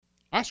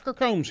Oscar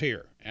Combs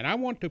here, and I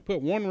want to put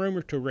one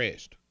rumor to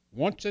rest,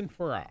 once and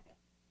for all.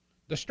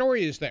 The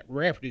story is that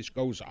Rafferty's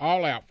goes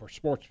all out for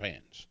sports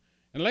fans.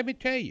 And let me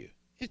tell you,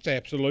 it's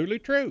absolutely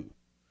true.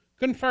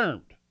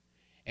 Confirmed.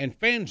 And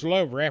fans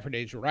love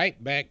Rafferty's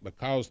right back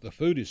because the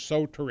food is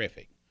so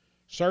terrific.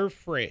 Serve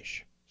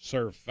fresh,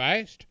 serve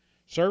fast,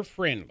 serve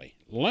friendly,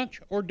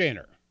 lunch or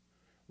dinner.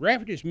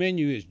 Rafferty's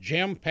menu is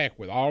jam-packed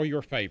with all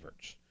your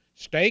favorites.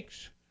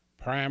 Steaks,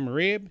 prime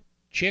rib,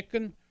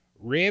 chicken,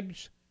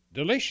 ribs,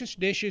 delicious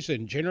dishes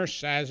in generous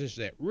sizes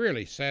that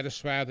really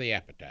satisfy the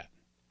appetite.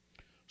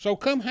 So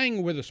come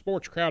hang with the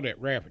sports crowd at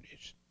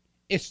Rafferty's.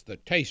 It's the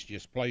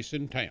tastiest place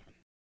in town.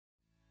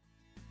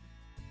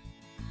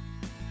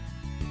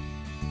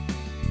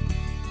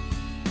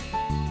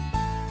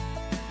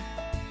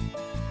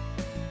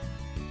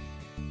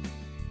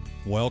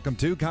 Welcome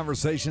to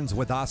Conversations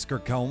with Oscar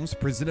Combs,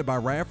 presented by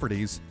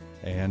Rafferty's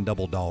and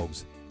Double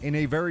Dogs. In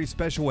a very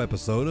special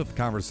episode of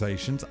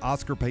Conversations,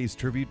 Oscar pays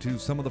tribute to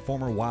some of the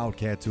former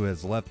Wildcats who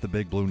has left the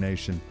Big Blue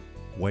Nation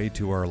way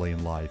too early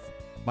in life.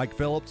 Mike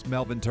Phillips,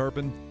 Melvin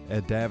Turpin,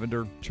 Ed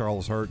Davender,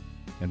 Charles Hurt,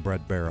 and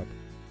Brett Barrett.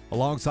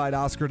 Alongside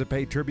Oscar to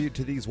pay tribute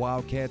to these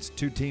Wildcats,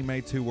 two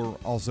teammates who were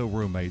also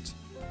roommates,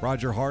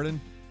 Roger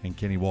Harden and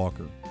Kenny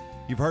Walker.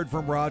 You've heard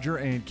from Roger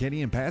and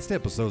Kenny in past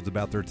episodes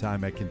about their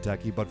time at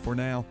Kentucky, but for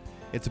now,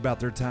 it's about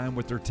their time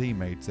with their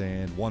teammates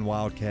and one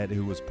Wildcat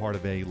who was part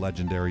of a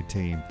legendary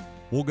team.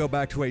 We'll go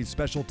back to a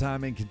special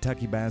time in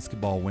Kentucky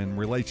basketball when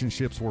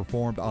relationships were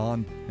formed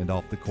on and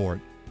off the court,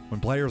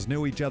 when players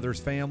knew each other's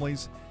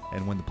families,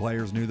 and when the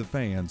players knew the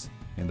fans,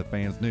 and the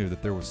fans knew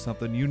that there was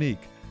something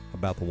unique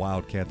about the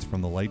Wildcats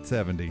from the late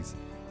 70s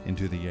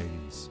into the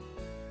 80s.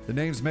 The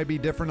names may be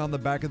different on the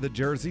back of the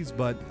jerseys,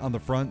 but on the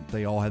front,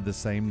 they all had the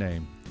same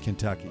name,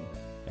 Kentucky.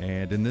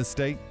 And in this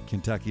state,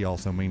 Kentucky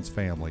also means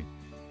family.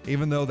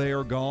 Even though they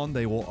are gone,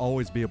 they will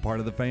always be a part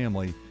of the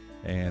family,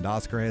 and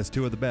Oscar has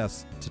two of the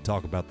best to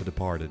talk about the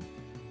departed.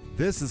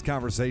 This is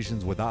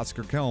Conversations with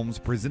Oscar Combs,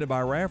 presented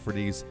by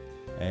Rafferty's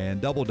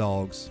and Double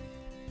Dogs,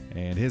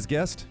 and his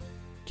guest,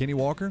 Kenny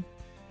Walker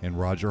and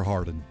Roger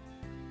Harden.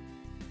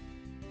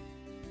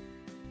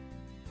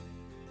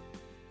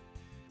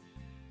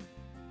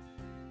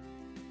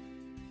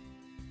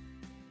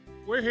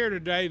 We're here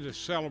today to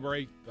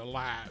celebrate the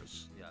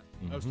lives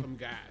of some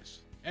guys.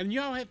 And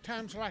y'all have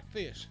times like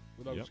this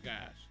with those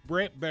guys.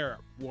 Brett Barrett,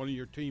 one of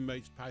your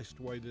teammates, passed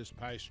away this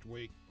past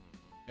week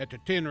at the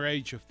tender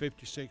age of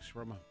 56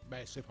 from a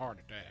massive heart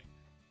attack.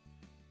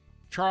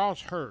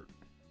 Charles Hurt,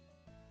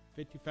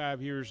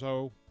 55 years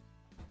old,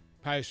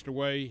 passed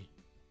away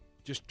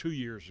just 2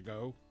 years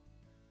ago.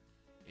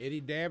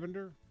 Eddie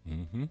Davender,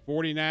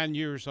 49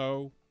 years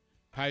old,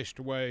 passed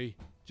away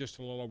just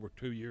a little over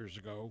 2 years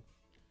ago.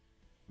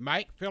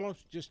 Mike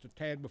Phillips, just a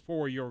tad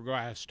before your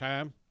guys'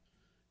 time,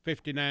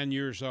 59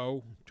 years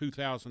old,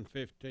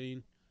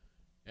 2015.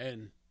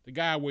 And the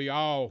guy we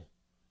all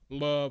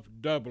love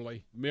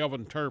doubly,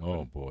 Melvin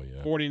Turpin,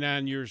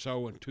 49 years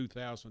old in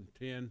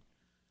 2010.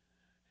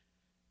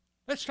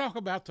 Let's talk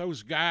about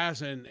those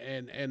guys and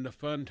the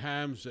fun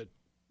times that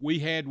we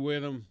had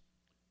with them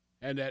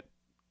and that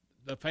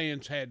the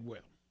fans had with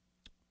them.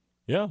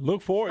 Yeah,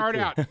 look forward Start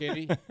to out,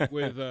 Kenny,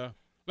 with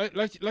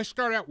let's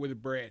start out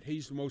with Brett.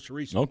 He's the most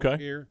recent one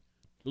here.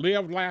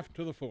 Lived life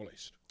to the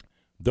fullest.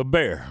 The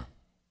Bear.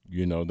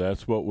 You know,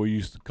 that's what we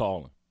used to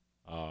call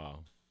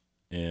him.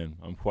 And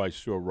I'm quite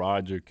sure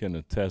Roger can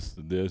attest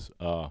to this.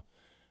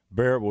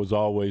 Barrett was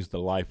always the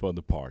life of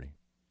the party.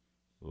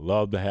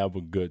 Loved to have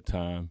a good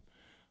time.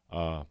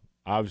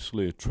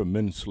 Obviously a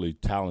tremendously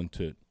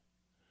talented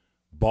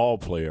ball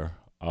player.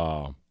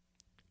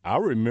 I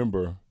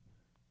remember,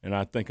 and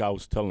I think I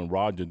was telling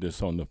Roger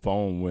this on the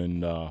phone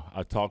when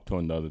I talked to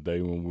him the other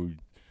day when we were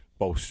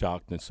both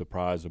shocked and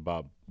surprised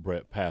about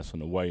Brett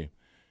passing away.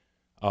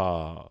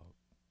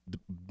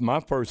 My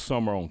first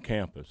summer on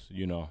campus,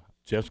 you know,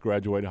 just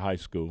graduated high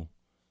school.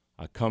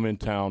 I come in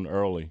town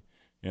early,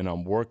 and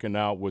I'm working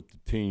out with the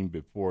team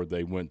before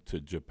they went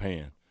to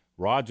Japan.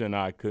 Roger and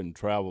I couldn't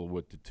travel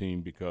with the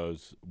team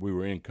because we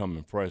were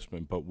incoming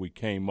freshmen, but we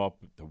came up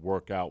to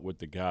work out with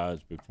the guys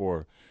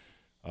before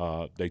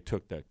they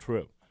took that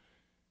trip.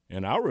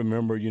 And I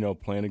remember, you know,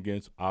 playing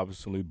against,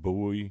 obviously,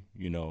 Bowie,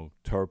 you know,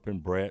 Turpin,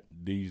 Brett,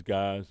 these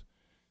guys.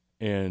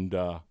 And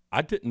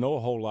I didn't know a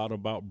whole lot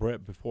about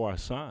Brett before I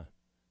signed.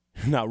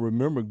 And I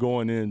remember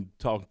going in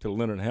talking to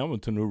Leonard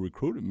Hamilton, who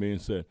recruited me,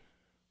 and said,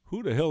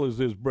 who the hell is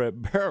this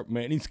Brett Barrett,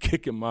 man? He's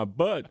kicking my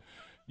butt,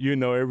 you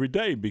know, every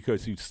day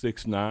because he's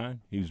 6'9",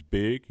 he's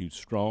big, he's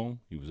strong,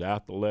 he was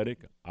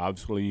athletic.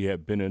 Obviously, he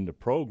had been in the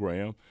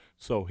program,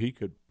 so he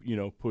could, you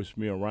know, push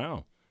me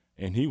around.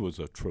 And he was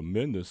a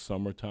tremendous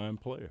summertime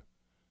player.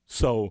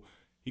 So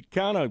he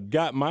kind of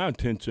got my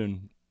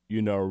attention,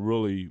 you know,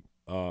 really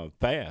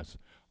fast.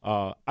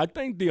 I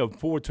think the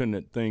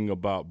unfortunate thing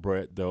about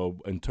Brett,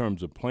 though, in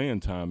terms of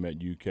playing time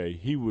at UK,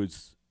 he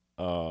was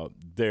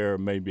there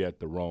maybe at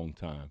the wrong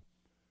time.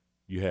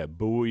 You had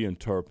Bowie and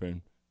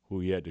Turpin, who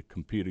he had to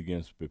compete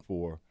against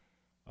before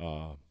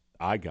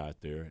I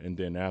got there. And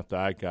then after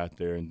I got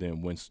there, and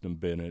then Winston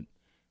Bennett,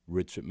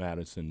 Richard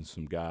Madison,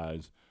 some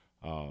guys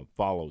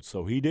followed.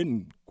 So he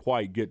didn't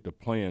quite get the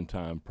playing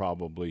time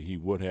probably he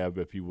would have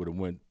if he would have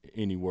went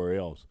anywhere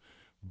else.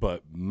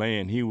 But,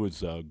 man, he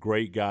was a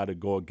great guy to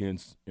go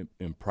against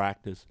in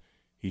practice.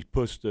 He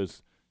pushed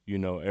us,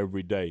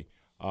 every day.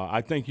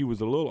 I think he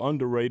was a little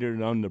underrated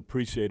and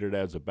underappreciated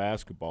as a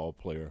basketball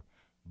player.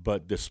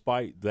 But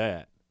despite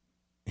that,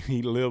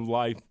 he lived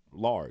life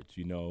large,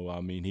 he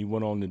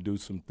went on to do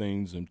some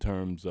things in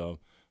terms of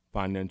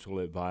financial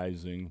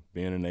advising,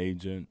 being an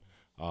agent,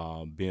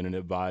 being an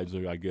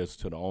advisor, I guess,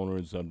 to the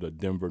owners of the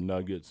Denver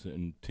Nuggets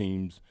and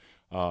teams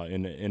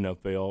in the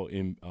NFL,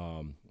 in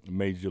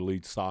Major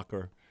League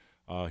Soccer.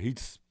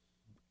 He's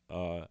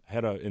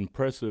had an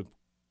impressive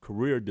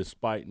career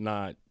despite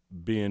not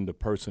being the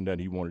person that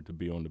he wanted to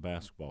be on the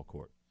basketball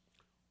court.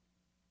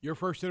 Your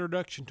first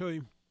introduction to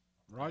him,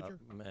 Roger?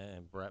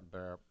 Man, Brett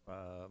Barrett.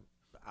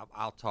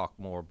 I'll talk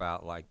more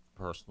about like the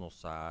personal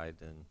side,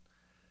 and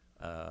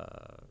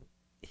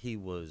he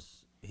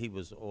was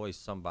always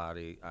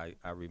somebody.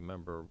 I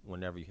remember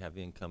whenever you have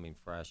incoming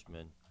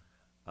freshmen,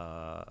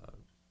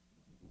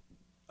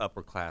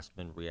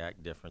 upperclassmen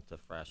react different to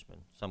freshmen.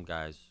 Some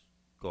guys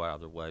go out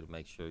of their way to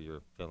make sure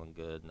you're feeling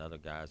good, and other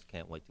guys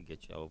can't wait to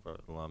get you over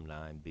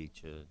alumni and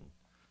beat you,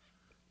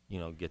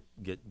 and get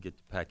the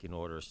pecking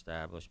order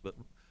established.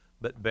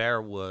 But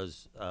Bear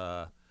was.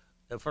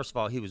 First of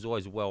all, he was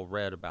always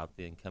well-read about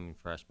the incoming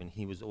freshman.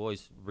 He was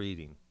always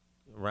reading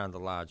around the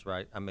lodge,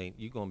 right? I mean,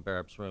 you go in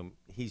Barrett's room,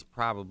 he's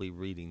probably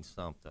reading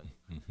something.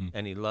 Mm-hmm.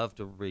 And he loved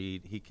to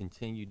read. He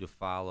continued to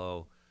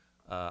follow.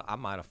 I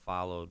might have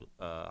followed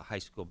high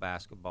school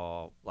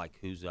basketball, like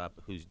who's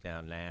up, who's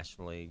down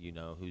nationally,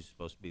 who's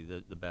supposed to be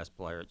the best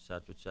player, et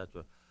cetera, et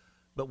cetera.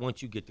 But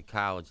once you get to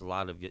college, a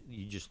lot of it,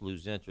 you just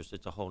lose interest.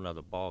 It's a whole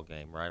nother ball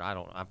game, right?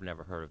 I've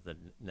never heard of the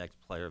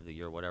next player of the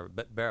year or whatever.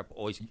 But Barrett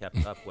always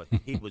kept up with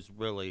it. He was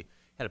really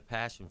had a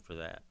passion for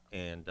that,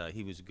 and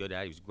he was good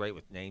at it. He was great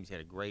with names. He had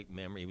a great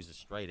memory. He was a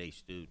straight A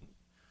student.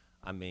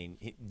 I mean,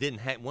 he didn't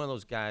have one of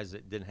those guys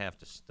that didn't have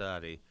to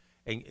study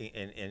and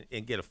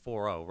get a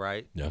 4.0,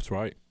 right? That's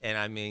right. And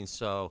I mean,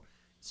 so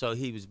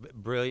he was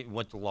brilliant.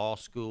 Went to law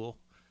school,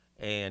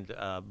 and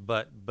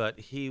but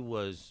he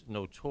was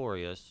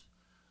notorious.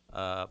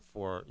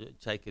 For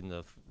taking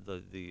the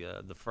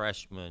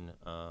freshmen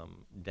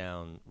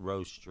down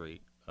Rose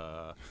Street,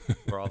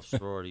 where all the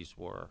sororities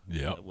were,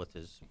 yep. With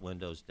his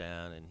windows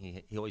down, and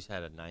he always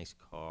had a nice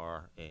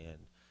car, and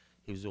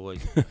he was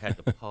always had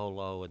the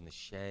polo and the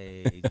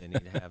shades, and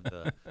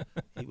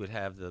he would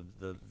have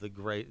the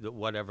great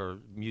whatever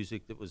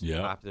music that was yep.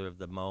 popular of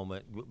the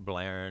moment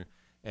blaring.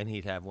 And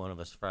he'd have one of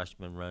us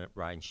freshmen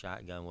riding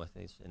shotgun with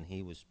us, and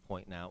he was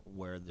pointing out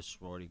where the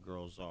sorority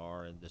girls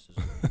are, and this is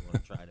where we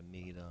want to try to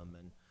meet them.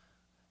 And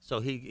so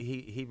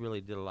he really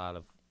did a lot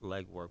of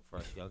legwork for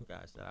us young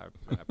guys that I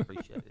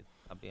appreciated.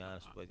 I'll be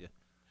honest with you.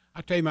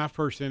 I'll tell you my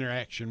first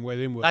interaction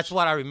with him was... That's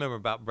what I remember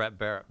about Brett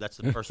Barrett. That's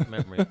the first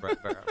memory of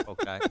Brett Barrett,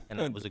 okay?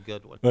 And it was a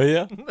good one. Oh,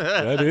 yeah,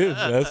 that is.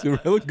 That's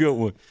a really good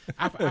one.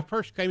 I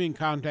first came in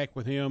contact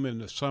with him in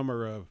the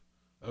summer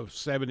of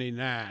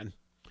 79.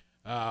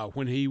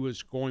 When he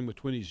was going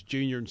between his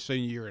junior and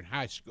senior year in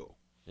high school.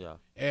 Yeah.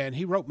 And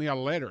he wrote me a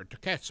letter to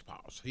Cat's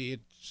Paws. He had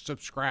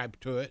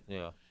subscribed to it.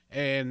 Yeah.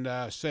 And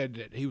said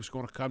that he was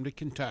going to come to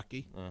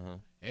Kentucky. Uh-huh.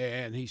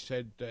 And he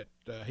said that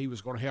he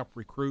was going to help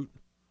recruit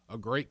a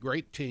great,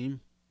 great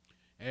team.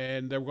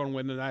 And they were going to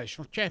win the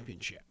national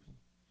championship.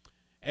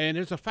 And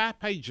it's a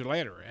 5-page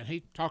letter. And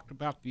he talked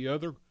about the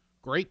other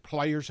great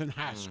players in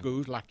high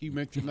schools, like you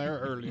mentioned there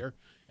earlier.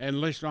 And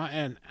listen,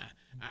 and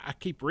I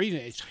keep reading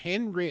it. It's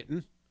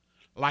handwritten,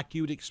 like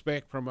you would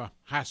expect from a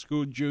high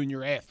school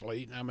junior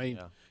athlete. I mean,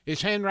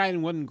 his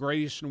handwriting wasn't the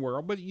greatest in the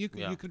world, but you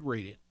could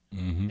read it.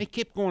 Mm-hmm. It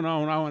kept going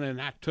on,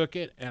 and I took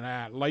it, and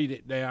I laid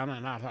it down,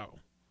 and I thought,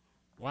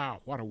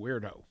 wow, what a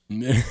weirdo.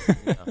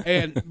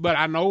 But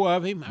I know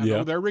of him. I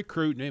know they're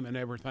recruiting him and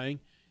everything.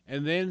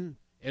 And then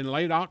in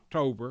late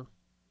October,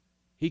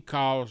 he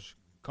calls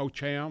Coach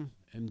Ham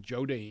and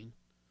Joe Dean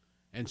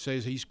and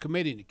says he's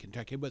committing to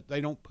Kentucky, but they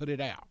don't put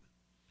it out.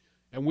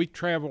 And we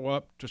travel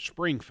up to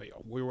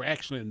Springfield. We were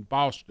actually in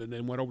Boston,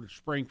 then went over to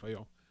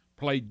Springfield,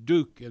 played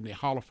Duke in the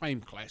Hall of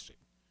Fame Classic,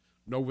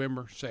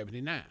 November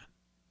 79.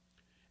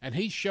 And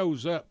he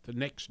shows up the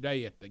next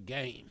day at the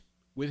game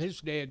with his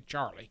dad,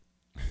 Charlie.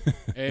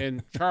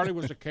 And Charlie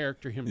was a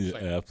character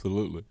himself. Yeah,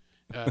 absolutely.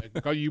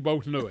 Because you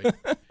both knew it.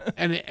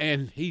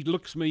 And he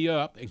looks me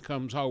up and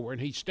comes over,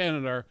 and he's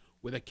standing there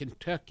with a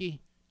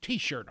Kentucky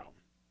T-shirt on,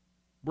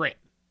 Brett,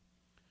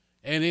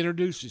 and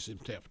introduces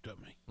himself to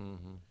me.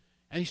 Mm-hmm.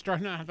 And he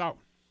started, and I thought,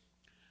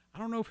 I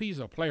don't know if he's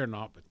a player or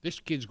not, but this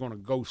kid's going to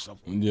go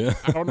somewhere. Yeah.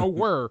 I don't know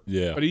where,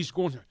 yeah. but he's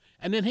going to.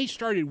 And then he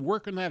started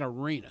working that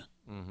arena.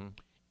 Mm-hmm.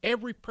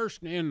 Every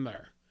person in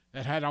there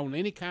that had on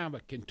any kind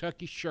of a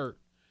Kentucky shirt,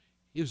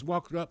 he was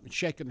walking up and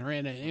shaking their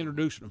hand and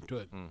introducing them to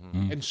it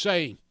and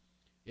saying,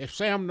 if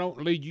Sam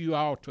don't lead you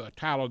all to a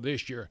title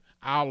this year,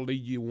 I'll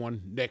lead you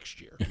one next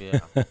year. Yeah.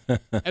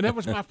 And that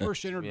was my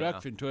first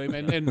introduction to him.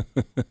 And then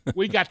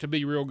we got to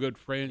be real good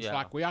friends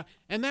like we are.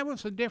 And that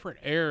was a different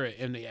era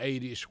in the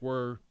 80s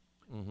where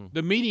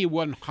the media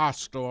wasn't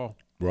hostile.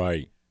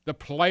 Right. The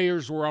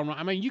players were on.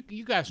 I mean,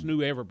 you guys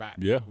knew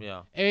everybody. Yeah.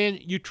 Yeah. And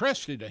you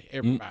trusted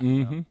everybody.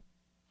 Mm-hmm.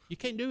 You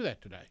can't do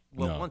that today.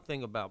 Well, No. one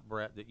thing about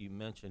Brett that you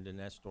mentioned in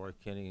that story,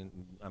 Kenny, and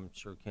I'm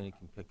sure Kenny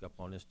can pick up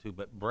on this too,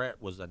 but Brett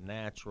was a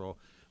natural.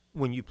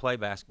 When you play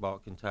basketball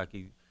at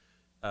Kentucky,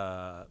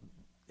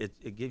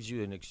 it gives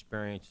you an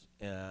experience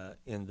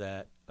in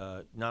that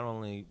not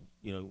only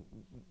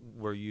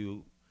where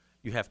you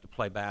have to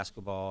play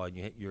basketball and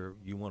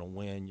you want to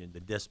win, the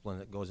discipline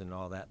that goes into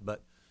all that,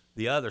 but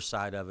the other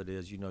side of it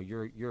is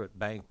you're at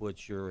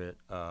banquets, you're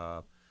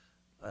at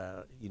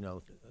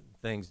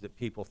things that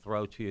people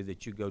throw to you,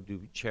 that you go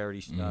do charity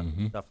stuff,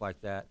 stuff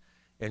like that.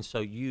 And so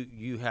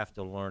you have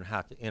to learn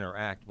how to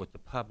interact with the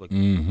public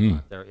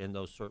out there in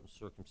those certain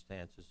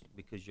circumstances,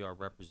 because you are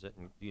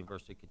representing the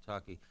University of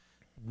Kentucky.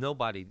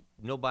 Nobody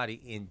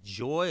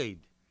enjoyed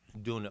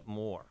doing it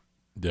more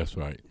That's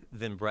right.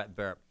 than Brett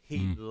Barrett.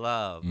 He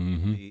loved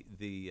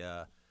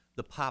the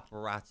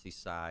paparazzi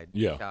side,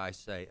 shall I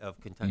say, of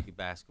Kentucky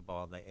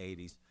basketball in the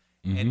 80s.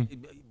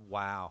 And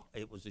wow,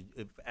 it was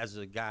as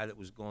a guy that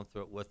was going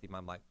through it with him,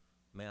 I'm like,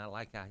 man, I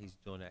like how he's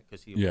doing that,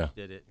 because he always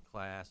did it in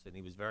class, and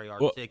he was very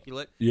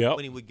articulate when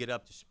he would get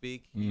up to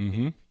speak.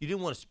 You didn't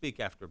want to speak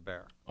after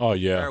Bear. Oh,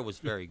 yeah. Bear was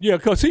very good. Yeah,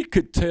 because he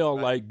could tell,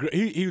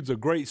 he was a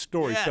great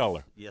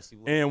storyteller. Yes, he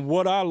was. And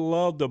what I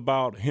loved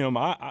about him,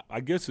 I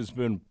guess it's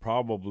been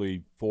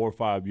probably 4 or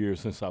 5 years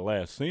since I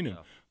last seen him,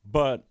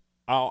 but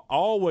I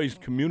always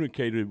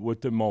communicated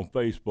with him on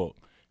Facebook.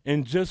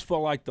 And just for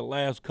like the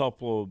last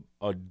couple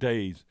of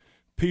days,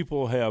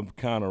 people have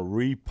kind of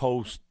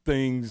repost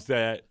things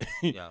that,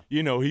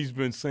 he's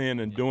been saying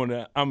and doing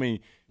that. I mean,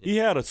 he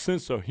had a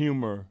sense of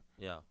humor,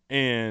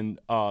 and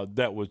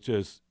that was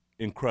just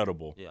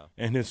incredible. Yeah.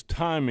 And his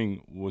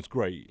timing was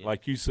great. Yeah.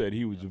 Like you said,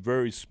 he was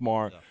very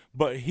smart. Yeah.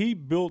 But he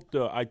built,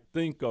 I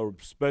think, a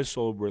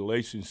special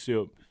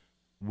relationship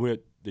with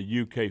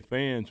the UK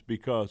fans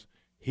because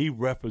he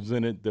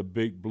represented the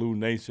Big Blue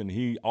Nation.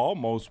 He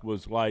almost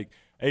was like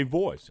a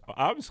voice.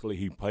 Obviously,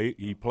 he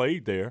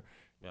played there.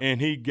 Yeah.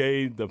 And he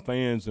gave the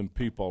fans and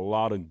people a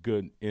lot of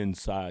good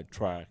inside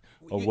track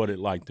of what it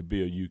like to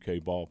be a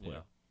UK ball player.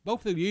 Yeah.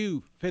 Both of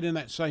you fit in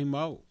that same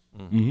mold.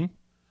 Mm-hmm.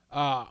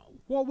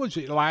 What was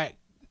it like?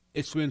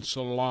 It's been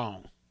so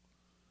long.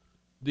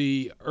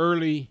 The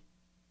early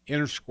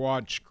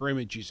inter-squad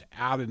scrimmages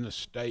out in the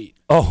state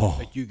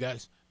that you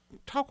guys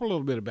talk a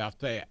little bit about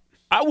that.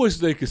 I wish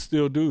they could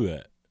still do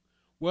that.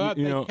 Well,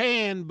 they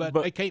can, but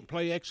they can't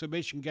play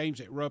exhibition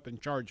games at Rupp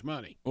and charge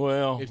money.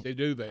 Well, if they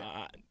do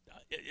that.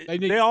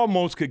 They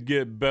almost could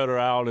get better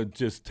out of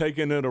just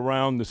taking it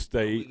around the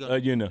state.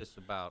 This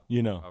about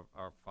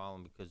our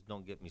following, because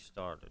don't get me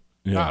started.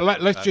 Yeah.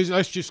 Let's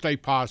just stay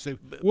positive.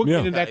 We'll get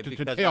into that to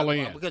the tail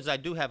end. Because I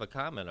do have a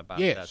comment about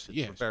that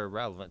that's very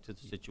relevant to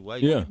the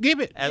situation. Yeah. Give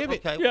it.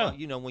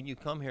 Well, when you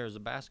come here as a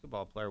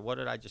basketball player, what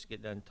did I just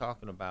get done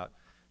talking about?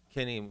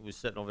 Kenny was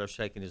sitting over there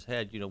shaking his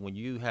head. When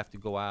you have to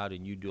go out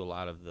and you do a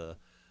lot of the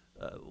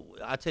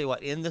I tell you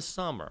what, in the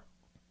summer,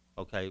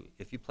 okay,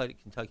 if you played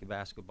at Kentucky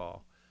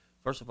basketball,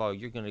 first of all,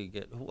 you're going to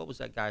get – what was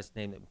that guy's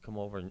name that would come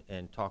over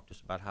and talk to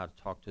us about how to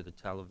talk to the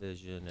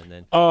television and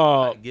then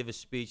give a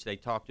speech? They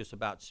talked to us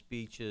about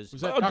speeches. Was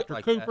that Dr.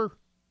 Cooper?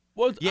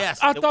 Well, yes.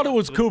 I thought it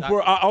was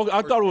Cooper.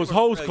 I thought it was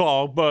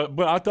Holzclaw,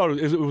 but I thought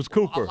it was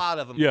Cooper. A lot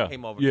of them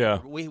came over. Yeah.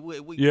 We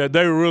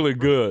they were really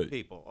good.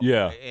 People. Okay?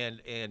 Yeah.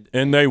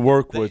 And they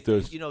work with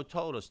us.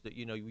 Told us that,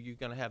 you're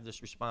going to have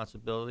this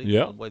responsibility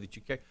in the way that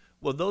you care.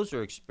 Well, those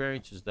are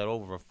experiences that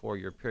over a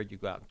 4-year period you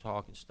go out and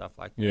talk and stuff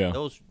like that. Yeah.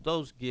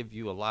 Those give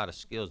you a lot of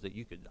skills that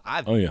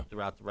I've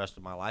throughout the rest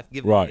of my life,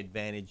 give me an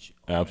advantage.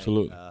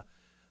 Absolutely.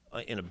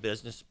 In a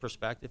business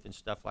perspective and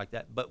stuff like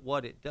that. But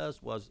what it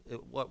does was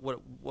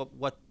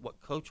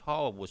what Coach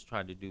Hall was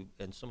trying to do,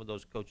 and some of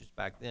those coaches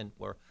back then,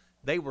 were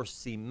they were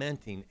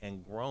cementing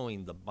and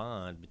growing the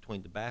bond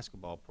between the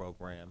basketball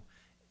program.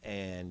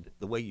 And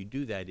the way you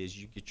do that is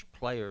you get your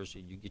players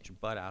and you get your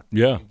butt out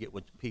there. Yeah. You get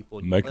with the people.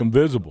 And make them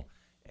visible.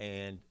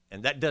 And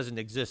that doesn't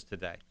exist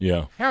today.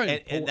 Yeah.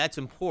 And that's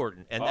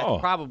important. And that's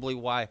probably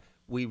why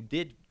we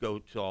did go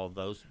to all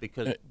those,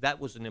 because that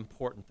was an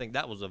important thing.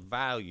 That was a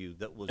value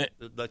that was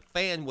the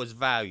fan was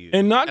valued.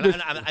 And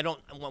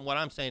what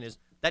I'm saying is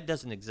that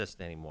doesn't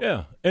exist anymore.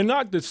 Yeah. And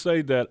not to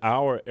say that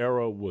our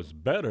era was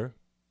better.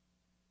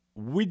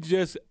 We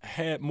just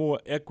had more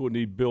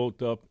equity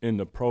built up in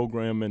the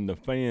program and the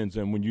fans.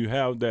 And when you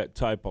have that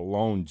type of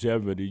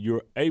longevity,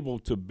 you're able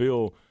to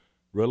build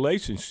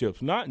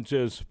relationships, not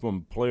just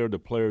from player to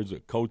players,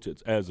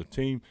 coaches as a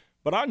team,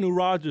 but I knew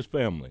Roger's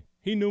family.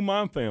 He knew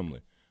my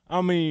family.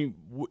 I mean,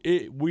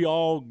 we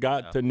all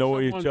got to know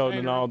each other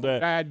and all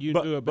that. I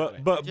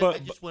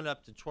just went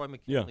up to Troy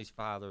McKinley's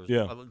father.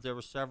 Yeah. There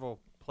were several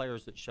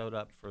players that showed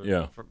up for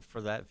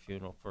that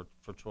funeral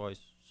for Troy's.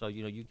 So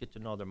you get to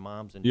know their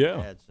moms and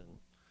dads.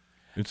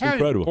 How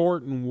incredible.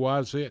 important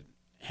was it?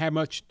 How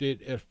much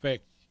did it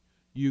affect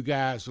you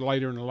guys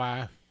later in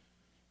life?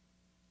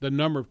 The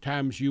number of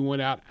times you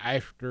went out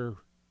after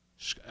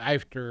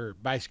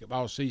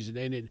basketball season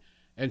ended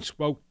and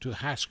spoke to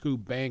high school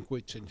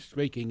banquets and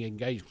speaking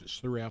engagements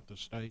throughout the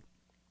state?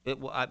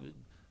 Go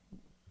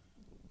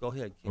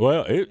ahead. Ken.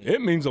 Well,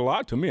 it means a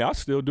lot to me. I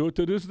still do it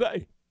to this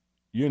day.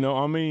 You know,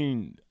 I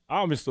mean,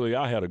 obviously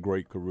I had a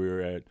great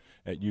career at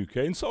UK,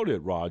 and so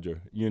did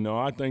Roger. You know,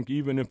 I think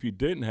even if you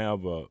didn't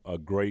have a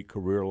great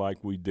career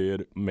like we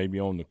did, maybe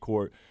on the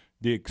court,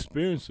 the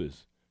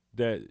experiences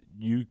that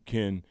you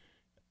can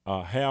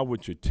have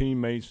with your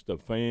teammates, the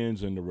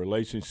fans, and the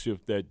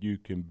relationships that you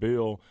can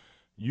build,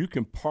 you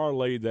can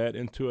parlay that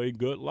into a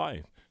good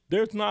life.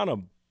 There's not a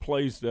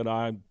place that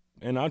I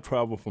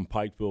travel from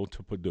Pikeville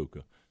to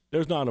Paducah.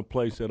 There's not a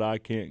place that I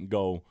can't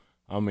go.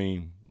 I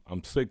mean,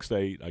 I'm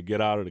 6'8". I get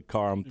out of the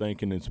car, I'm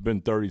thinking it's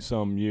been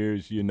 30-some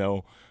years, you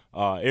know.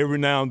 Every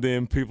now and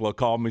then people will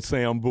call me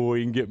Sam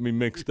Bowie and get me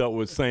mixed up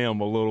with Sam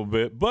a little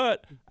bit.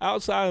 But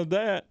outside of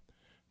that,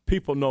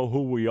 people know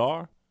who we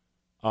are.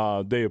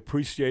 They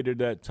appreciated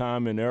that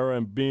time and era,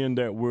 and being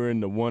that we're in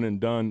the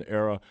one-and-done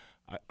era,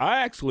 I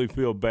actually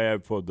feel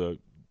bad for the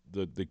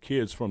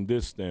kids from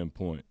this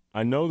standpoint.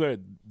 I know that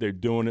they're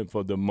doing it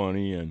for the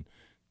money, and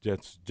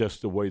that's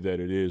just the way that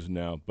it is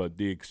now. But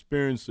the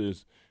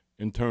experiences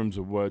in terms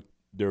of what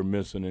they're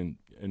missing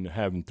in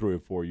having 3 or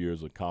 4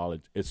 years of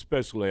college,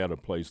 especially at a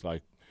place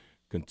like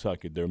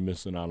Kentucky, they're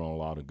missing out on a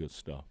lot of good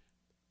stuff.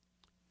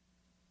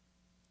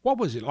 What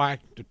was it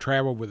like to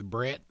travel with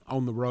Brett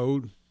on the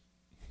road?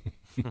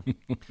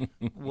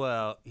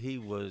 Well, he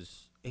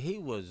was he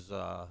was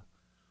always,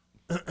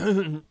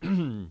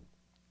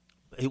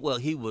 he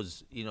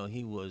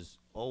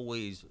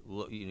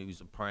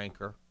was a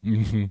pranker.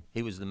 Mm-hmm.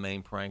 He was the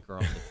main pranker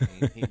on the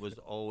team. He was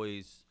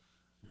always,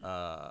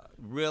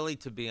 really,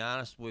 to be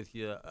honest with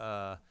you,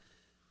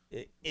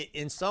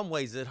 in some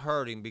ways it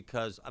hurt him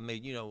because, I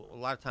mean, you know, a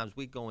lot of times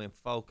we go in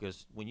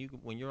focused. When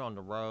you're on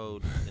the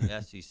road in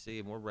SEC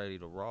and we're ready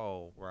to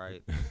roll,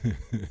 right,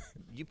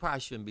 you probably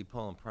shouldn't be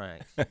pulling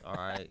pranks, all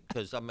right?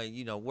 Because, I mean,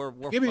 you know, we're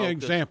Give me an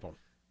example.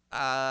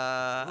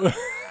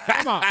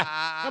 Come on.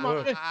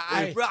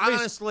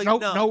 Honestly,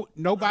 no.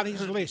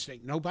 Nobody's listening.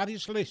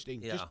 Nobody's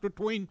listening. Yeah. Just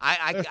between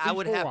I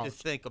would have to walls.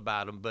 think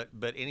about him,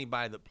 but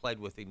anybody that played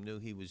with him knew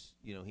he was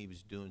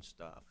doing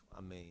stuff.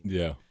 I mean,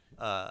 Yeah.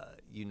 I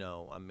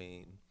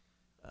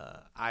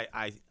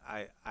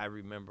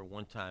remember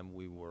one time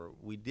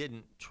we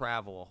didn't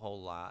travel a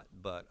whole lot,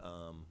 but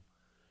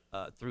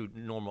through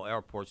normal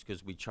airports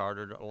because we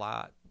chartered a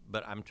lot.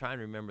 But I'm trying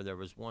to remember there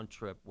was one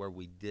trip where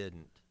we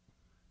didn't.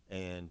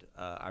 And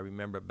I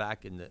remember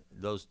back in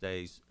those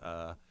days,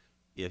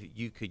 if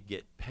you could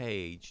get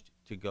paged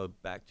to go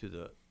back to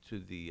the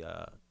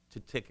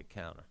ticket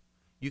counter,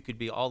 you could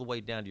be all the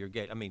way down to your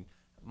gate. I mean,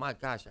 my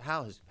gosh,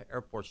 how has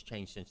airports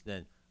changed since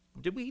then?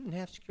 Did we even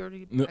have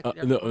security? No,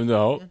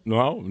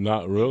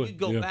 not really. You'd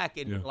go back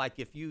and like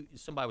if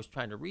somebody was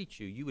trying to reach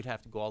you, you would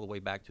have to go all the way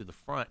back to the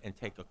front and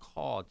take a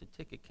call at the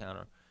ticket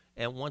counter.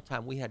 And one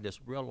time we had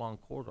this real long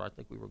corridor. I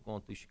think we were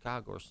going through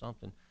Chicago or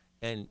something.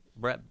 And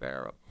Brett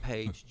Barrett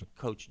paged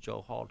Coach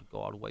Joe Hall to go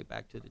all the way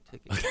back to the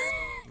ticket,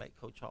 make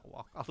Coach Hall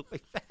walk all the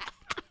way back.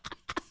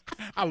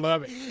 I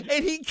love it.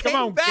 And he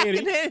came back, Kenny.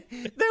 and then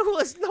there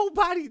was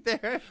nobody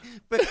there,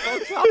 but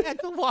Coach Hall had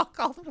to walk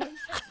all the way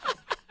back.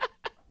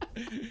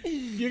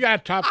 You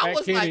got to top that, I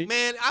was Kenny. like,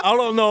 man, I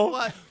don't know.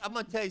 What? I'm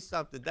gonna tell you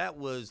something. That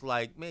was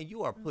like, man,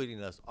 you are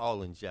putting us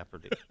all in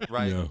jeopardy,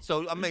 right? Yeah.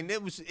 So I mean, they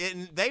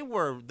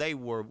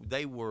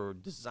were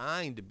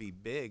designed to be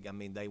big. I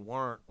mean, they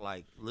weren't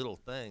like little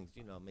things,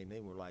 you know. I mean,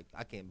 they were like,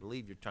 I can't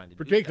believe you're trying to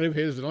particularly do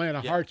if it's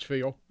Atlanta Yeah.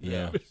 Hartsfield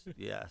yes.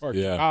 or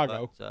Yeah.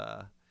 Chicago.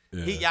 But,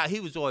 Yeah. he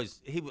was always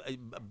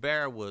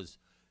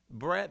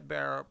Brett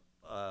Barrett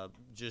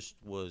just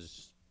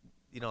was,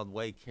 you know, the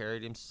way he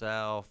carried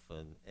himself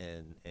and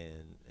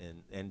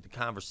the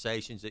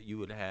conversations that you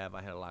would have.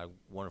 I had a lot of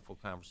wonderful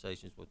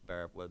conversations with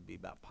Barrett, whether it be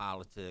about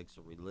politics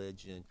or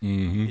religion.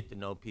 Mm-hmm. You get to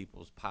know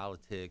people's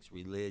politics,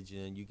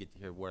 religion. You get to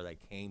hear where they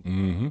came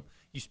from. Mm-hmm.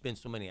 You spend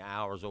so many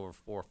hours over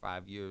 4 or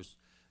 5 years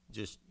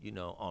just, you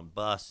know, on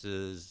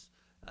buses,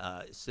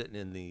 sitting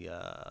in the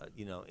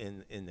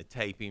in the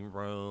taping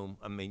room.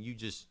 I mean, you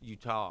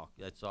talk.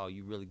 That's all.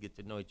 You really get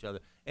to know each other.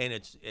 And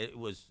it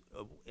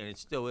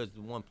still is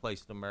the one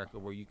place in America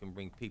where you can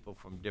bring people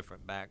from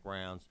different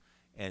backgrounds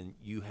and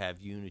you have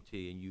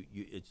unity. And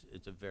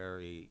it's a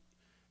very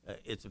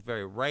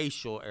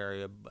racial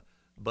area,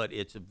 but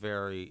it's a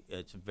very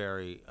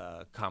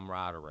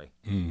camaraderie.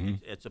 Mm-hmm.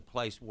 It's a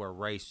place where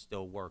race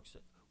still works.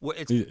 Well,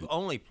 it's the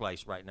only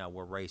place right now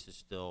where race is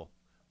still.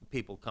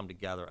 People come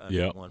together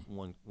under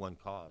one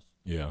cause.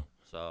 Yeah.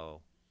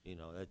 So, you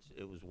know,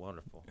 it was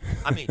wonderful.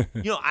 I mean,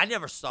 you know, I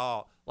never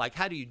saw, like,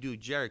 how do you do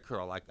Jerry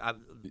curl? Like,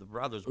 the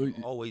brothers would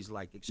always,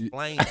 like,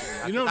 explain to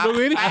me. You don't do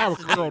any kind of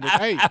curl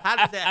today.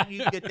 How do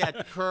you get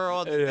that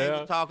curl? They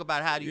would talk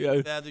about how do you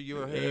Yeah. feather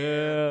your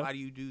hair? Yeah. How do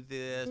you do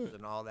this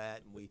and all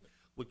that? And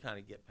we we kind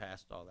of get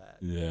past all that.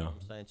 Yeah. You know what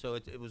I'm saying? So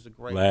it was a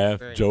great laugh,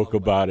 experience. joke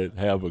about it,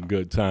 have a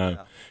good time.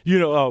 Yeah. You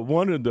know,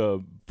 one of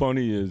the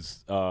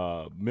funniest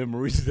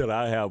memories that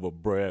I have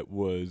of Brett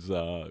was,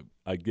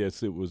 I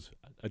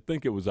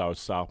think it was our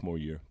sophomore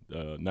year,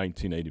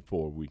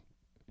 1984. We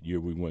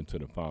went to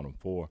the Final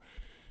Four,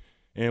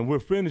 and we're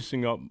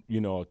finishing up, you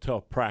know, a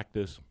tough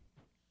practice.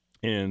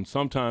 And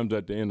sometimes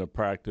at the end of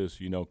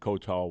practice, you know,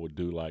 Coach Hall would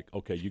do like,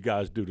 okay, you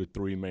guys do the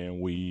 3-man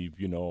weave,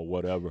 you know, or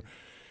whatever.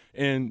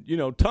 And, you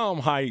know, Tom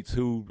Heights,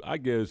 who I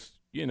guess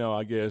he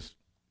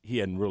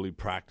hadn't really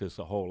practiced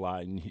a whole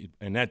lot.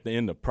 And at the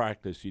end of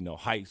practice, you know,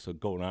 Heights will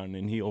go down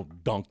and he'll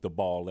dunk the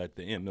ball at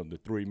the end of the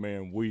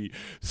 3-man weave.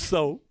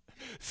 So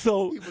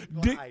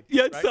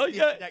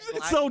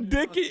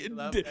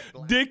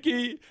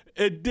Dickie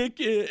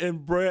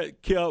and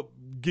Brett kept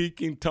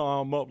geeking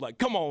Tom up like,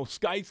 come on,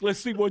 Skites, let's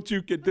see what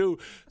you can do.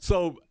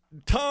 So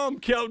Tom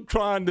kept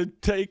trying to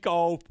take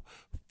off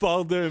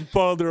further and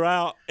further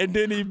out, and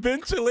then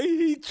eventually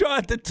he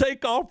tried to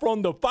take off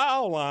from the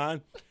foul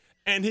line,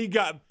 and he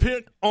got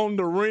pinned on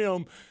the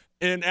rim.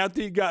 And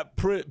after he got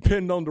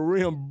pinned on the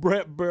rim,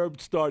 Brett Baer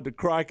started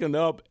cracking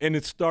up, and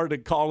it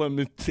started calling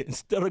him,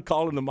 instead of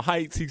calling him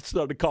Heights, he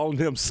started calling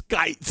him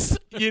Skites.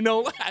 You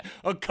know,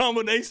 a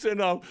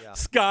combination of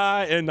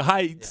Sky and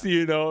Heights.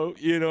 You know,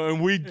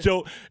 and we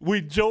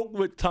joked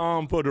with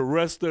Tom for the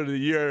rest of the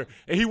year,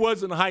 and he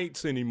wasn't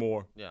Heights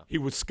anymore. Yeah, he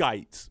was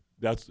Skites.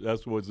 That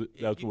was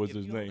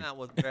his name. Out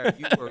with Bear,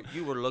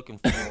 you were looking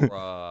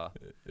for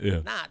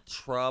not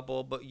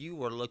trouble, but you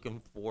were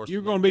looking for.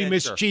 You're going to be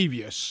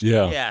mischievous.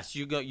 Yeah. Yes,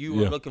 you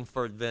were looking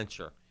for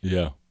adventure.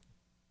 Yeah.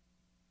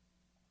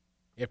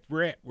 If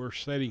Brett were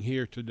sitting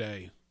here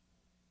today,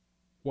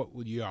 what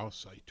would you all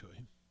say to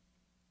him?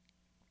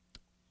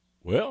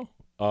 Well,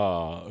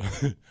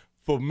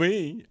 for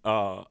me,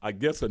 I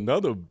guess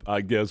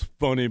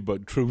funny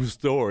but true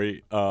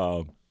story.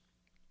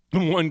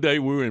 One day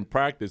we were in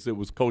practice. It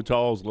was Coach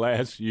Hall's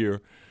last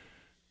year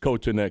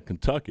coaching at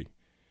Kentucky.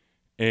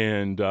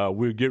 And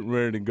we were getting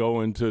ready to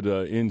go into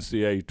the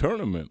NCAA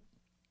tournament.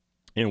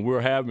 And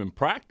we're having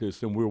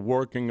practice, and we're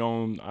working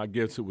on, I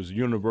guess it was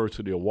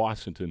University of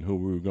Washington, who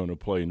we were going to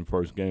play in the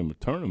first game of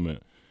the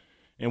tournament.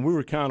 And we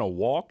were kind of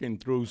walking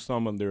through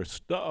some of their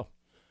stuff.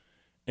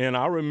 And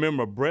I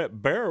remember Brett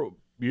Baer,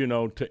 you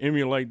know, to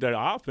emulate that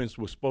offense,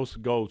 was supposed to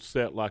go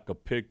set like a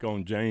pick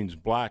on James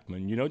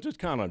Blackman, you know, just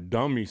kind of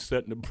dummy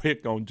setting a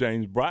pick on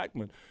James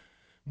Blackman.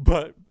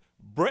 But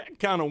Brett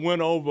kind of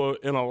went over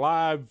in a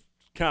live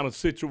kind of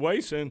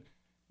situation,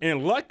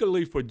 and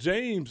luckily for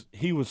James,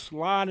 he was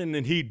sliding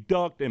and he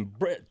ducked, and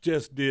Brett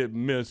just did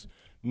miss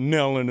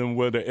nailing him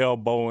with the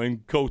elbow,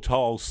 and Coach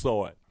Hall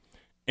saw it.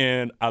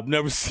 And I've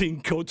never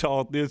seen Coach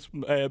Hall this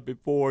mad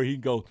before. He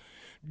goes,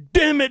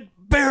 "Damn it,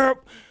 Barrett.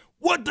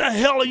 What the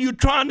hell are you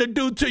trying to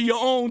do to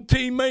your own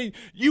teammate?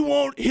 You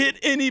won't hit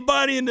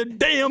anybody in the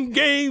damn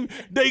game.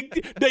 They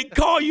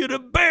call you the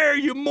Bear.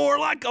 You're more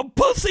like a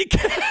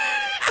pussycat."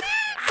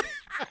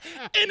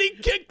 And he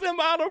kicked them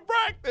out of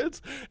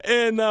practice.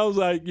 And I was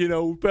like, you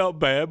know, felt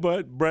bad.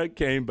 But Brett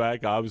came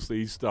back. Obviously,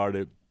 he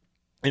started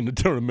in the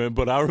tournament.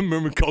 But I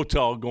remember Coach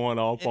Hall going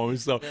off on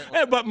himself.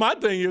 But my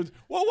thing is,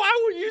 well,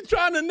 why were you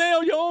trying to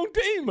nail your own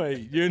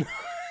teammate? You know?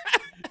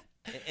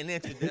 And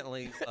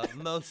incidentally,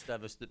 most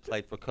of us that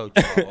played for Coach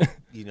Hall,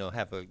 you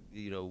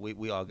know,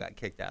 we all got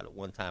kicked out at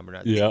one time or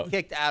another. Yeah.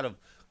 Kicked out of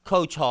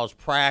Coach Hall's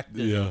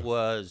practice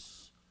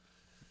was,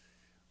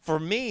 for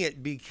me,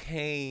 it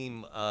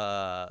became,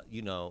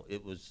 you know,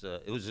 it was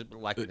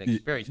like an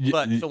experience.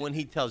 But so when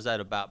he tells that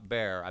about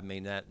Bear, I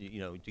mean that, you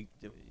know,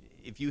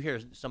 if you hear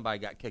somebody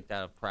got kicked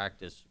out of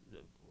practice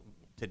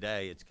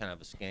today, it's kind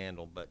of a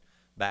scandal, but.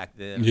 Back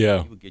then,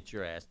 you would get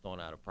your ass thrown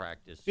out of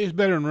practice. It's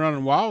better than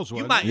running walls.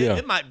 It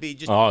might be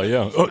just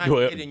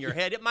get in your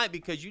head. It might be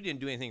because you didn't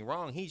do anything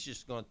wrong. He's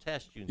just going to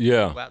test you and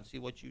go out and see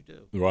what you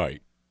do.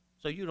 Right.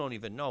 So you don't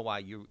even know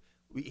why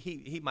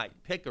he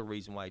might pick a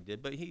reason why he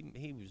did, but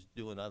he was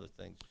doing other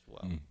things as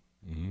well.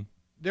 Mm-hmm.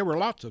 There were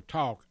lots of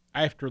talk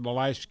after the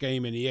last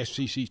game in the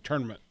SEC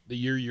tournament, the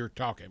year you're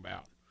talking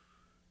about,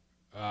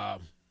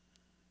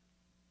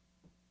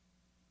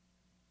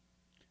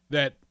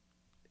 that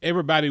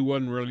everybody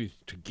wasn't really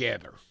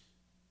together.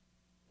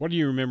 What do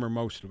you remember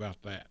most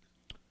about that?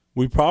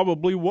 We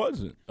probably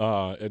wasn't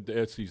at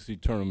the SEC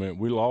tournament.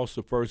 We lost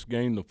the first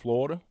game to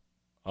Florida.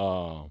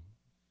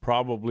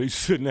 Probably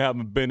shouldn't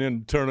have been in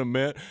the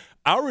tournament.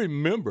 I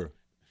remember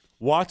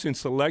watching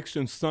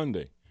Selection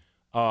Sunday.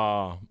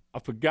 I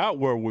forgot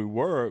where we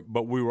were,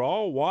 but we were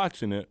all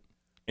watching it,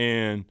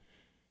 and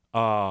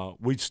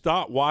we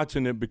stopped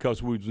watching it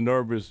because we was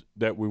nervous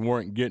that we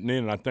weren't getting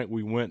in. And I think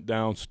we went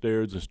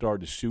downstairs and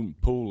started shooting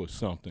pool or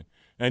something.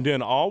 And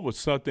then all of a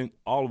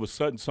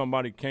sudden,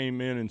 somebody came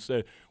in and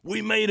said,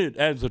 "We made it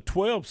as a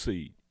 12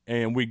 seed,"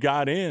 and we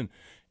got in.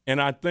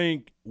 And I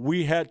think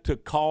we had to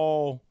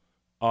call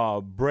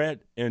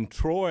Brett and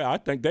Troy. I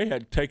think they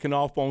had taken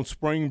off on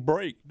spring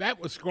break.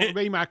 That was going to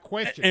be my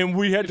question. And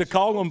we had to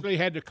call them. They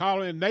had to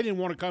call in. They didn't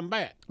want to come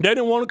back. They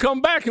didn't want to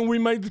come back, and we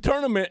made the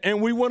tournament,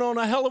 and we went on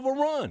a hell of a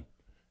run.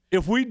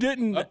 if we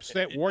didn't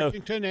upset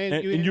Washington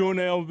and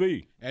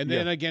UNLV, and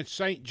then against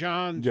St.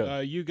 John's,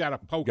 you got a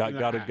poke in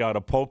the eye. Got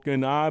a poke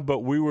in the eye, but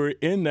we were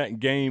in that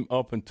game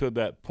up until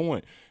that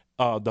point.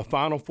 The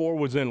Final Four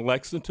was in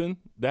Lexington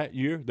that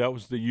year. That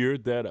was the year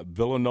that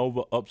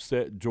Villanova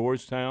upset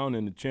Georgetown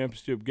in the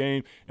championship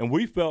game, and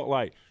we felt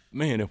like,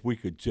 man, if we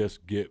could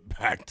just get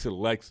back to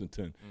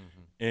Lexington.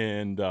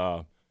 And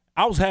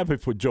I was happy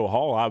for Joe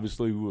Hall.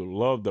 Obviously, we would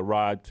love the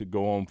ride to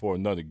go on for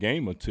another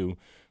game or two,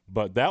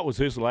 but that was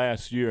his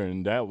last year,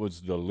 and that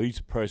was the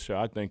least pressure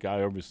I think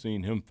I ever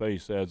seen him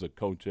face as a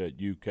coach at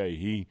UK.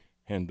 He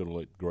handled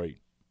it great.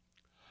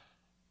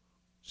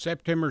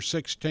 September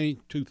 16th,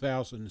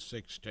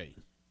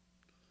 2016.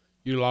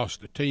 You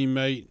lost a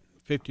teammate,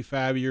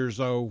 55 years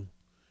old,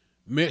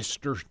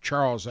 Mr.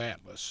 Charles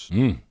Atlas.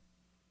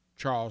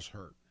 Charles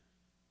Hurt.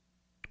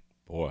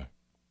 Boy,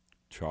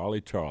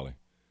 Charlie.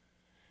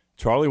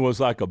 Charlie was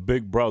like a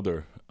big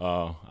brother,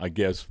 I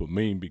guess, for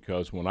me,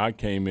 because when I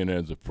came in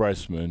as a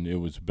freshman, it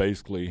was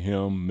basically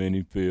him,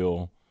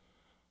 Minifield,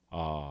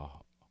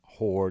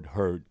 Horde,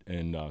 Hurt,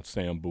 and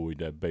Sam Bowie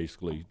that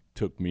basically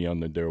took me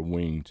under their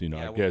wings.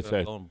 I guess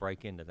that's going to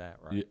break into that,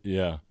 right?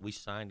 Yeah. We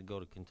signed to go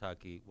to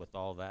Kentucky with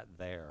all that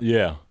there.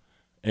 Yeah,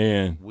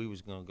 and we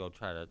was going to go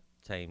try to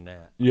tame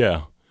that.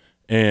 Yeah,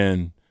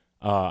 and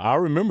I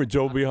remember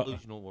Joe B. Hall.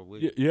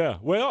 Yeah,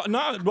 well,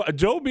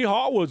 Joe B.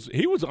 Hall was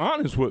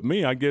honest with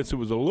me. I guess it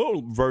was a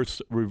little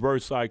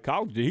reverse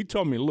psychology. He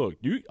told me, look,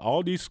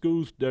 all these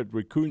schools that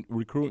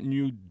recruiting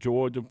you,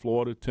 Georgia,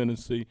 Florida,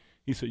 Tennessee.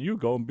 He said, you're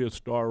going to be a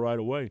star right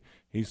away.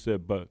 He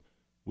said, but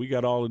we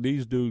got all of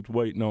these dudes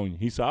waiting on you.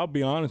 He said, I'll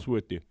be honest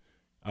with you.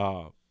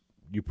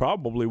 You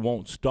probably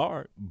won't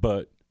start,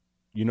 but,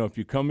 if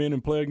you come in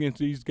and play against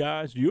these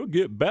guys, you'll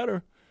get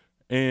better.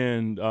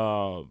 And,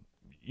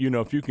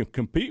 if you can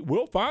compete,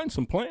 we'll find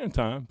some playing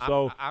time.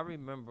 So I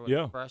remember as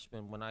a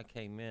freshman when I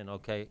came in,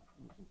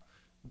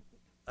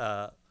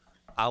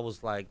 I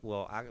was like,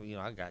 well, I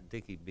got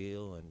Dickie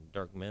Beal and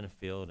Dirk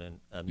Minifield, and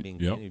me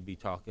and Kenny would be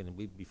talking, and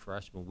we'd be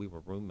freshmen. We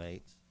were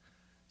roommates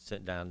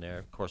sitting down there.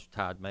 Of course,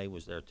 Todd May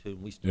was there, too,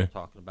 and we started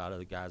talking about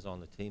other guys on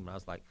the team. And I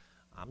was like,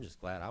 I'm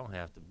just glad I don't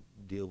have to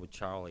deal with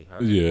Charlie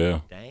Hurt. Yeah.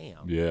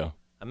 Damn. Yeah.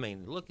 I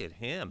mean, look at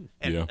him.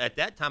 And at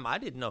that time, I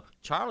didn't know.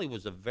 Charlie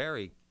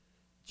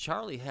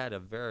had a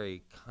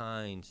very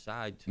kind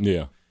side to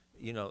him.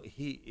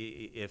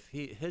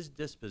 His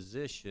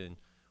disposition,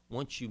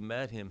 once you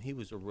met him, he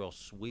was a real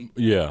sweet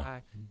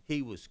guy.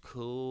 He was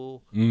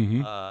cool.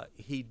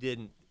 He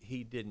didn't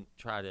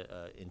try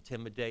to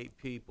intimidate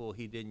people.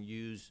 He didn't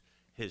use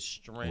his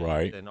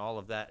strength and all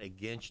of that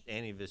against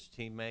any of his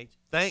teammates.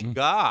 Thank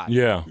God.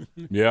 Yeah.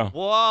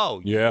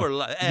 Whoa.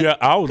 Yeah.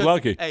 I was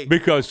lucky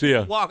because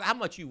Walker, how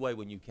much you weigh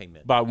when you came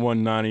in? About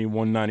 190,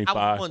 195.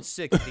 I was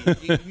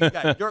 160. you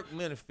got Dirk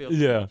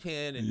Minifield,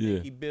 Ken, and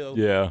Dickie Bill.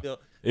 Yeah.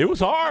 It was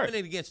hard. Coming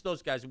in against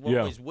those guys were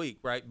always weak,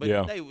 right? But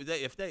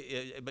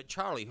but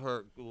Charlie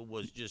Hurt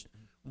was just.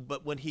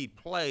 But when he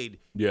played,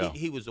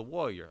 he was a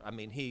warrior. I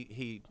mean,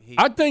 he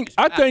I think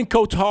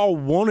Coach Hall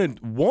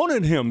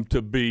wanted him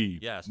to be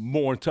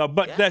more tough,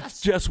 but that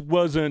just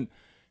wasn't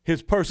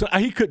his person.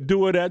 He could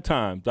do it at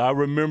times. I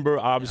remember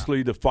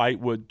obviously the fight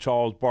with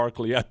Charles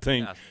Barkley, I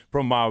think,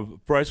 from my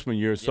freshman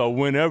year. So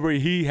whenever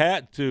he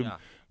had to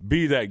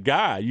be that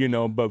guy,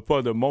 but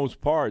for the most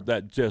part,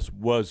 that just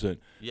wasn't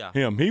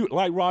him. He,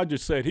 like Roger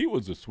said, he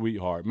was a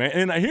sweetheart, man.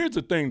 And here's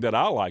the thing that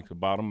I liked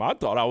about him. I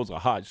thought I was a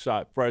hot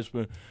shot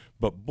freshman.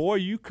 But, boy,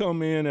 you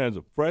come in as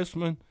a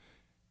freshman,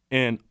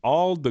 and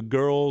all the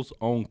girls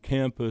on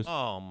campus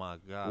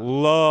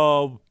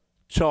love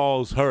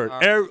Charles Hurt.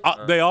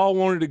 They all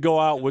wanted to go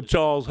out with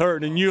Charles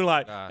Hurt, and you're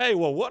like, hey,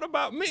 well, what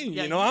about me?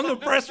 I'm the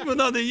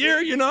freshman of the year.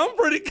 I'm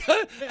pretty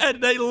good.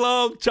 And they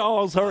love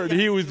Charles Hurt.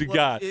 He was the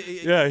guy.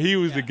 He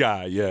was the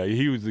guy. Yeah,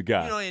 he was the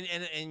guy.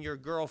 And your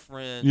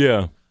girlfriend,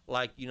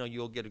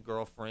 you'll get a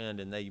girlfriend,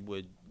 and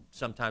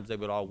sometimes they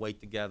would all wait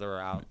together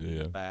out in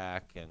the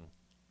back,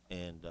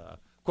 and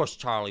of course,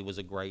 Charlie was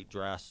a great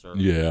dresser.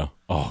 Yeah.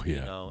 Oh,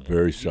 yeah.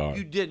 Very sharp.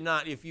 You did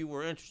not, if you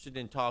were interested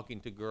in talking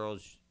to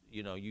girls,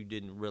 you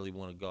didn't really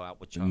want to go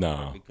out with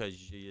Charlie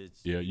because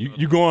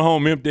you're going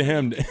home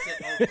empty-handed.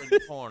 Over in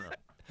the corner.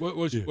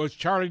 Was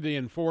Charlie the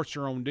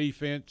enforcer on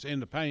defense in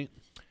the paint?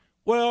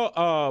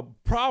 Well,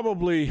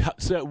 probably.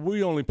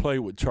 We only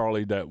played with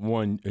Charlie that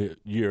one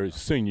year,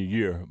 senior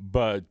year,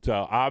 but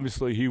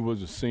obviously he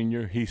was a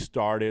senior. He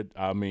started.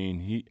 I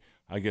mean,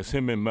 I guess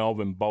him and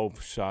Melvin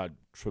both shot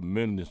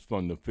tremendous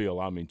from the field.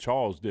 I mean,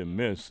 Charles didn't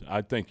miss.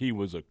 I think he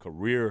was a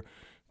career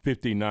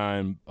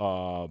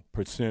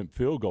 59%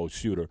 field goal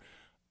shooter.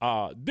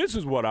 This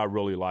is what I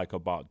really like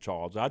about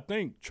Charles. I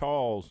think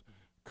Charles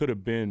could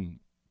have been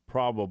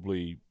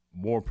probably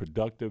more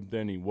productive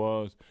than he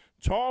was.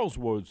 Charles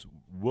was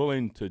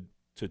willing to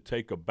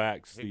take a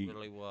back seat,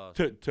 really was.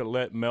 to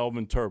let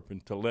Melvin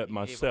Turpin, to let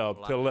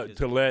myself, to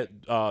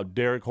let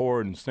Derek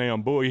Horde and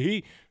Sam Bowie.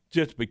 He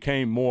just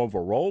became more of a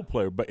role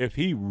player. But if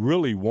he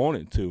really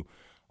wanted to,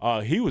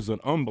 he was an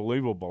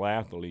unbelievable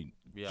athlete.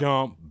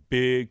 Jump,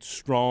 big,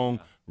 strong,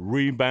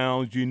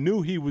 rebounds. You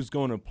knew he was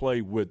going to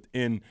play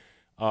within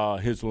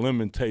his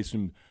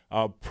limitation.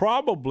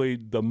 Probably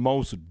the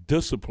most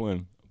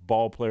disciplined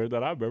ball player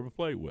that I've ever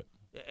played with.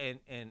 And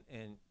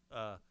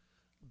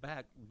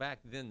back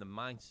then, the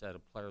mindset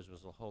of players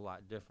was a whole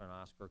lot different,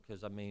 Oscar,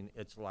 because, I mean,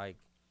 it's like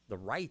the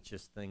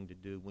righteous thing to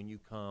do when you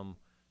come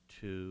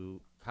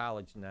to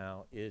college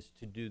now is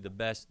to do the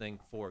best thing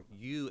for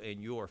you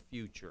and your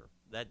future.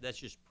 That's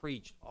just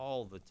preached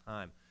all the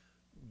time.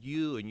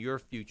 You and your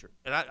future.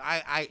 And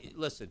I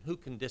listen, who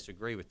can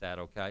disagree with that,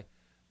 okay?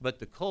 But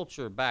the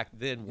culture back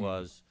then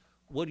was,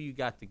 what do you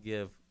got to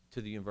give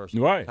to the University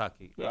of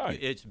Kentucky? Right.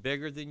 It's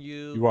bigger than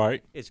you.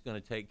 Right. It's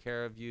going to take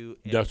care of you.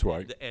 And, That's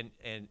right.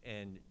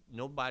 And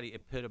nobody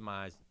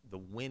epitomized the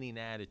winning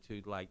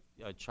attitude like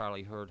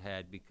Charlie Hurt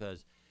had,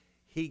 because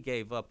he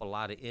gave up a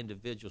lot of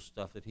individual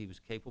stuff that he was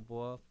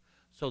capable of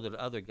so that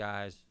other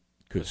guys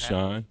could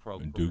shine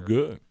and do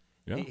good.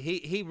 Yeah.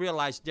 He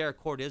realized Derek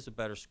Court is a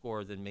better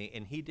scorer than me,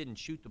 and he didn't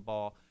shoot the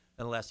ball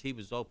unless he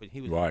was open.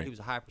 He was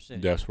a high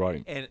percentage. That's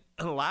right. And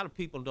a lot of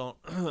people don't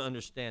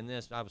understand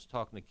this. I was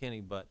talking to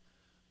Kenny, but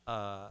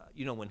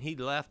when he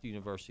left the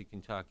University of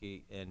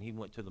Kentucky and he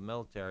went to the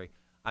military,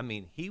 I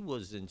mean, he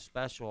was in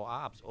special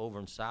ops over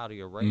in Saudi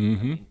Arabia.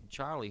 I mean,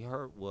 Charlie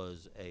Hurt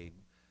was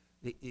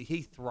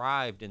he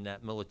thrived in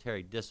that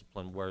military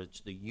discipline where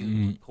it's the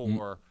unit,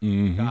 core,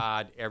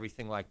 God,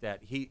 everything like that.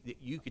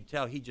 You could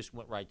tell he just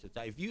went right to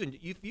that. If you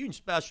in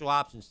special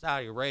ops in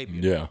Saudi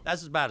Arabia,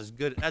 that's about as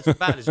good. That's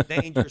about as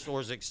dangerous or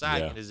as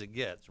exciting as it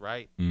gets,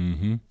 right?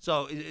 Mm-hmm.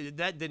 So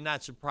that did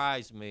not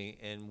surprise me,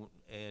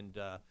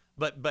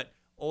 but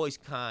always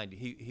kind.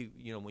 He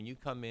when you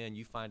come in,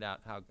 you find out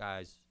how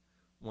guys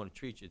want to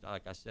treat you.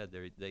 Like I said,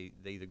 they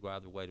either go out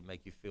of their way to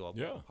make you feel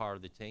a part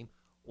of the team,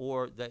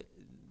 or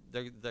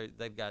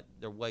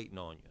they're waiting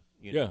on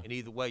you. You know? And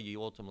either way,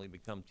 you ultimately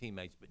become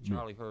teammates. But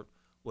Charlie Hurt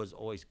was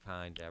always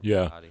kind to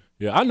everybody.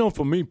 Yeah. I know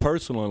for me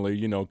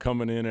personally,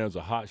 coming in as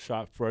a hot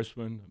shot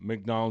freshman,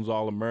 McDonald's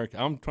All-American,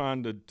 I'm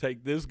trying to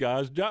take this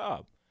guy's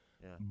job.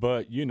 Yeah.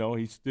 But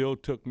he still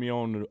took me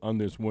on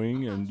his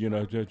wing, and you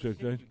dunk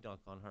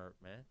on Hurt,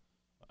 man.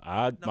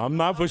 I'm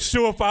not for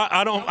sure if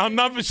I'm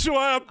not for sure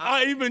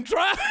I even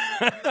tried.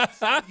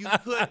 You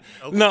couldn't.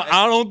 Okay. No,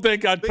 I don't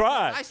think I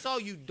tried. I saw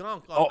you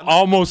dunk on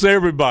almost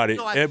everybody.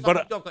 No, I saw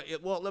you dunk on.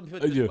 Well, let me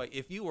put it this way: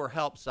 if you were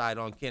help side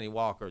on Kenny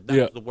Walker, that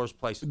was the worst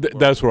place.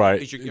 That's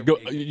right. You're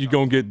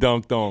gonna get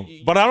dunked on.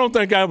 But I don't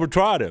think I ever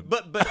tried it.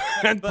 But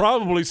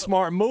probably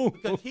smart move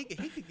because he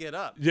could get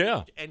up.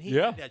 Yeah, and he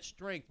had that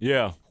strength.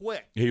 Yeah,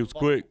 quick. He was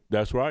quick.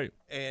 That's right.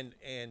 And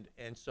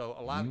so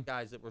a lot of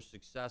guys that were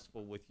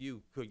successful with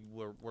you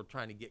were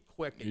trying to get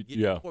quick and get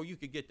before you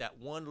could get that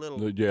one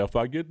little. Yeah, if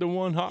I get the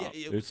one hop,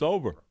 it's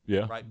over.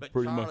 Yeah, right. But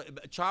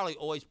Charlie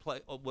always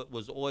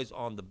was always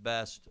on the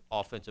best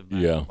offensive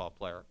basketball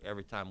player.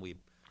 Every time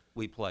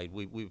we played,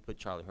 we would put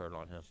Charlie Hurt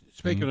on him.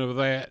 Speaking of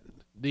that,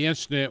 the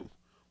incident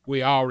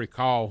we all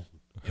recall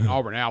in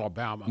Auburn,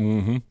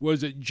 Alabama,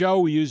 was it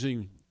Joe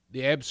using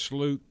the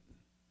absolute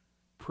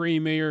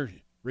premier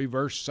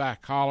reverse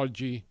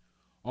psychology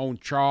on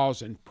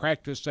Charles in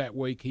practice that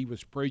week. He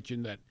was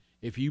preaching that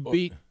if you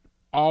beat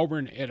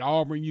Auburn at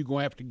Auburn, you're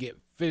going to have to get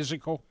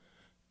physical.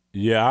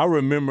 Yeah, I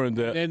remember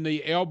that. Then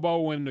the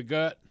elbow in the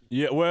gut.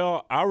 Yeah,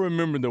 well, I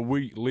remember the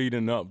week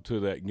leading up to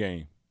that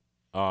game.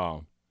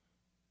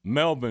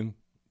 Melvin,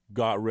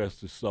 God rest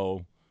his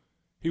soul,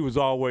 he was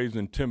always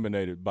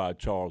intimidated by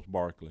Charles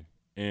Barkley.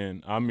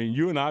 And, I mean,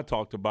 you and I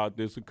talked about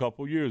this a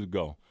couple years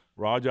ago.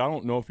 Roger, I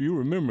don't know if you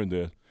remember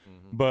this,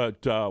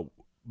 but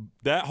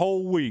that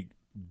whole week,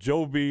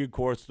 Joe B, of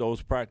course,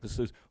 those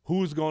practices,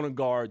 who's going to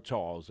guard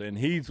Charles? And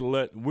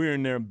we're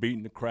in there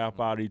beating the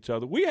crap out of each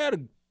other. We had a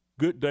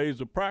good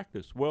days of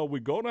practice. Well, we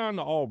go down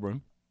to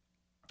Auburn,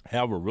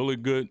 have a really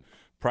good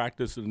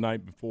practice the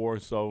night before.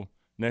 So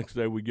next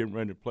day we get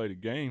ready to play the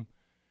game.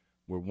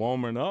 We're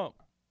warming up.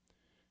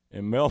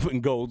 And Melvin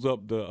goes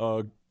up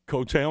to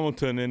Coach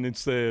Hamilton and it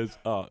says,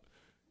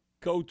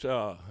 Coach,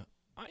 I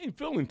ain't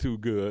feeling too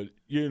good,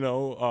 I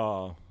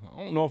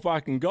don't know if I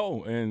can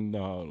go. And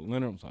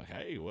Leonard was like,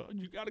 hey, well,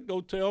 you got to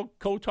go tell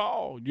Coach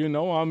Hall,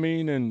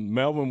 and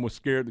Melvin was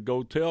scared to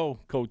go tell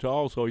Coach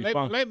Hall. So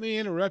let me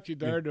interrupt you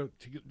there to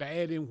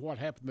add in what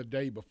happened the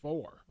day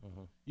before.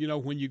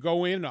 When you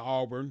go into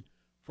Auburn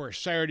for a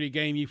Saturday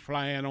game, you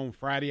fly in on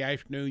Friday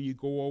afternoon, you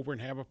go over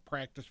and have a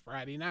practice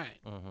Friday night.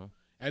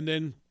 And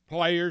then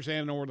players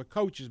or the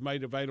coaches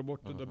made available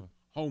to the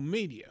home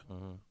media.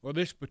 Well,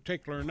 this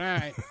particular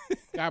night, a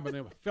guy by the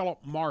name of Philip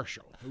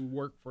Marshall, who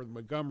worked for the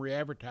Montgomery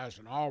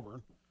Advertiser in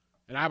Auburn,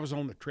 and I was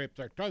on the trip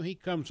there. He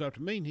comes up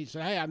to me and he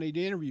said, hey, I need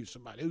to interview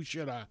somebody. Who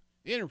should I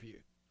interview?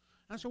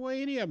 I said, well,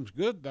 any of them's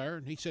good there.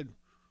 And he said,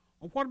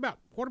 well,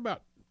 what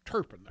about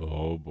Turpin there?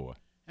 Oh, boy.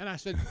 And I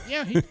said,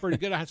 yeah, he's pretty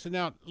good. I said,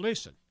 now,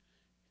 listen,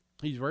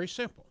 he's very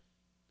simple.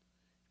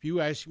 If you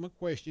ask him a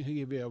question, he'll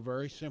give you a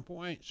very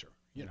simple answer,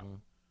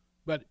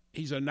 But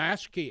he's a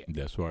nice kid.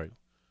 That's right.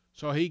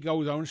 So he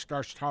goes on and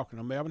starts talking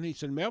to Melvin. He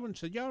said, Melvin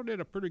said, y'all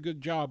did a pretty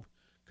good job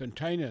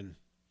containing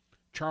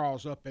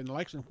Charles up in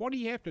Lexington. What do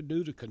you have to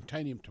do to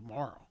contain him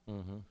tomorrow?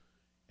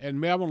 And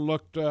Melvin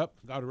looked up,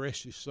 God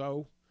rest his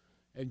soul.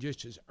 and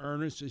just as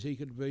earnest as he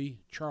could be,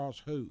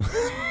 Charles who?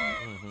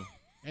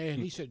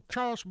 And he said,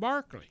 Charles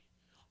Barkley.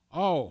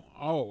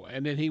 Oh,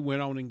 and then he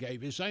went on and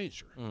gave his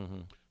answer.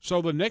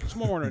 So the next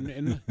morning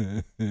in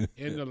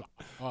the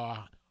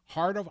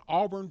heart of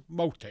Auburn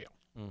Motel,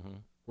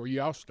 where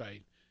y'all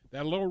stayed,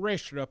 that little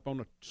restaurant up on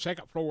the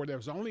second floor that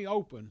was only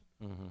open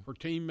for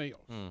team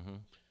meals.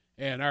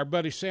 And our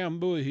buddy Sam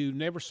Bowie, who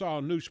never saw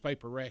a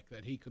newspaper rack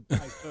that he could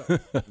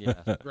type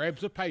up,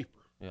 grabs a paper,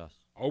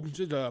 opens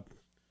it up,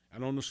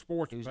 and on the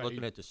sports page. He's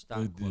looking at the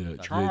stock.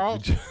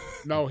 Charles,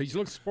 no, he's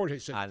looking at sports. He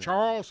said,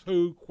 Charles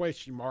who, ?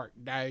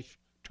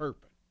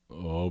 Turpin.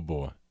 Oh,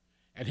 boy.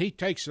 And he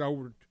takes it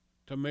over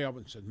to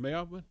Melvin and says,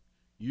 Melvin,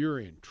 you're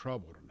in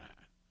trouble tonight.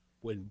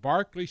 When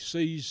Barkley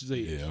sees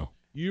this,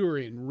 you're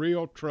in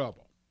real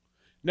trouble.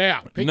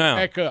 Now, pick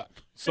back up.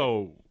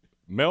 So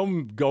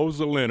Melvin goes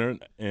to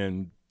Leonard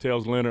and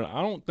tells Leonard,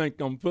 I don't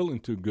think I'm feeling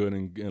too good.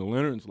 And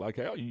Leonard's like,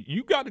 hell,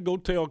 you got to go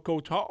tell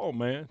Coach Hall,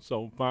 man.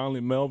 So finally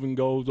Melvin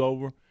goes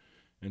over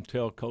and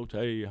tell Coach,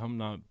 hey, I'm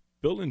not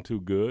feeling too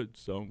good.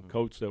 So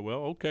Coach said, well,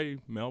 okay,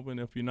 Melvin,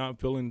 if you're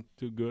not feeling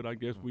too good, I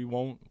guess we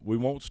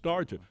won't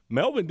start you.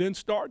 Melvin didn't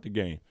start the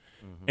game.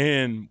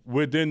 And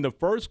within the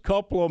first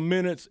couple of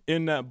minutes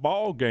in that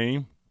ball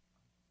game,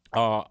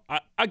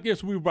 I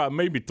guess we were about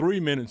maybe 3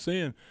 minutes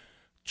in,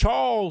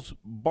 Charles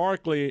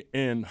Barkley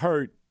and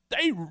Hurt,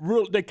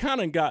 they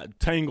kind of got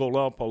tangled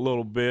up a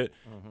little bit.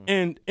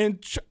 And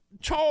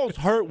Charles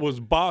Hurt was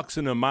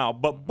boxing him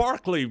out, but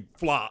Barkley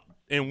flopped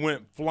and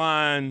went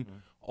flying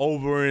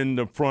over in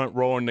the front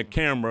row in the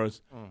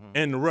cameras,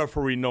 and the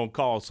referee no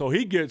call. So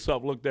he gets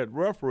up, looked at the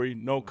referee,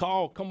 no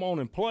call, come on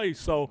and play.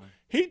 So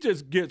he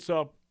just gets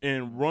up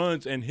and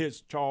runs and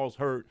hits Charles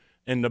Hurt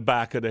in the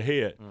back of the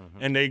head.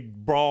 And they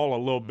brawl a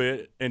little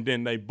bit, and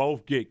then they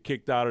both get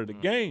kicked out of the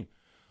game.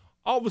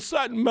 All of a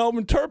sudden,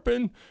 Melvin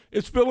Turpin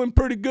is feeling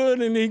pretty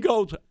good, and he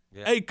goes,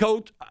 hey,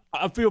 Coach,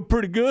 I feel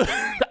pretty good.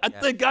 I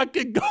think I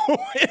can go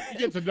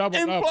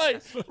and play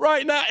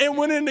right now. And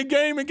went in the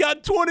game and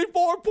got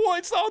 24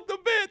 points off the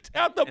bench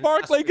after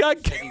Barkley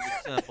got kicked.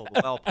 Simple,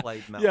 well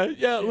played,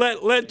 Melvin.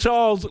 Let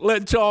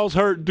Charles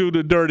Hurt do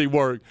the dirty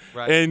work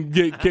and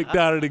get kicked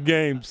out of the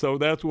game. So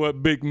that's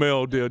what Big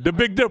Mel did. The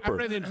Big Dipper.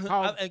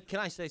 Can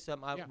I say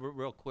something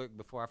real quick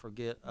before I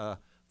forget?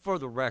 For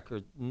the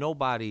record,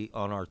 nobody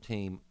on our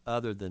team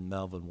other than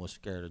Melvin was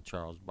scared of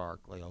Charles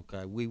Barkley,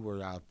 okay? We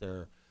were out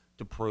there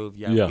to prove,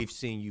 we've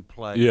seen you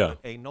play.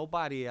 Ain't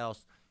nobody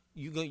else.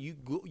 You're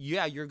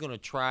going to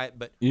try it,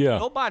 but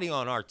nobody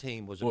on our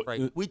team was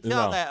afraid. We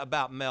tell that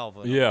about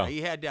Melvin. Okay?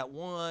 He had that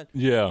one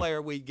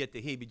player we'd get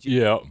the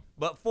heebie-jeebies.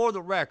 But for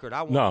the record,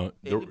 I want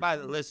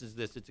anybody that listens to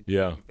this, it's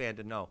a fan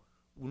to know.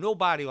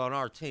 Nobody on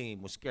our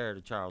team was scared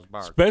of Charles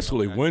Barkley.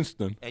 Especially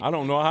Winston. I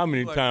don't know how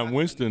many times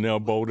Winston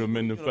elbowed him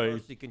in the face.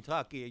 University of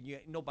Kentucky,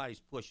 and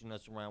nobody's pushing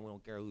us around. We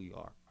don't care who you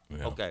are.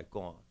 Okay,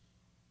 go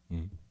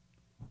on.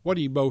 What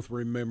do you both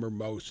remember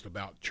most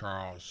about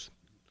Charles,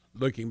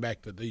 looking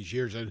back to these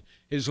years? And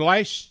his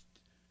last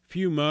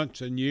few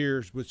months and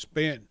years was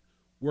spent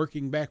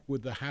working back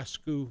with the high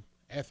school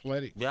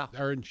athletics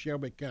there in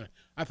Shelby County.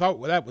 I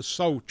thought that was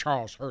so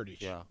Charles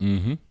Hurtish.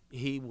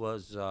 He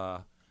was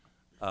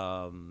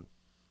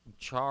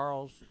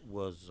Charles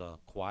was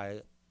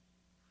quiet.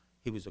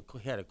 He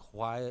had a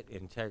quiet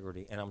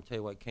integrity, and I'm gonna tell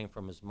you what came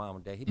from his mom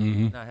and dad. He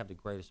did not have the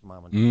greatest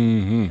mom and dad.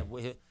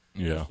 Mr.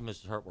 and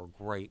Mrs. Hurt were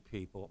great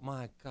people.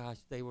 My gosh,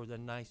 they were the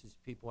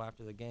nicest people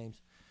after the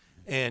games.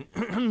 And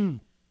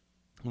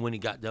when he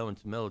got done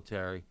with the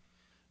military,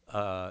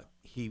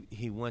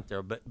 he went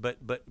there.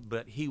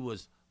 But he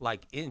was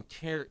like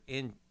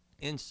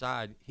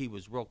inside. He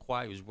was real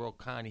quiet. He was real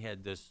kind. He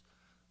had this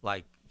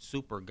like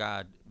super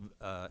god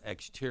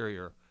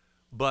exterior.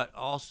 But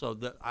also,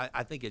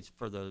 I think it's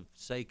for the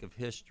sake of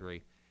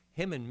history,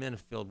 him and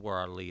Minifield were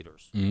our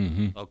leaders,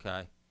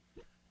 okay?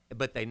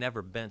 But they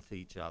never bent to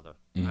each other.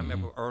 I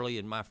remember early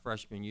in my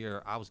freshman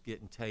year, I was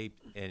getting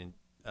taped, and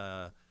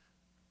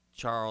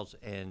Charles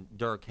and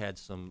Dirk had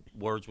some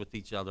words with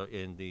each other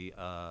in the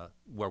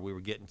where we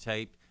were getting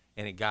taped,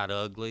 and it got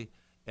ugly.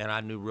 And I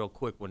knew real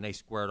quick when they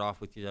squared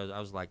off with each other, I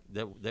was like,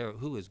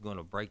 who is going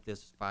to break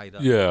this fight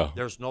up?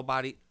 There's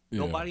nobody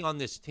on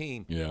this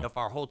team. If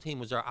our whole team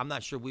was there, I'm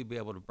not sure we'd be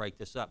able to break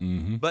this up.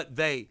 But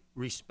they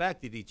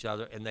respected each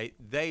other, and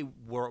they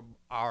were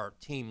our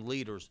team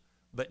leaders,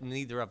 but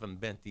neither of them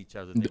bent each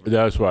other.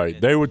 That's right.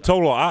 They were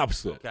total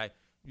opposite. Okay.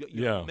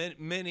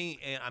 Minnie,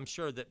 and I'm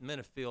sure that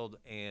Minifield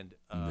and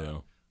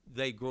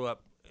they grew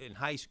up in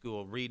high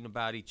school reading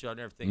about each other and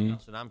everything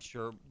else, and I'm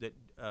sure that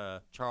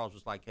Charles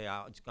was like, hey,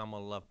 I'm going to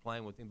love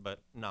playing with him, but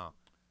no.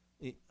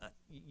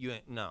 You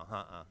ain't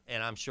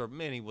and I'm sure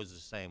Minnie was the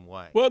same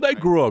way. Well, they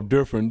grew up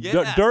different.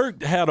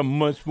 Dirk had a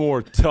much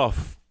more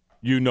tough,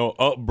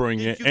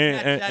 upbringing,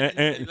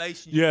 and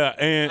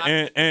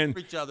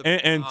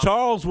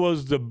Charles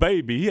was the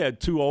baby. He had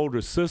two older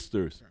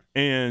sisters,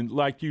 and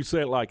like you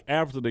said, like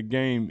after the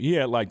game, he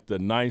had like the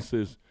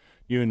nicest,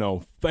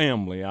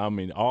 family. I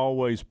mean,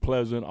 always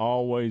pleasant,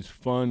 always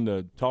fun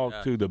to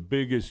talk to the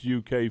biggest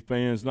UK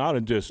fans,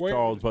 not just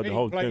Charles, but the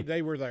whole team.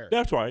 They were there.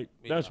 That's right.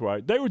 That's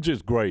right. They were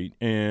just great.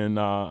 And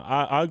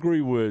I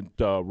agree with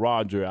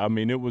Roger. I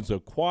mean, it was a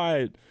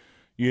quiet,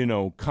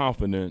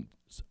 confidence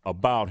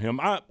about him.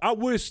 I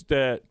wish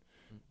that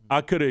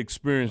I could have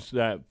experienced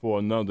that for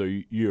another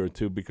year or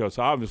two, because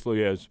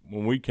obviously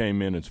when we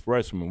came in as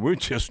freshmen, we're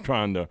just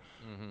trying to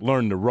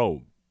learn the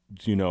ropes.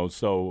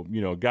 So,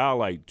 a guy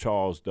like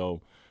Charles,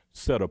 though,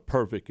 set a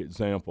perfect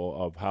example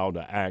of how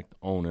to act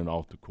on and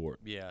off the court.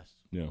 Yes.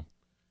 Yeah.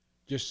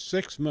 Just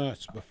 6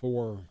 months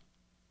before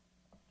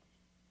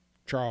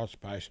Charles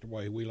passed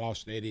away, we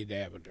lost Eddie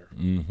Davender.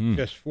 Mm-hmm.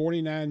 Just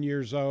 49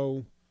 years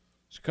old.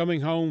 Was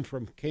coming home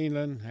from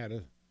Keeneland, had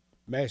a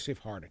massive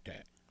heart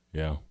attack.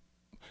 Yeah.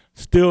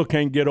 Still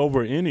can't get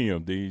over any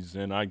of these,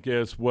 and I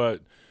guess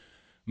what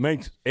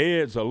makes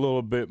Ed's a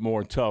little bit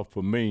more tough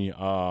for me,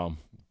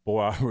 boy,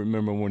 I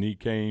remember when he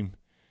came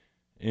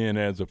in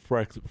as a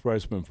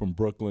freshman from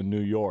Brooklyn,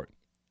 New York.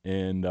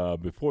 And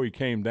before he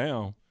came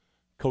down,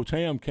 Coach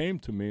Ham came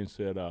to me and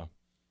said,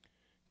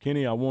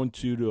 Kenny, I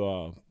want you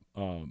to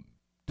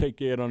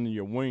take Ed under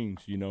your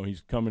wings.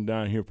 He's coming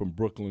down here from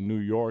Brooklyn, New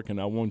York,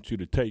 and I want you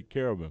to take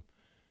care of him.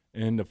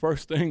 And the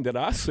first thing that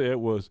I said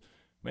was,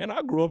 man,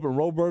 I grew up in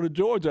Roberta,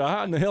 Georgia.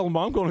 How in the hell am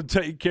I going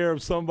to take care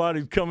of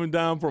somebody coming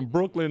down from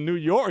Brooklyn, New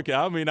York?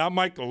 I mean, I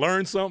might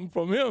learn something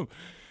from him.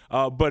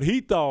 But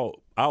he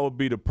thought I would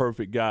be the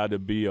perfect guy to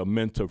be a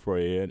mentor for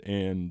Ed.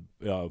 And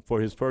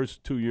for his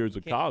first 2 years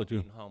of college,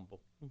 humble.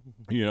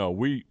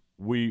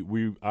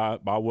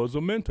 I was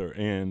a mentor.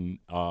 And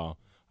I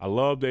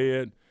loved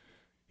Ed.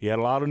 He had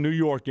a lot of New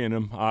York in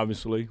him,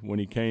 obviously, when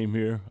he came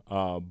here.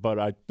 But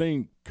I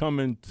think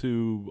coming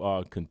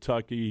to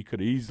Kentucky, he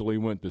could easily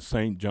went to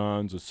St.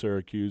 John's or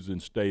Syracuse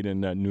and stayed in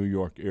that New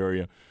York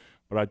area.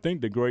 But I think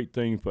the great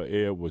thing for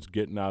Ed was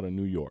getting out of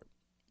New York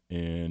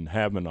and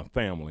having a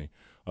family,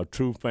 a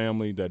true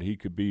family that he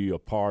could be a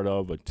part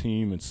of, a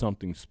team and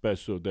something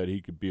special that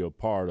he could be a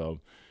part of.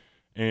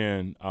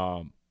 And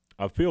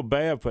I feel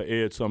bad for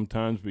Ed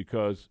sometimes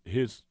because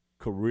his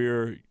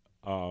career,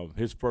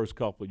 his first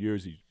couple of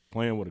years, he's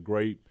playing with a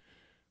great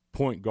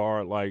point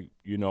guard like,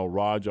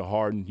 Roger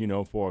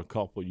Harden, for a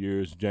couple of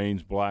years,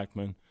 James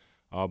Blackman.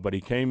 But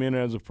he came in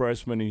as a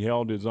freshman, he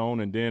held his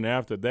own, and then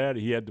after that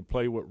he had to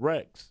play with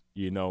Rex,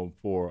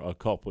 for a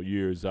couple of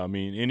years. I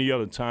mean, any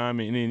other time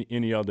in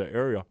any other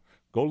area,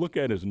 go look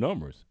at his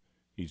numbers.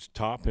 He's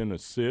top in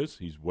assists.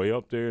 He's way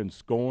up there in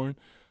scoring,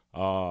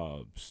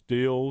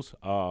 steals,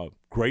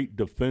 great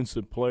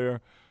defensive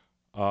player.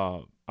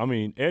 I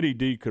mean, Eddie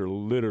D could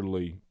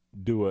literally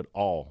do it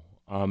all.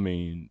 I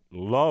mean,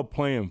 love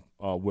playing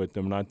with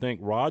them. And I think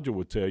Roger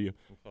would tell you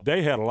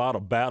they had a lot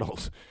of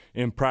battles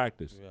in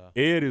practice. Yeah.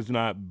 Ed is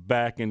not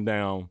backing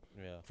down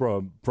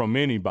from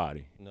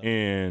anybody. No.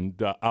 And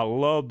I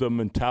love the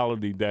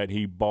mentality that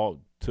he brought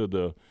to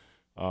the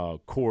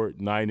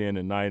court night in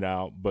and night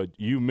out. But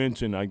you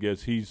mentioned, I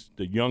guess, he's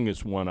the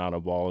youngest one out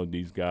of all of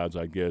these guys,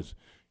 I guess,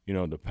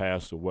 to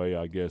pass away,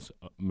 I guess,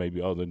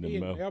 maybe other than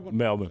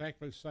Melvin.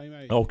 Exactly the same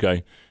age.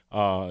 Okay.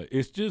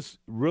 It's just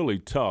really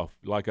tough,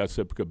 like I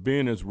said, because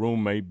being his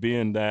roommate,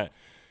 being that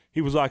he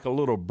was like a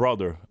little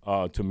brother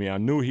to me. I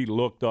knew he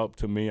looked up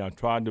to me. I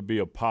tried to be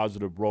a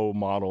positive role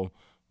model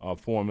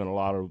for him in a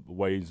lot of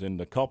ways. In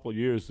the couple of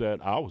years that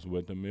I was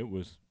with him,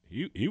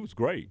 he was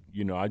great.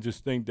 I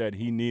just think that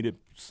he needed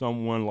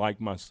someone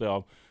like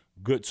myself,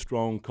 good,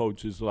 strong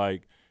coaches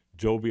like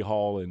Joby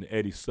Hall and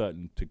Eddie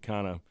Sutton to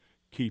kind of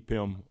keep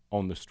him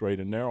on the straight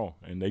and narrow,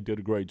 and they did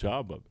a great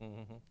job of it.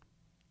 Mm-hmm.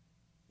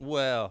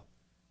 Well,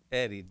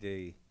 Eddie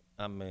D,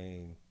 I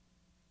mean,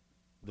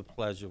 the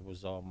pleasure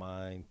was all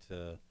mine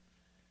to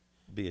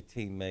be a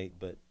teammate,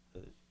 but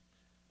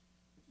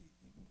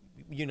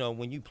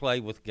when you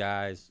play with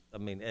guys, I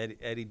mean,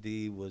 Eddie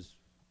D was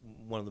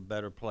one of the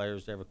better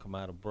players to ever come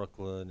out of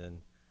Brooklyn, and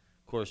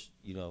of course,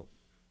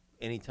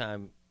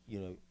 anytime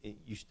you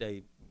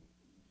stay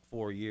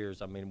 4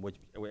 years, I mean, what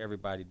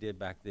everybody did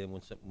back then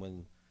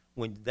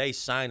when they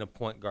sign a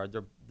point guard,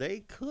 they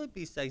could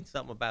be saying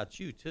something about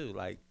you too,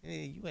 like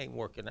you ain't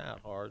working out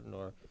hard,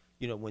 or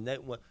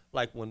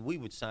when we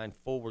would sign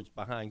forwards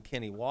behind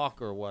Kenny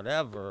Walker or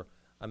whatever.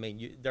 I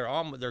mean,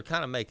 they're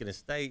kind of making a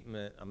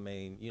statement. I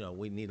mean,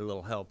 we need a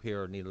little help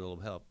here or need a little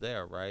help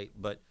there, right?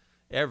 But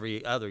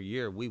every other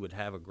year we would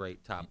have a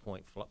great top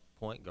point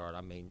guard.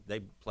 I mean, they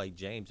played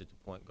James at the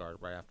point guard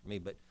right after me,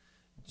 but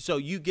so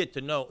you get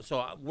to know.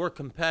 So we're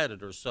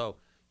competitors, so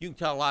you can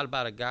tell a lot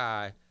about a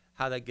guy,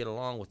 how they get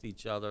along with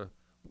each other.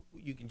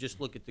 You can just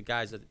look at the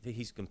guys that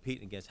he's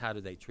competing against. How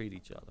do they treat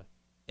each other?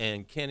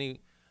 And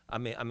Kenny,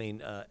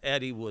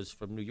 Eddie was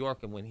from New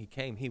York, and when he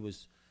came,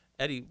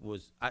 Eddie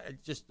was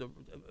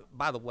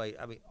by the way,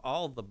 I mean,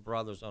 all the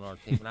brothers on our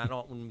team, and I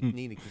don't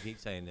need to keep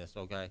saying this,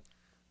 okay?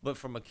 But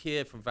from a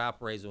kid from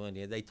Valparaiso,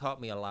 Indiana, they taught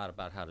me a lot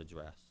about how to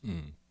dress.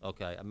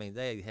 Okay, I mean,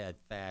 they had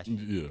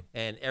fashion,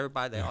 and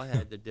everybody, they all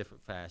had their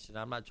different fashion.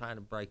 I'm not trying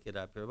to break it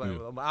up here, but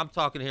I'm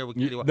talking here with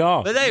Kitty.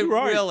 No, but they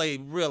right.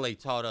 really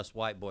taught us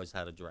white boys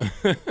how to dress.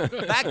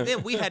 Back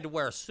then, we had to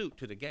wear a suit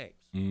to the games,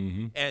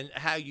 and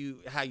how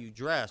you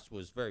dressed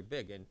was very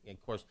big. And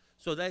of course,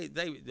 so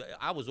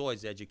I was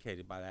always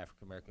educated by the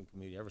African American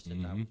community ever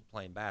since I was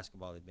playing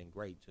basketball. They've been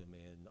great to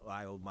me, and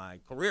I owe my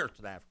career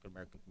to the African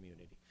American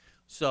community.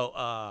 So,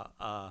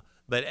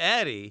 but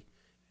Eddie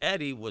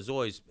was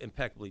always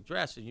impeccably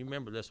dressed, and you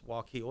remember this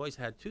walk. He always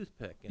had a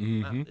toothpick.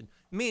 And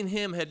me and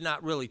him had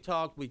not really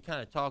talked. We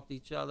kind of talked to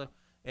each other,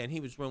 and he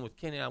was room with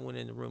Kenny. I went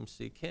in the room to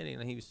see Kenny,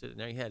 and he was sitting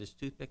there. He had his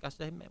toothpick. I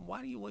said, "Hey, man,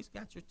 why do you always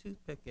got your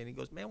toothpick?" And he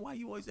goes, "Man, why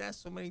you always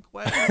ask so many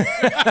questions?"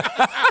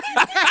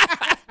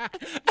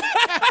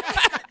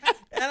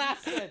 And I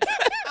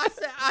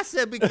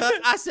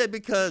said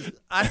because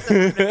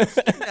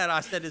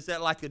is that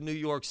like a New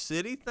York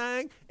City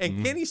thing?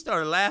 And Kenny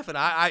started laughing.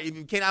 I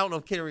don't know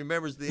if Kenny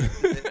remembers the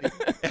incident.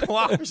 And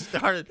Walker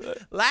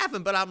started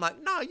laughing, but I'm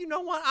like, no, you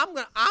know what?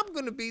 I'm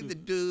gonna be the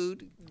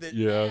dude that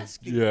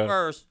asks you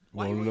first.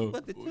 Why you always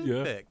put the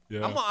toothpick?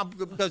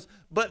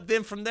 But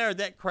then from there,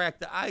 that cracked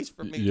the ice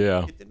for me.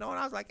 To get to know, and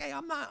I was like, hey,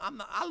 I'm not.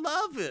 I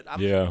love it.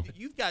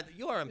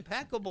 You are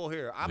impeccable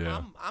here.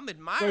 I'm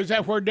admiring. So is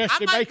that where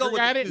Dusty Baker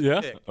got it?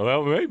 Yeah.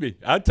 Well, maybe.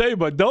 I tell you,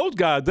 but those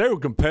guys, they were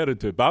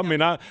competitive. I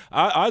mean, I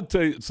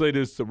say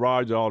this to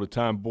Roger all the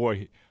time.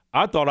 Boy,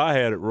 I thought I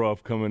had it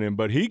rough coming in,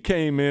 but he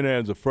came in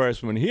as a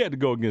freshman. He had to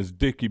go against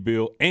Dickie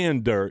Bill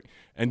and Dirk,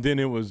 and then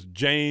it was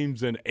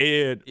James and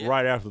Ed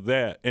right after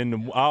that.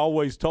 And I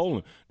always told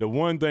him the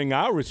one thing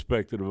I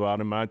respected about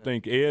him, I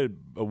think Ed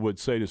would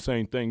say the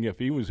same thing if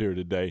he was here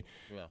today,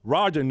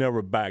 Roger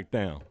never backed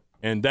down.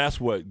 And that's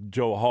what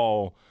Joe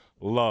Hall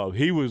loved.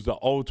 He was the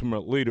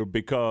ultimate leader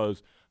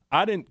because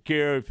I didn't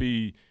care if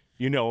he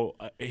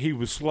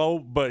was slow,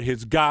 but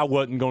his guy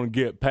wasn't going to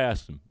get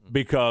past him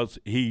because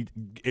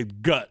it's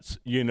guts,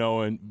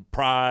 and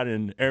pride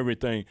and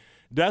everything.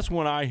 That's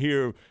when I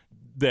hear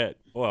that,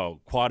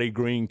 well, Quaddy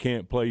Green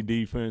can't play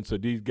defense or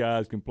these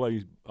guys can't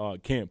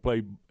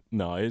play.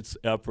 No, it's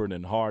effort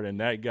and heart,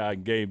 and that guy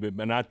gave it.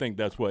 And I think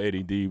that's what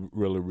Eddie D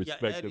really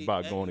respected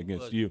about going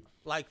against you.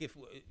 Like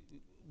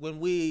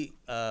when we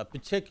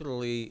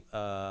particularly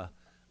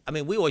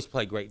we always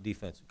played great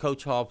defense.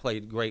 Coach Hall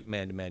played great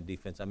man-to-man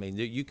defense. I mean,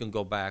 you can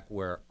go back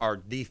where our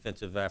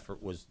defensive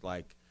effort was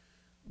like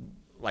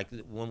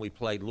when we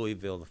played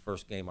Louisville the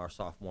first game our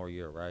sophomore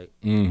year, right?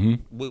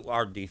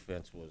 Our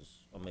defense was,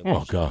 we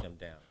shut them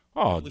down.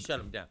 We shut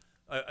them down.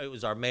 It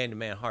was our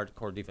man-to-man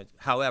hardcore defense.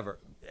 However,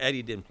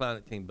 Eddie didn't play on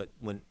that team, but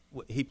when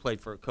he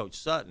played for Coach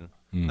Sutton,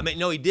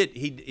 he did.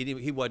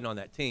 He wasn't on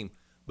that team.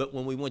 But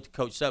when we went to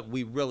Coach Sutton,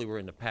 we really were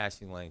in the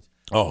passing lanes.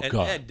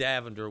 Ed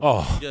Davender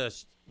was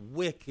just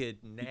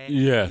wicked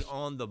nasty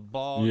on the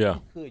ball.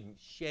 You couldn't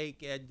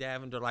shake Ed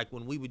Davender. Like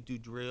when we would do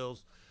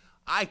drills,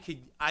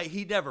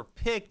 he never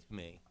picked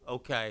me,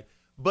 okay?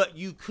 But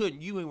you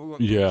couldn't. You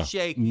weren't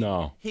shaking.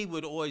 No. He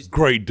would always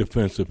great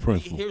defensive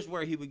principle. Here's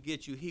where he would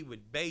get you. He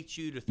would bait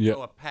you to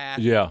throw a pass.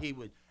 He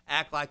would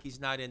act like he's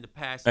not in the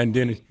pass. And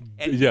then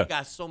he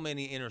got so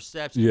many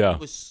interceptions. He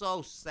was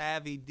so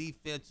savvy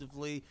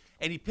defensively,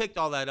 and he picked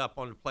all that up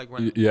on the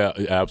playground. Yeah,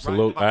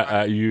 absolutely.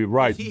 You're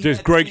right.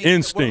 Just great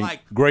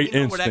instinct. Great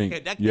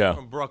instinct. That came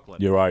from Brooklyn.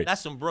 You're right.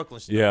 That's some Brooklyn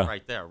stuff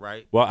right there,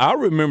 right? Well, I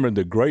remember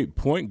the great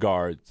point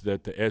guards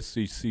that the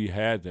SEC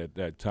had at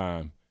that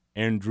time.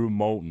 Andrew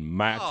Moulton,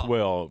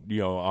 Maxwell,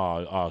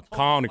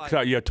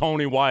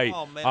 Tony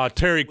White,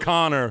 Terry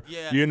Connor,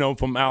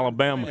 from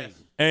Alabama.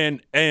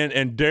 And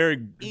Derek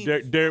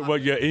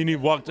and he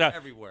walked out.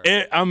 Everywhere.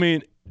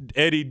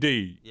 Eddie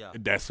D,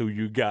 that's who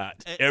you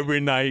got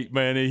every night,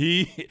 man.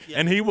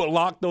 And he would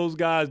lock those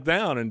guys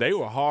down, and they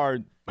were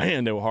hard.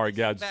 Man, they were hard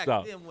guys to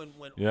stop. Back then,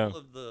 when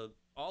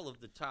all of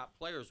the top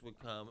players would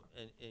come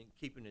and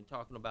keeping and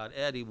talking about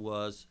Eddie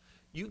was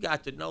you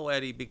got to know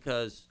Eddie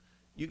because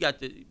you got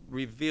to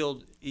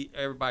reveal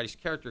everybody's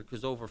character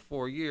because over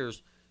 4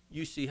 years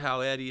you see how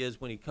Eddie is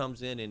when he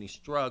comes in and he's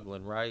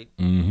struggling, right?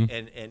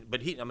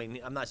 But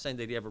I'm not saying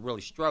that he ever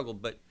really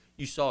struggled, but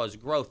you saw his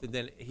growth, and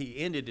then he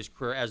ended his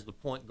career as the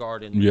point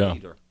guard and the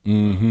leader. You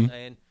know what I'm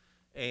saying?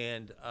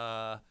 And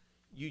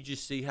you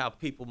just see how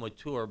people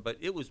mature. But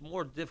it was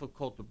more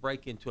difficult to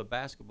break into a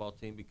basketball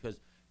team because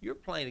you're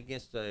playing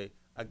against a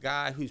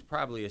guy who's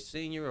probably a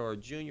senior or a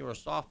junior or a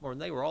sophomore,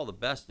 and they were all the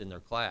best in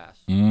their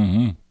class.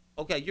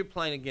 Okay, you're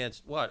playing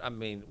against what?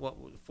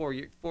 4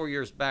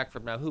 years back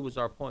from now, who was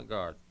our point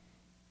guard?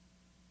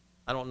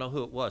 I don't know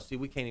who it was. See,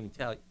 we can't even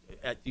tell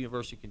at the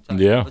University of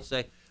Kentucky. Yeah.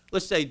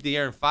 Let's say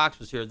De'Aaron Fox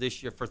was here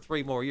this year for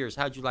 3 more years.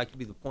 How'd you like to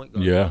be the point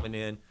guard coming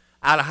in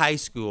out of high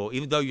school,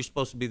 even though you're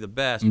supposed to be the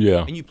best,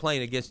 and you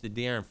playing against the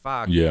De'Aaron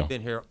Fox who's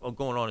been here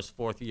going on his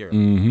 4th year?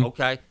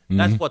 Okay?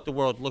 That's what the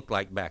world looked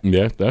like back then.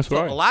 Yeah, that's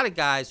right. A lot of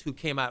guys who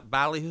came out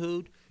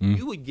ballyhooed,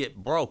 you would get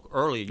broke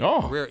early in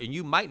your career, and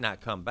you might not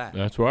come back.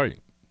 That's right.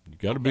 You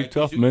got to be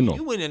tough mental.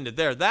 You went into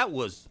there. That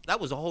was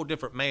a whole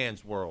different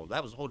man's world.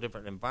 That was a whole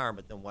different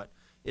environment than what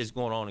is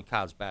going on in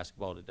college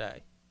basketball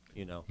today,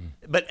 you know.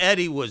 But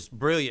Eddie was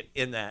brilliant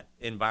in that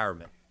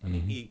environment. I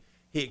mean, he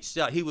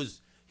excelled.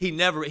 He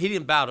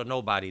didn't bow to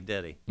nobody,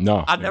 did he?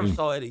 No, I never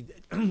saw Eddie.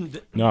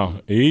 No,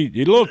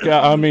 he looked.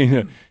 I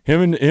mean,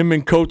 him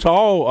and Coach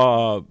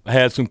Hall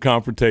had some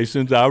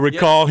confrontations. I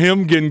recall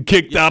him getting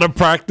kicked out of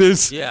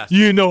practice. Yes.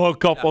 A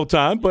couple of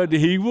times, but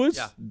he was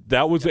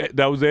that was Ed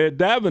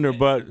Davender.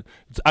 But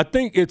I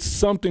think it's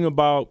something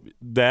about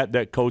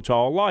that Coach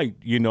Hall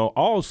liked.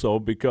 Also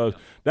because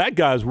that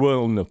guy's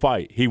willing to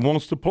fight. He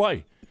wants to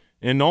play.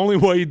 And the only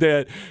way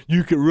that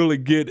you could really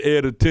get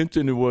Ed's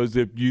attention was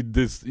if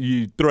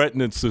you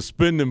threatened to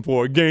suspend him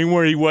for a game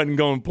where he wasn't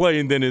going to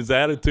play, and then his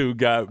attitude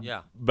got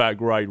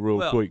back right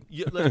real quick.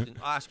 Listen,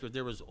 Oscar,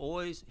 here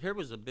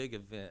was a big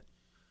event.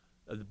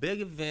 The big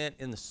event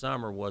in the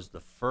summer was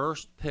the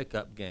first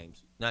pickup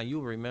games. Now,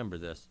 you'll remember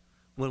this.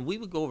 When we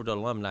would go over to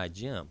Alumni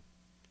Gym,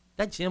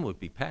 that gym would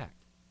be packed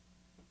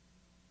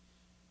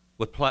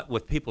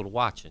with people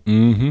watching.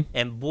 Mm-hmm.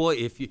 And, boy,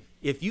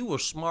 if you were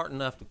smart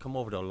enough to come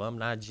over to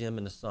Alumni Gym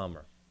in the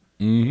summer,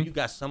 Mm-hmm. you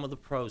got some of the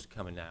pros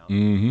coming out,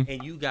 Mm-hmm.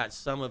 and you got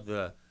some of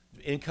the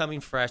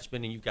incoming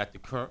freshmen, and you got the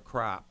current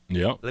crop.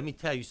 Yep. Let me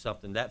tell you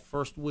something. That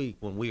first week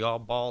when we all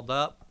balled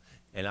up,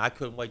 and I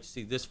couldn't wait to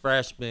see this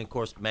freshman, of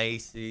course,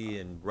 Macy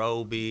and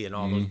Roby and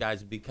all those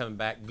guys would be coming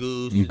back,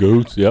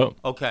 Goose. Yep.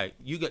 Okay,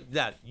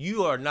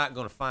 you are not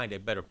going to find a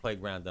better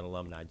playground than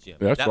Alumni Gym.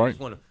 That's right.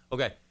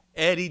 Okay,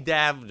 Eddie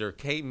Davender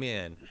came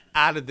in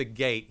out of the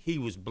gate. He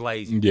was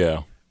blazing.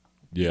 Yeah.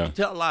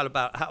 Tell a lot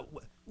about how,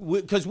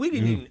 because we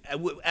didn't even,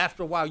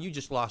 after a while, you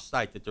just lost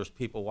sight that there's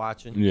people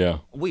watching. Yeah.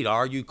 We'd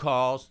argue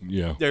calls.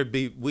 Yeah. There'd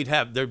be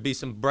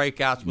some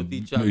breakouts with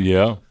each other.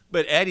 Yeah.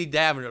 But Eddie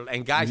Davender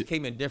and guys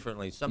came in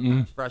differently.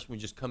 Sometimes freshmen would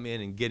just come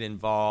in and get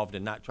involved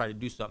and not try to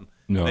do something.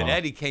 No. But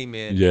Eddie came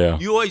in. Yeah.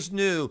 You always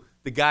knew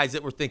the guys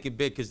that were thinking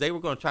big because they were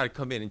going to try to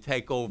come in and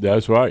take over.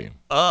 That's right.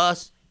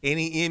 Us,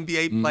 any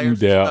NBA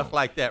players, Yeah. and stuff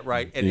like that,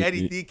 right? And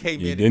Eddie D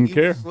came in and he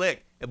was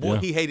slick. And boy,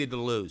 he hated to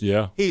lose.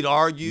 Yeah. He'd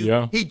argue.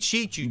 Yeah. He'd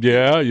cheat you.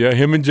 Yeah.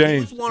 Him and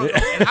James. He was one of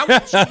those, and I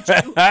would cheat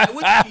you. I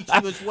would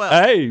cheat you as well.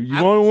 Hey,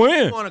 you want to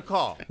win. You want to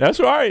call. That's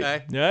right.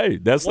 Okay. Hey,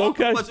 that's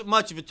Walker okay. wasn't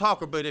much of a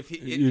talker, but if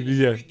in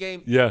the street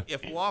game,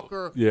 if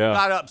Walker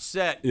got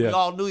upset, we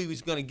all knew he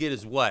was going to get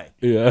his way.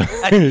 Yeah.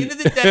 At the end of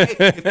the day,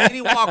 if Eddie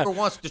Walker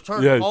wants to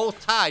turn the whole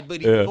tide, but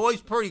he was always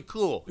pretty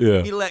cool.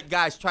 Yeah. He let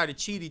guys try to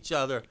cheat each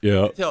other.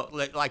 Yeah. Until,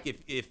 like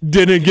if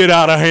Didn't get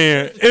out of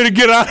hand. It'll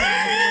get out.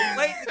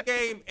 late in the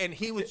game, and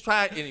he was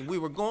trying, and we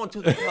were going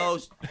to the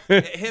post.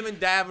 Him and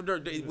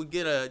Davender would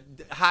get a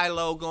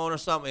high-low going or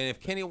something. And if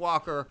Kenny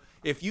Walker,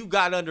 if you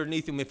got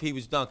underneath him, if he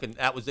was dunking,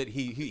 that was it.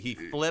 He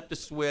flipped the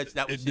switch.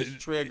 That was his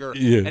trigger.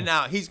 Yeah. And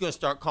now he's going to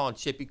start calling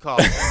chippy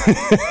calls.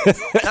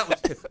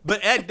 But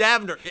Ed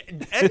Davender,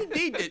 Eddie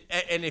D did.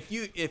 And if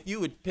you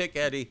would pick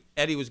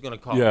Eddie was going to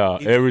call. Yeah,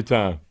 every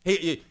time.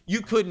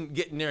 You couldn't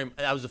get near him.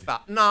 That was a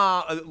foul.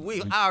 No,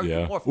 we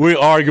argued more. We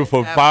argued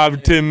for 5 to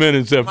 10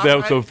 minutes if that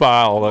was a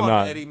foul or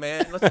not. Eddie,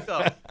 man, let's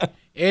go.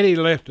 Eddie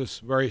left us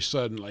very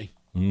suddenly.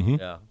 Mm-hmm.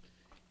 Yeah.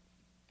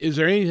 Is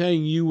there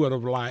anything you would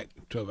have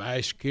liked to have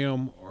asked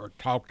him or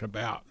talked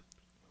about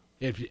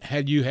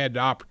had you had the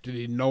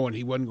opportunity, knowing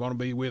he wasn't going to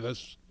be with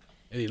us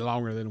any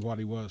longer than what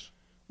he was?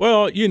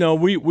 Well,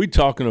 we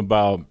talking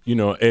about,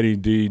 Eddie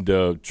D,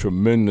 the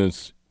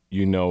tremendous,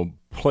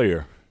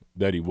 player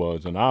that he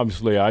was. And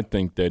obviously I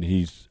think that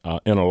he's,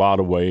 in a lot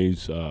of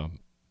ways,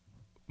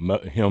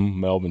 him,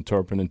 Melvin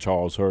Turpin, and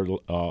Charles Hurd,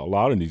 a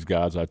lot of these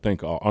guys I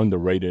think are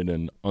underrated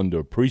and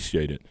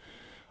underappreciated.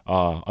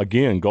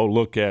 Again, go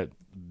look at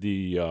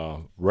the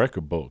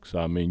record books.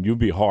 I mean, you'd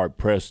be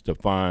hard-pressed to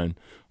find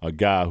a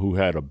guy who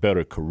had a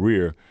better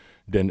career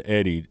than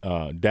Eddie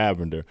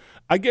Davender.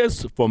 I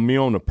guess for me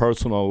on a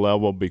personal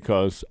level,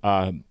 because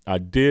I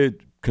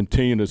did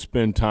continue to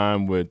spend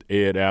time with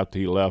Ed after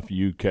he left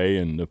UK,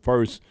 and the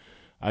first,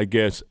 I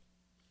guess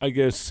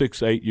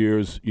 6-8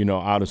 years,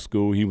 out of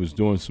school, he was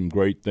doing some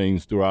great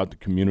things throughout the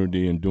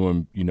community and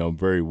doing,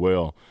 very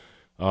well.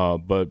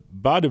 But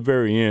by the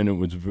very end, it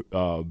was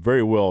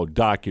very well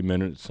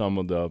documented, some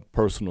of the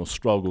personal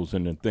struggles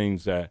and the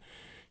things that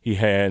he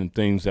had and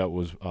things that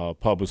was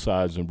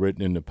publicized and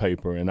written in the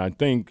paper. And I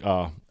think,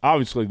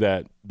 obviously,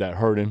 that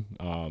hurt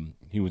him.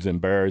 He was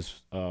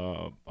embarrassed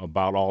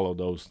about all of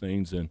those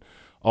things and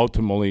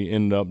ultimately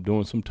ended up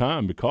doing some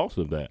time because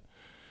of that.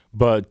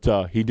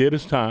 But he did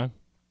his time.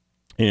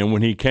 And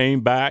when he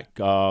came back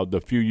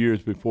the few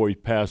years before he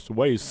passed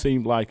away, it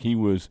seemed like he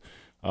was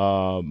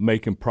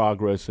making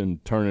progress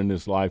and turning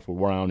his life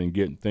around and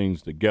getting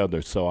things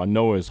together. So I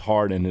know his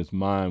heart and his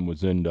mind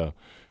was in the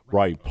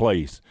right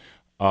place.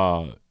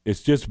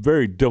 It's just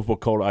very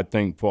difficult, I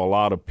think, for a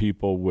lot of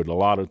people with a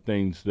lot of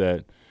things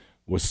that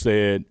were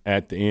said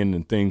at the end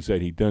and things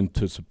that he done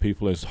to some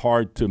people. It's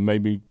hard to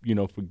maybe,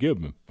 forgive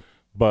him.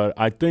 But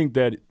I think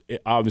that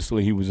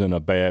obviously he was in a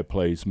bad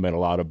place, made a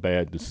lot of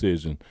bad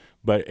decisions.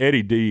 But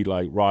Eddie D,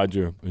 like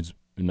Roger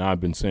and I've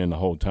been saying the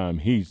whole time,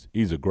 he's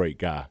a great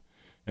guy.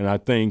 And I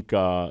think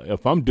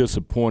if I'm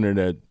disappointed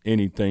at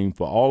anything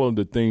for all of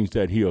the things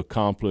that he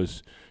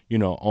accomplished,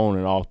 on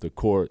and off the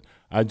court.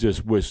 I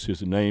just wish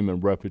his name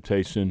and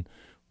reputation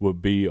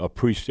would be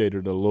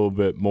appreciated a little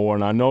bit more.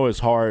 And I know it's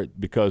hard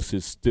because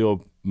it's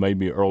still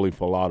maybe early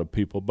for a lot of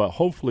people, but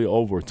hopefully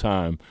over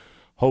time,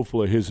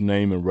 hopefully his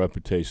name and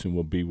reputation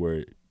will be where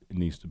it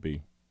needs to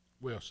be.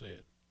 Well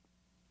said.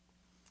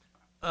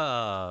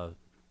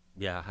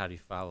 Yeah, how do you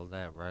follow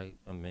that, right?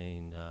 I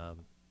mean,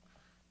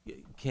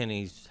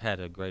 Kenny's had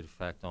a great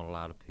effect on a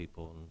lot of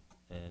people,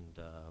 and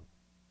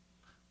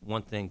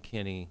one thing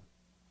Kenny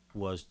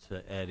was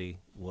to Eddie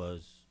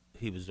was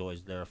he was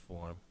always there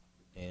for him.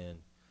 And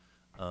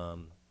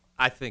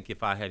I think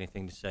if I had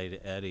anything to say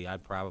to Eddie,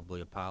 I'd probably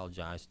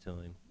apologize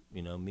to him.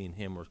 Me and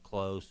him were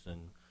close,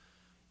 and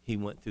he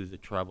went through the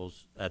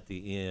troubles at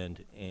the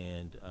end,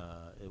 and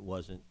it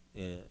wasn't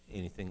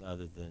anything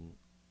other than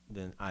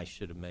I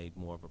should have made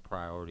more of a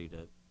priority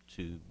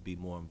to be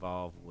more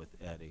involved with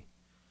Eddie.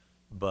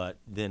 But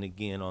then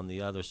again, on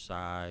the other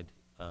side,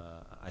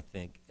 I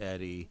think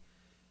Eddie,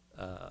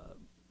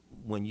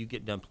 when you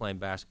get done playing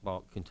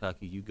basketball at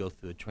Kentucky, you go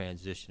through a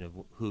transition of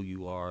who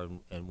you are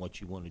and what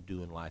you want to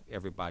do in life.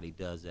 Everybody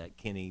does that.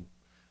 Kenny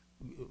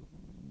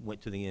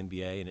went to the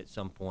NBA, and at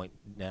some point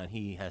now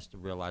he has to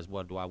realize,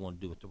 what do I want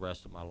to do with the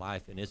rest of my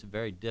life? And it's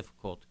very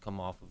difficult to come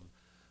off of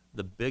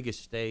the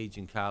biggest stage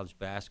in college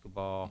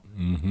basketball.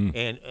 Mm-hmm.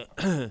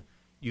 And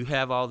you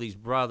have all these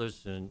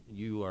brothers, and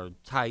you are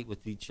tight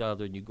with each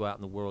other, and you go out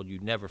in the world, you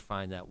never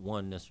find that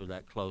oneness or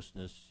that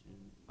closeness.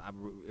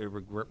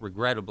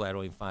 Regrettably, I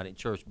don't even find it in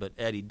church, but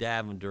Eddie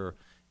Davender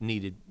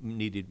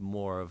needed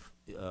more of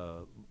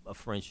a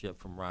friendship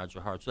from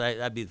Roger Hart. So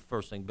that'd be the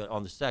first thing. But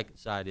on the second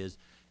side is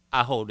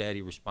I hold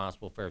Eddie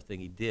responsible for everything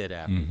he did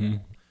after Mm-hmm.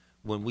 that.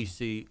 When we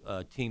see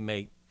a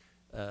teammate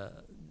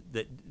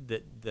that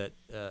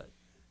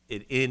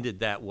it ended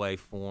that way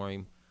for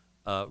him,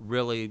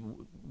 really,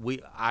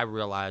 I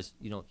realized,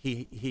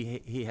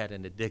 he had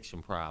an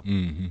addiction problem,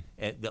 Mm-hmm.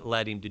 and that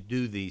led him to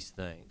do these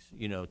things,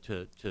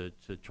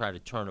 to try to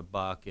turn a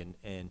buck,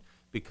 and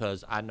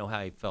because I know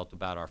how he felt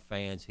about our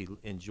fans, he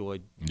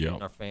enjoyed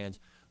our fans.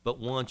 But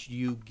once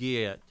you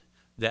get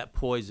that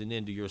poison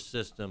into your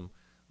system,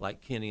 like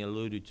Kenny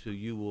alluded to,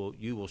 you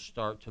will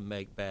start to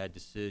make bad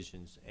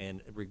decisions.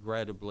 And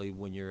regrettably,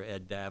 when you're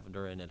Ed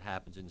Davender and it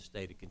happens in the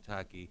state of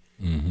Kentucky,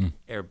 Mm-hmm.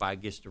 everybody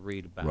gets to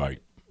read about Right.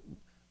 it.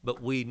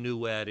 But we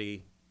knew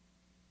Eddie.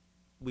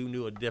 We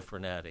knew a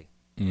different Eddie.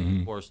 Mm-hmm.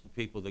 Of course, the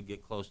people that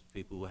get close to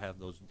people who have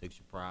those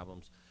addiction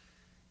problems,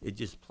 it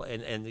just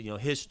and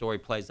his story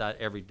plays out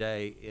every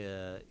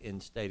day in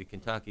the state of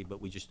Kentucky,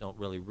 but we just don't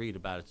really read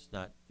about it. It's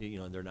not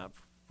they're not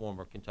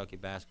former Kentucky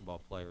basketball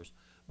players,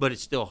 but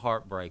it's still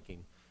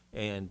heartbreaking.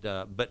 And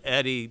but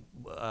Eddie,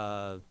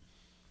 I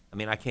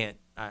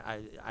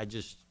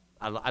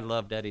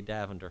loved Eddie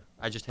Davender.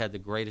 I just had the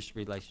greatest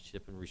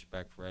relationship and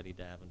respect for Eddie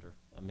Davender.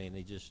 I mean,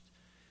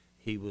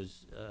 he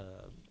was,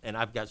 and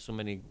I've got so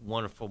many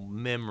wonderful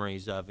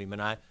memories of him.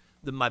 And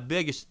my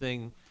biggest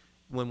thing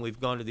when we've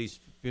gone to these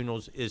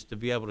funerals is to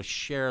be able to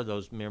share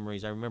those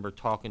memories. I remember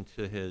talking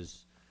to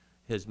his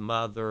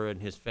mother,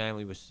 and his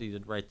family was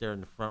seated right there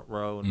in the front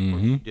row. And of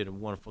course, he did a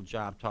wonderful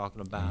job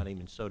talking about him,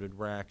 and so did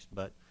Rex.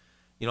 But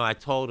I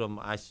told them,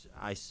 I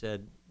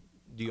said,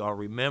 do you all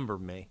remember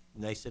me?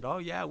 And they said, oh,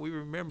 yeah, we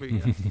remember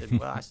you.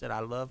 I said,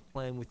 I loved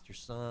playing with your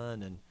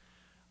son. And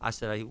I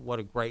said, what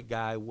a great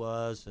guy he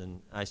was.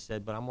 And I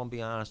said, but I'm going to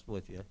be honest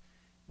with you.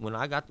 When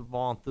I got the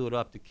ball and threw it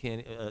up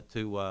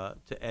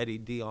to Eddie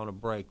D on a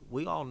break,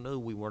 we all knew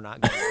we were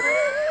not going to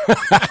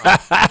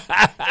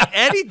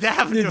Eddie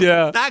Davender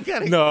was not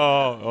going to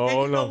No.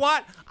 And you know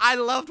what? I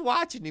loved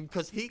watching him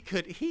because he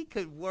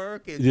could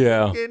work and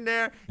get in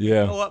there.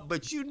 Yeah.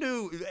 But you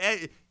knew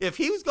if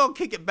he was going to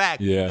kick it back,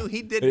 you knew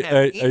he didn't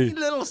have any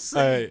little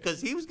say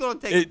because he was going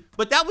to take it.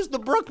 But that was the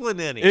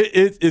Brooklyn in him.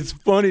 It's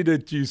funny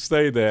that you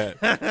say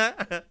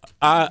that.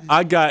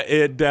 I got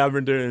Ed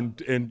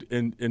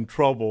Davender in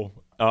trouble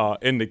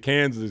in the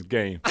Kansas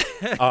game.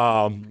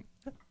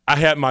 I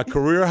had my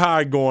career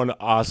high going to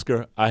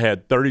Oscar. I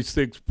had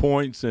 36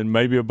 points and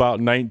maybe about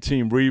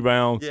 19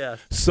 rebounds. Yeah.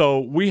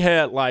 So we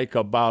had like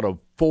about a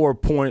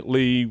 4-point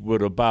lead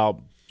with about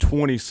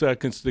 20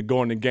 seconds to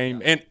go in the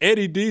game. And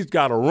Eddie D's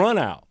got a run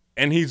out,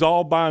 and he's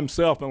all by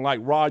himself. And like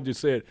Roger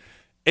said,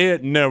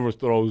 Ed never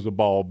throws the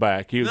ball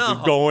back. He'll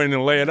just go in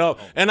and lay it up.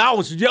 And I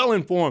was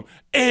yelling for him,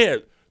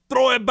 Ed,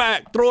 throw it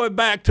back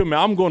to me.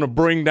 I'm going to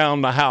bring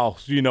down the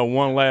house,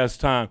 one last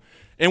time.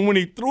 And when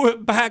he threw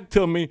it back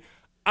to me,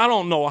 I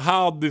don't know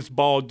how this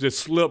ball just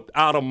slipped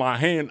out of my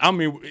hand. I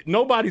mean,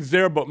 nobody's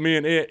there but me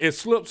and Ed. It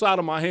slips out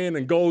of my hand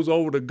and goes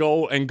over the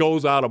goal and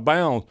goes out of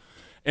bounds.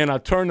 And I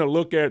turned to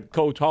look at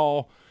Coach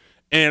Hall,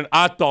 and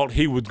I thought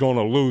he was going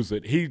to lose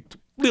it. He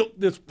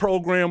flipped this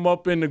program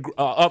up in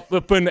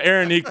the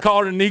air, and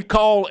he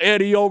called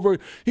Eddie over.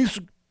 He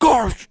said,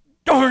 gosh,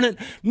 darn it,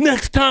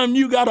 next time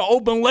you got an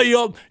open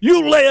layup,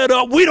 you lay it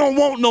up. We don't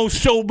want no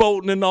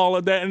showboating and all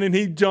of that. And then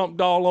he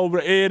jumped all over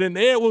Ed, and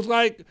Ed was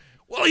like,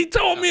 well, he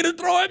told me to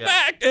throw it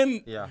back.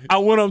 And I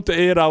went up to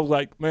Ed. I was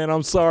like, man,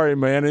 I'm sorry,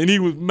 man. And he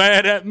was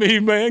mad at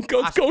me, man,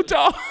 Coach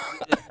Hall.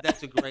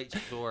 That's a great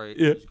story.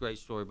 Yeah. It's a great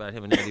story about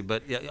him and Eddie.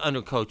 But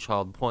under Coach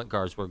Hall, the point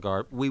guards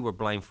we were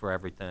blamed for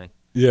everything.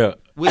 Yeah.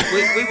 We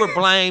were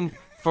blamed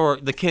for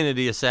the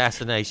Kennedy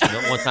assassination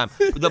at one time.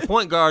 The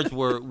point guards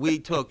we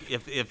took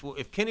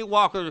if Kenny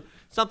Walker,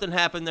 something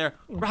happened there,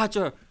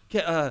 Roger,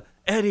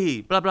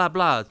 Eddie, blah blah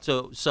blah.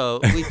 So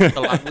we took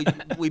a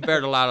lot, we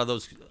bared a lot of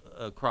those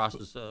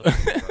crosses,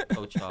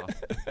 Coach Hall.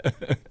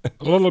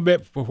 A little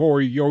bit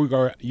before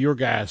your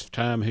guys'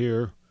 time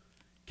here,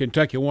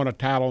 Kentucky won a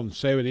title in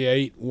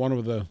 '78. One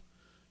of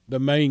the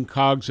main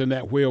cogs in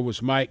that wheel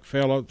was Mike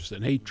Phillips,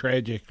 and he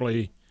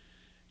tragically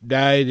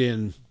died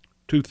in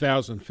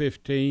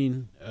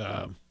 2015.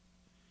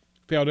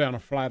 Fell down a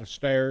flight of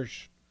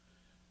stairs.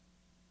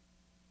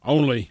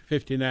 Only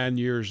 59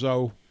 years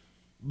old.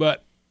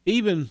 But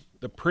even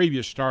the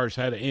previous stars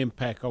had an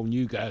impact on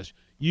you guys.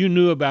 You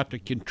knew about the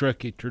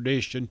Kentucky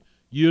tradition.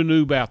 You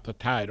knew about the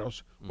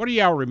titles. What do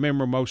y'all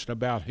remember most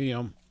about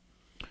him?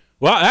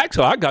 Well,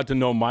 actually, I got to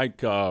know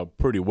Mike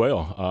pretty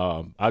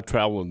well. I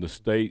traveled the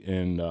state,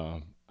 and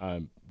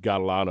I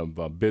got a lot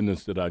of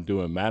business that I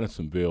do in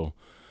Madisonville,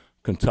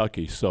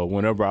 Kentucky. So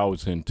whenever I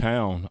was in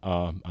town,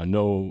 I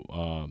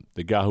know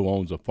the guy who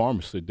owns a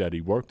pharmacy that he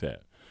worked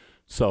at.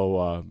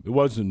 So it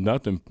wasn't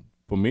nothing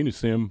for me to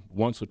see him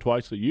once or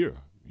twice a year,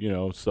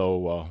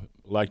 So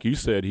like you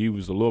said, he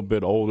was a little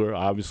bit older.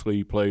 Obviously,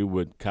 he played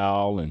with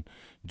Kyle and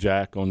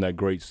Jack on that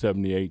great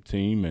 '78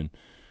 team. And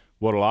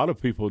what a lot of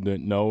people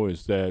didn't know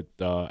is that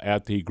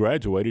after he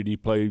graduated, he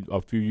played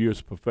a few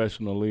years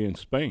professionally in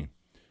Spain.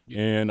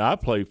 And I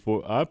played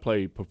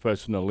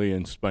professionally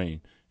in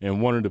Spain.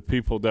 And one of the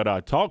people that I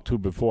talked to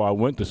before I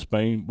went to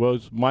Spain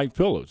was Mike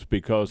Phillips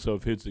because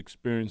of his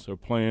experience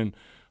of playing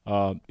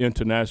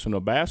international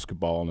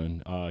basketball.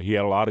 And he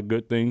had a lot of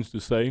good things to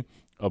say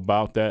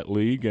about that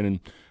league and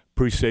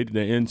appreciated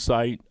the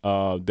insight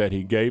that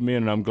he gave me.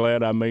 And I'm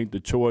glad I made the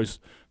choice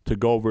to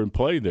go over and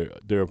play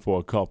there for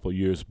a couple of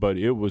years. But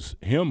it was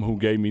him who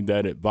gave me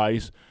that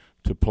advice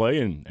to play.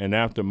 And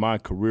after my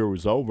career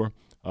was over,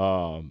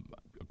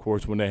 of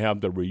course, when they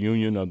have the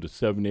reunion of the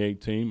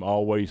 '78 team,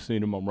 always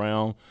seen him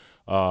around,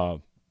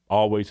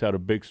 always had a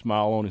big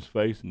smile on his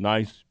face,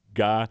 nice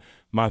guy.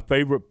 My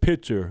favorite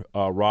picture,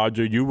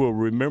 Roger, you will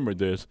remember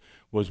this,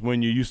 was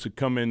when you used to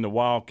come in the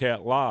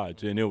Wildcat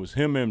Lodge, and it was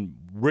him and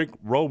Rick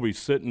Roby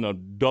sitting a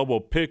double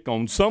pick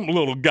on some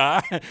little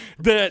guy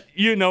that,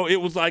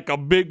 it was like a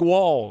big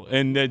wall,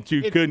 and that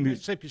you couldn't.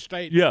 Mississippi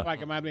State, yeah,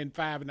 like it might have been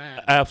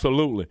 5'9".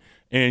 Absolutely.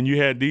 And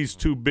you had these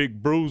two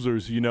big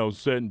bruisers,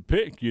 setting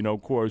pick.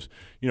 Of course,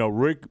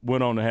 Rick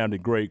went on to have a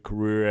great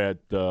career at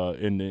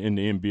in the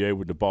NBA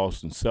with the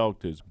Boston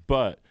Celtics,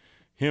 but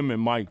him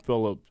and Mike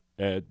Phillips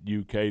at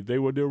UK, they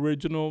were the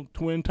original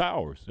Twin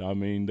Towers. I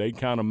mean, they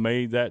kind of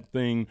made that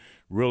thing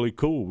really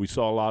cool. We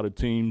saw a lot of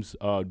teams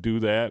do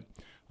that,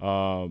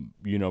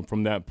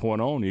 from that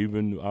point on.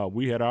 Even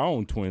we had our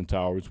own Twin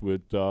Towers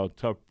with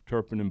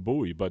Turpin and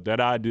Bowie, but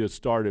that idea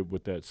started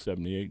with that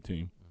 '78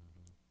 team.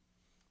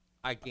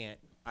 I can't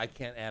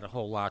add a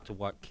whole lot to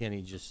what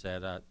Kenny just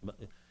said.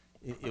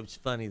 It was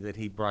funny that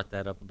he brought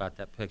that up about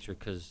that picture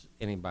because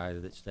anybody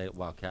that stayed at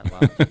Wildcat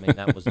Lodge,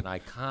 that was an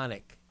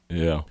iconic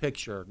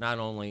picture, not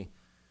only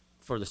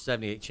for the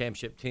 '78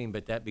 championship team,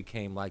 but that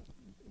became like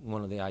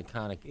one of the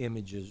iconic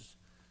images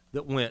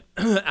that went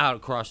out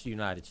across the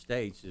United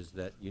States. Is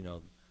that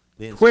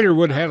Twitter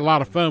would have had a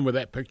lot of fun with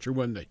that picture,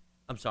 wouldn't they?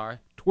 I'm sorry.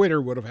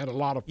 Twitter would have had a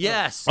lot of fun.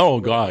 Yes. Oh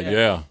God,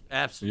 yeah.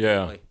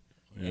 Absolutely.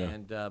 Yeah.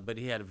 And but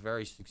he had a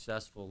very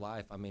successful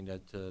life.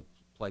 To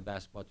play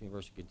basketball at the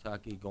University of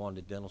Kentucky, go on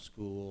to dental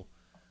school.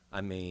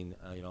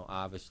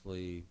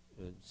 Obviously,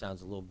 it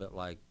sounds a little bit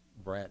like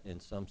Brett in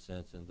some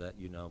sense, in that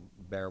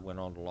Bear went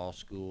on to law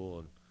school,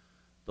 and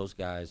those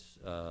guys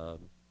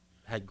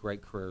had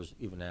great careers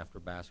even after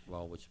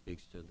basketball, which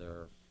speaks to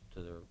their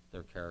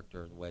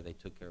character and the way they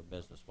took care of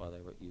business while they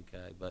were at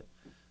UK. But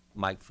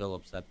Mike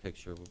Phillips, that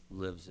picture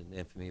lives in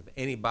infamy. Of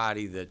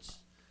anybody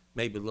that's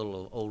maybe a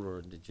little older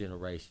in the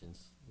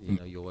generations,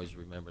 you always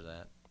remember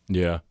that.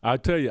 Yeah, I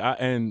tell you,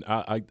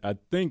 I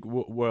think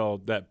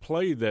that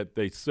play that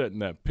they set in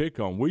that pick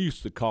on, we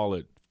used to call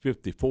it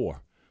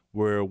 54.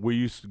 Where we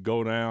used to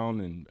go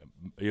down, and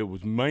it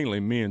was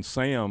mainly me and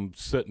Sam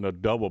setting a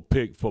double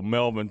pick for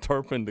Melvin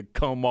Turpin to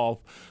come off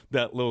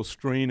that little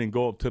screen and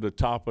go up to the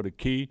top of the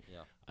key.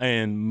 Yeah.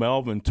 And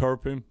Melvin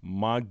Turpin,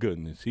 my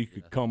goodness, he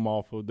could come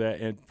off of that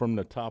and from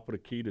the top of the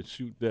key to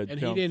shoot that and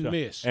jump he didn't shot.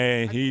 miss.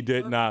 And he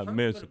did not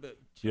miss it.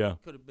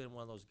 Could have been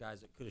one of those guys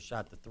that could have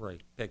shot the three,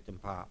 picked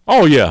and popped.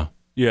 Oh, yeah.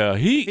 Yeah,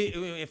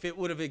 if it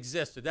would have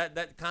existed,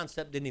 that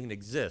concept didn't even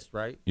exist,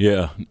 right?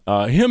 Yeah,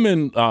 him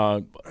and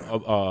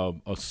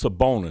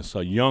Sabonis,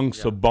 a young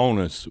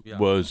Sabonis,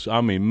 was.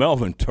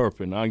 Melvin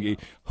Turpin.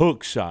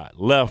 Hook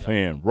shot, left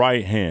hand,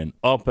 right hand,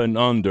 up and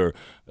under,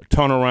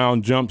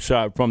 turnaround jump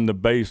shot from the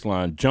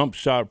baseline, jump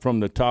shot from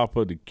the top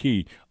of the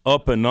key,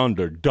 up and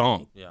under,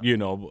 dunk. Yeah.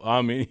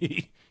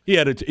 He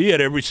had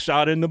every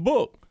shot in the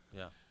book.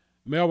 Yeah,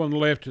 Melvin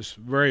left us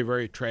very,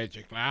 very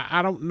tragically.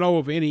 I don't know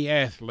of any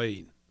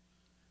athlete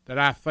that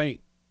I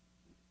think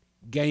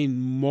gained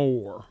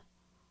more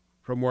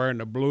from wearing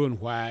the blue and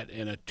white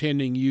and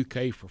attending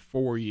UK for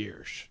 4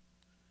 years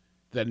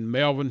than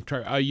Melvin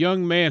Turpin, a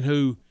young man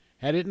who,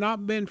 had it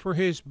not been for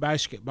his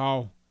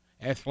basketball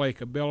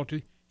athletic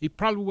ability, he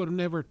probably would have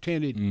never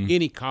attended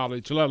any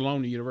college, let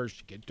alone the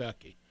University of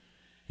Kentucky.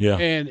 Yeah.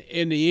 And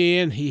in the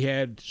end, he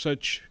had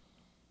such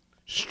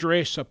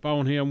stress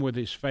upon him with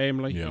his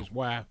family, his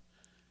wife,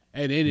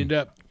 and ended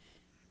up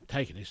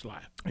taking his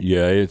life.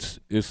 Yeah, it's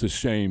a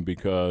shame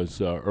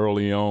because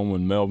early on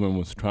when Melvin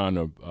was trying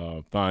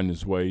to find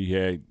his way, he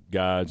had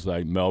guys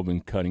like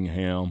Melvin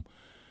Cunningham,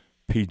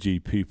 P.G.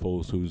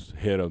 Peoples, who's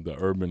head of the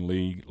Urban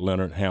League,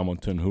 Leonard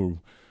Hamilton, who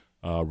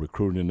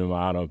recruited him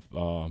out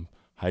of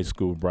high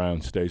school,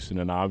 Brown Station,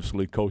 and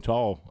obviously Coach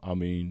Hall. I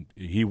mean,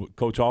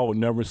 Coach Hall would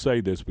never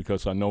say this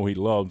because I know he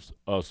loves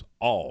us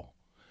all.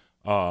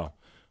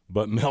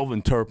 But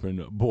Melvin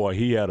Turpin, boy,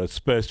 he had a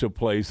special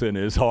place in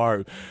his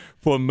heart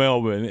for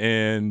Melvin,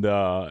 and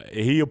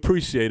he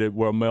appreciated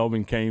where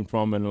Melvin came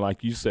from. And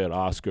like you said,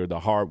 Oscar, the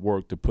hard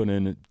work to put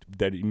in,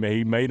 that he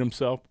made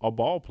himself a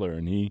ball player,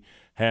 and he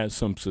had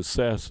some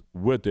success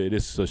with it.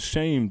 It's a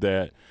shame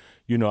that,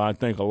 I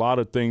think a lot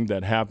of things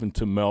that happened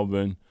to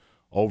Melvin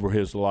over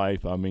his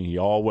life, I mean, he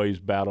always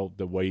battled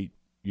the weight,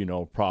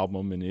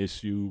 problem and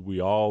issue. We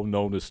all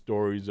know the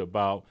stories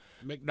about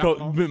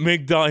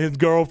his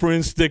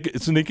girlfriend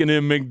sneaking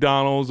in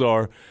McDonald's,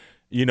 or,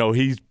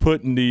 he's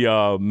putting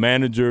the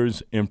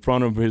managers in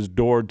front of his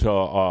door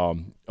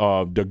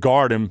to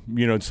guard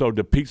him, so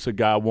the pizza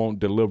guy won't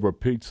deliver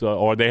pizza,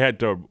 or they had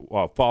to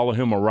follow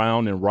him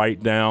around and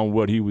write down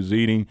what he was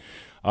eating.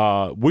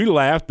 We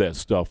laughed at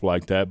stuff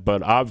like that,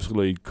 but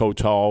obviously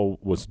Coach Hall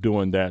was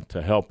doing that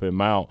to help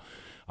him out,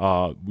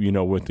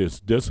 with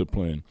his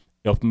discipline.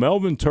 If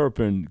Melvin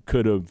Turpin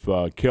could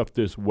have kept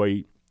this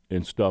weight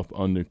and stuff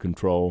under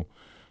control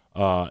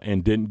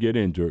and didn't get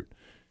injured,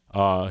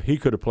 he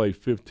could have played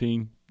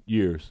 15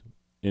 years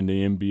in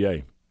the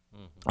NBA.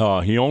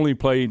 He only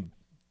played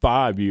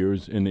 5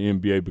 years in the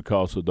NBA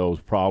because of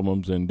those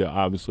problems, and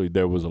obviously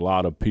there was a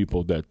lot of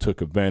people that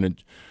took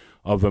advantage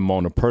of him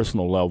on a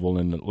personal level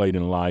late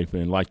in life.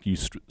 And like you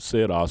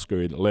said,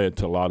 Oscar, it led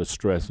to a lot of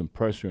stress and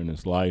pressure in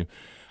his life.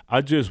 I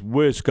just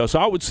wish, because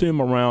I would see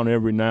him around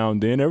every now and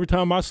then. Every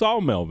time I saw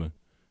Melvin,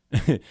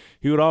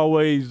 he would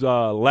always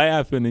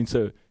laugh, and he'd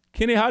say,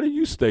 "Kenny, how do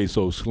you stay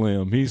so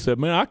slim?" He said,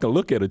 "Man, I can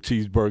look at a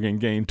cheeseburger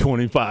and gain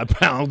 25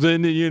 pounds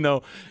in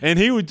it, And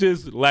he would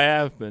just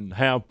laugh and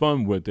have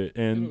fun with it.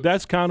 And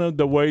that's kind of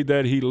the way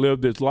that he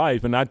lived his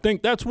life. And I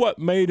think that's what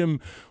made him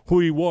who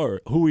he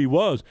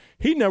was.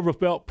 He never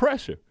felt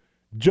pressure.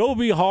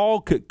 Joby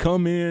Hall could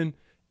come in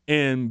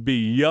and be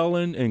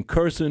yelling and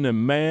cursing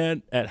and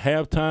mad at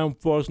halftime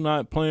for us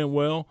not playing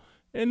well.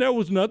 And there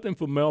was nothing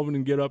for Melvin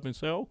to get up and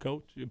say, "Oh,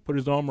 Coach," put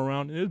his arm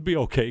around it. "It'll be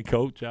okay,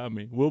 Coach. I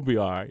mean, we'll be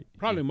all right."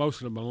 Probably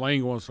most of the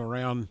millennials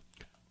around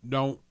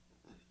don't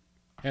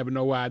have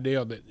no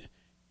idea that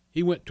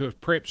he went to a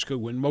prep school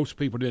when most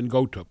people didn't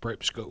go to a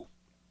prep school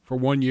for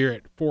 1 year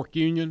at Fork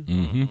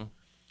Union,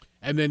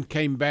 and then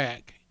came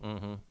back.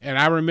 And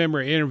I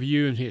remember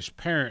interviewing his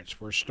parents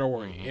for a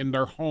story in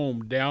their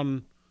home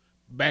down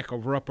back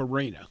of Rupp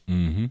Arena.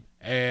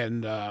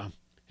 And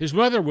his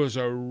mother was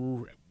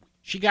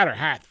she got her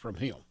height from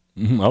him.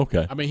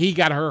 Okay. I mean, he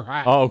got her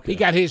height. Oh, okay. He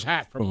got his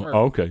height from her.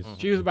 Okay.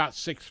 She was about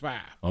 6'5".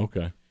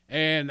 Okay.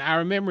 And I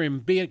remember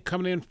him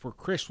coming in for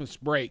Christmas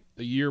break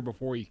the year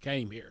before he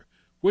came here,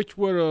 which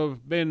would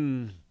have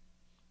been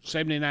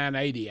 79,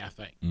 80, I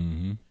think.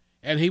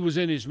 And he was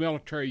in his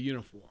military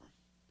uniform.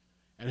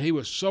 And he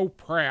was so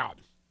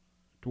proud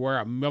to wear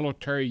a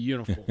military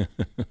uniform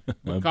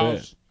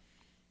because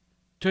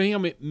to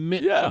him it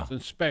meant something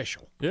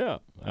special. Yeah,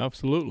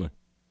 absolutely.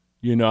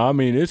 I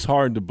mean, it's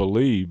hard to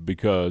believe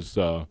because,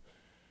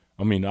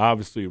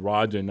 obviously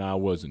Roger and I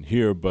wasn't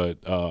here,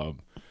 but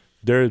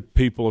there are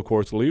people, of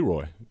course,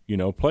 Leroy,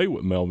 played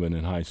with Melvin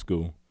in high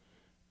school.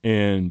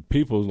 And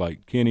people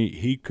like Kenny,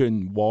 he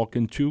couldn't walk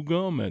and chew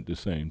gum at the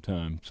same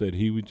time. Said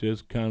he was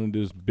just kind of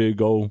this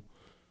big old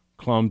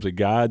clumsy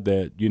guy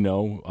that,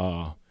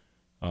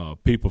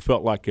 people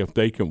felt like if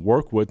they can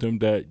work with him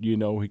that,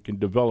 he can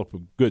develop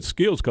good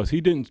skills because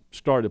he didn't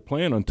start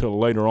playing until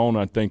later on,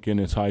 I think, in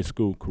his high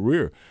school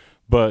career.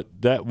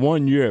 But that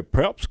 1 year at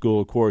prep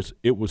school, of course,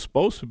 it was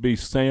supposed to be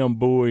Sam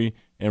Bowie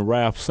and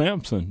Ralph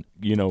Sampson,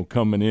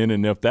 coming in.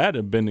 And if that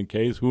had been the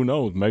case, who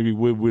knows? Maybe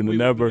we would have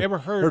never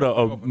heard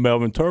of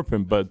Melvin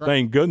Turpin. But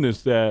thank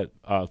goodness that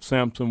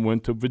Sampson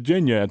went to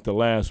Virginia at the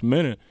last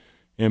minute.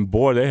 And,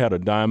 boy, they had a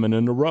diamond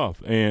in the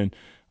rough. And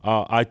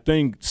I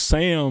think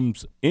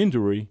Sam's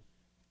injury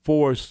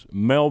forced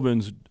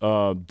Melvin's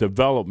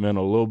development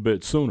a little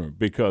bit sooner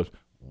because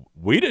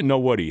we didn't know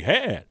what he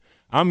had.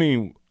 I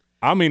mean,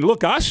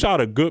 look, I shot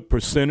a good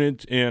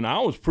percentage, and I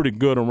was pretty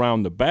good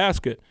around the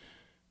basket.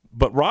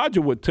 But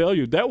Roger would tell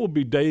you there would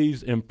be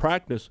days in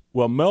practice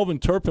where Melvin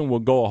Turpin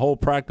would go a whole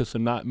practice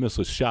and not miss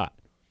a shot.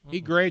 He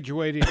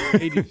graduated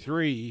in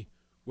 83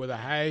 with the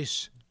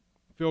highest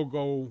field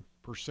goal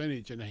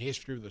percentage in the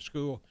history of the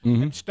school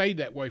and stayed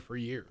that way for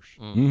years.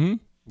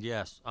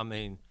 Yes, I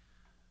mean,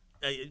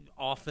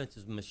 offense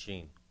is a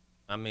machine.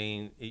 I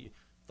mean,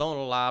 throwing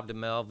a lob to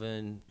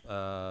Melvin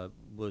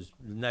was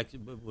next.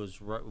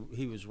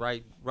 He was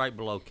right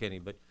below Kenny.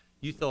 But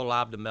you throw a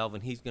lob to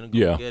Melvin, he's going to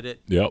go get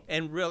it. Yep.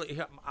 And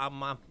really,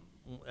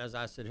 as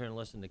I sit here and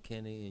listen to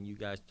Kenny and you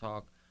guys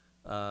talk,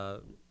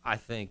 I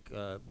think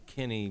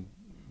Kenny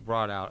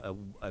brought out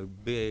a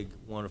big,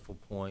 wonderful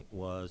point.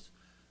 Was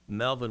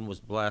Melvin was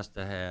blessed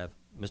to have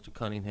Mr.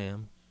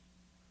 Cunningham,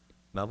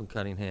 Melvin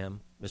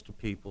Cunningham, Mr.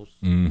 Peoples,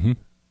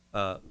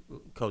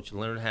 Coach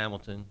Leonard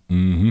Hamilton,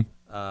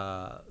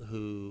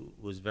 who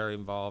was very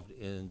involved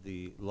in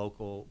the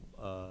local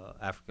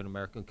African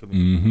American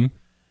community,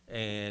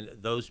 and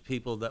those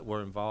people that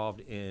were involved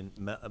in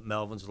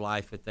Melvin's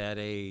life at that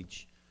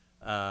age.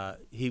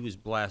 He was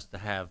blessed to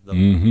have those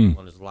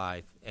people in his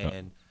life,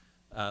 and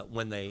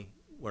when they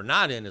were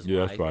not in his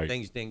life,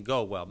 things didn't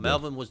go well.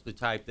 Melvin was the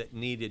type that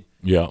needed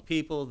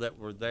people that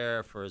were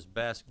there for his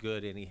best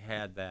good, and he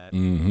had that.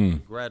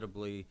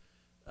 Regrettably,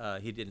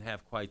 he didn't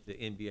have quite the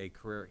NBA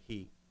career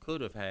he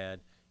could have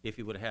had if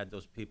he would have had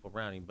those people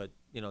around him. But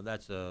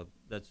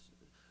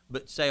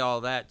But say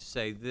all that to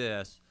say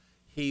this: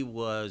 he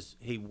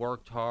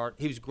worked hard.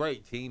 He was a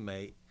great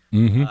teammate.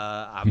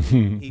 I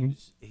mean,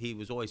 he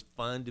was always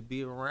fun to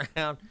be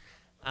around.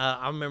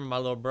 I remember my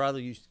little brother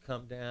used to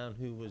come down,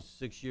 who was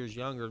 6 years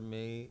younger than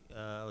me.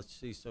 Let's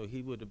see, so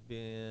he would have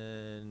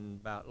been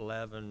about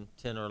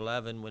 10 or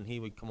 11 when he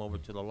would come over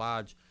to the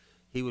lodge.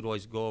 He would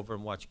always go over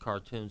and watch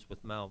cartoons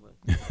with Melvin.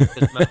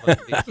 Melvin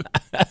would be,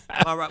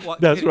 all right,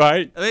 That's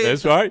right. I mean,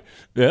 that's right.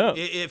 Yeah.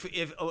 If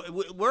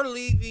we're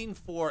leaving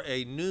for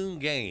a noon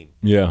game,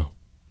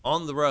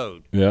 on the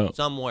road,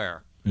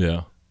 somewhere,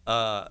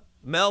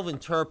 Melvin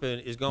Turpin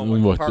is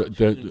going with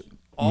cartoons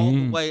all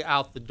the way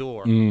out the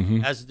door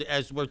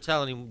as we're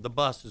telling him the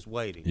bus is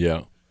waiting.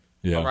 Yeah.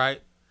 All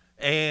right.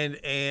 And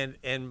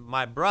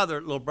my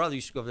little brother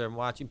used to go over there and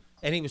watch him,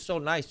 and he was so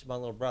nice to my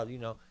little brother. You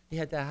know, he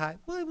had that high.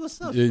 Well, what's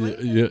up? Yeah.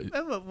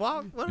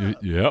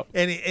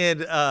 And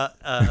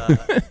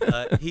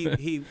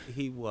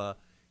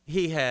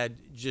he had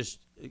just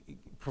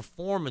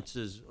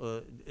performances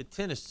at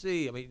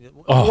Tennessee. I mean,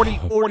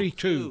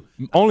 42.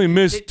 Only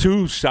missed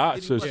 2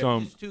 shots or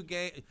something. 2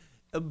 games.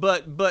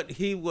 But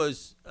he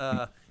was,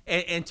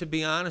 and to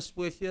be honest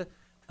with you,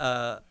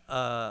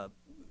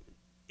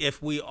 if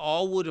we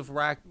all would have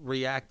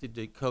reacted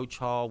to Coach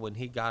Hall when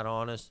he got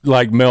on us,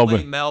 like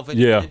Melvin,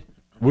 did,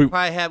 we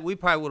probably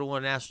would have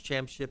won a national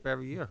championship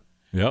every year.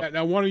 Yeah.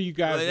 Now, one of you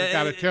guys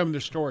got to tell me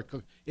the story,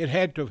 because it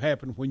had to have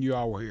happened when you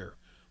all were here.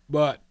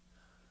 But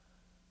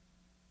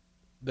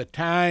the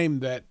time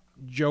that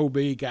Joe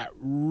B got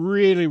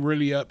really,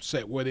 really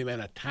upset with him in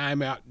a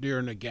timeout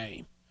during the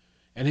game,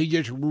 and he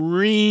just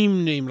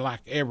reamed him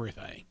like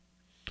everything.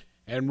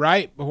 And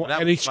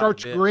he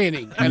starts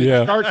grinning, and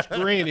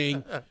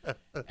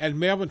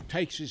Melvin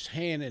takes his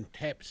hand and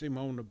taps him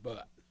on the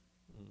butt.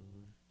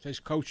 Says,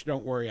 "Coach,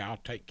 don't worry, I'll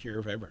take care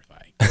of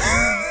everything."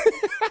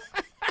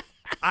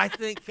 I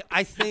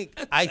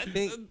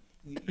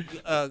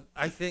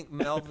think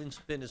Melvin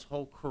spent his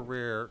whole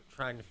career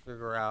trying to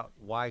figure out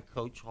why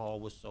Coach Hall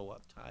was so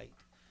uptight.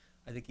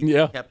 I think he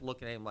kept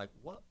looking at him like,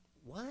 "What?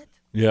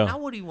 Yeah. Now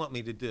what do you want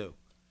me to do?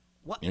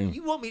 What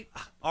you want me?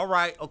 All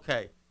right,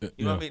 okay."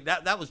 You know what I mean?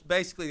 That was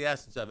basically the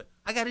essence of it.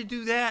 I got to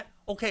do that.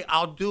 Okay,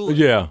 I'll do it.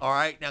 Yeah. All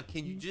right. Now,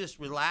 can you just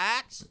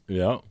relax?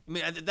 Yeah. I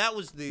mean, that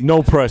was the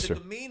pressure.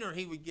 The demeanor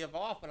he would give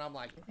off, and I'm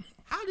like,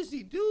 how does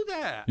he do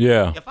that?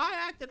 Yeah. If I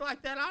acted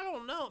like that, I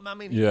don't know. I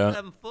mean, he's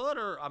 7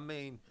 footer. I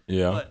mean,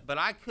 But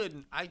I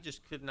couldn't. I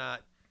just could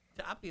not.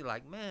 I'd be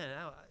like, man,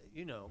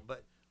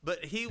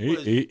 But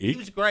he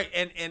was great.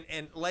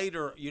 And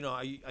later,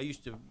 I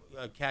used to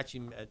catch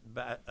him at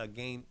a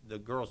game, the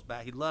girls'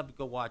 he loved to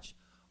go watch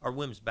our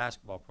women's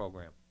basketball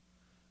program.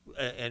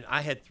 And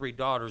I had 3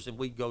 daughters, and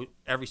we'd go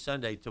every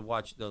Sunday to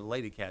watch the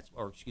Lady Cats,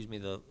 or excuse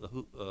me,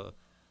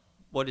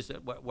 what is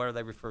it? What are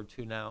they referred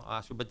to now,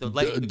 Oscar? But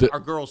our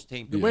girls'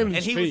 team. The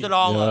women's team. And he was at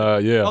all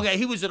of them. Yeah. Okay,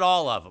 he was at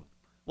all of them.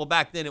 Well,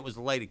 back then it was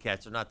the Lady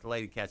Cats, or not the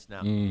Lady Cats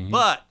now.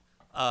 But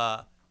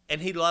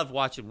and he loved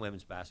watching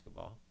women's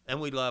basketball,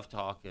 and we loved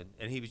talking.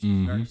 And he was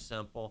just very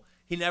simple.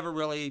 He never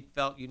really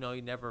felt, he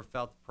never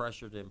felt the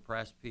pressure to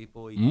impress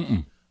people.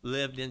 He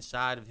lived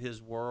inside of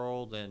his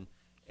world, and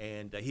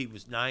he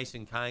was nice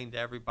and kind to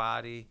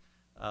everybody.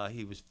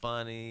 He was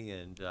funny,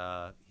 and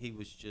he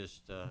was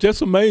just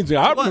amazing.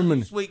 I remember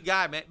a sweet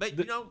guy, man. But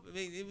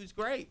it was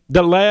great.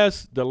 The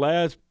last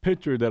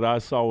picture that I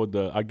saw with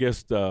the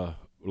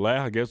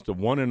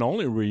one and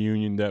only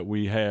reunion that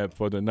we had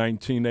for the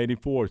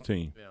 1984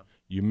 team. Yeah.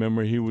 You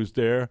remember he was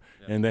there,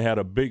 and they had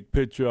a big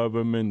picture of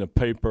him in the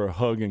paper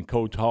hugging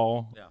Coach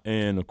Hall,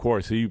 and of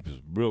course he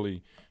was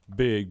really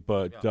big,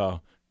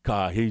 but.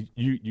 God,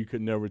 you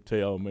could never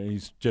tell, man.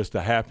 He's just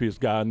the happiest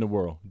guy in the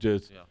world.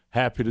 Just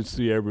happy to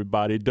see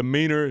everybody.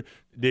 Demeanor,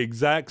 the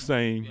exact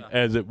same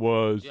as it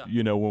was,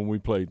 when we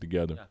played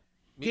together.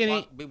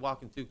 Yeah. Be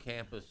walking through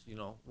campus,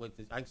 I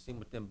can see him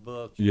with them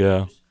books.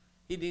 Yeah.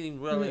 He didn't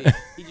even really.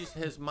 He just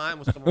his mind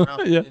was somewhere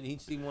else, and he'd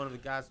see one of the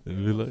guys.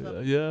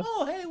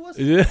 Oh, hey, what's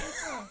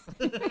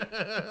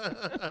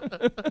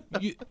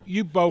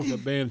you both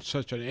have been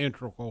such an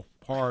integral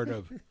part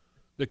of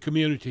the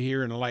community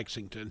here in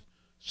Lexington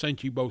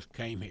since you both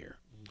came here.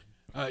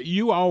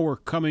 You all were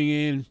coming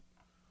in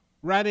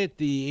right at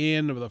the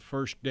end of the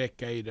first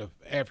decade of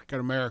African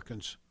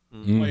Americans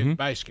playing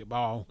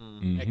basketball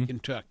at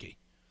Kentucky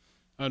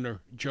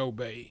under Joe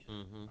Bay.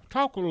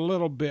 Talk a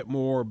little bit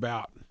more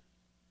about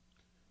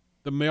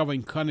the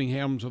Melvin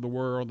Cunninghams of the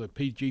world, the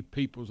P.G.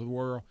 Peoples of the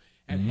world,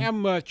 and how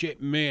much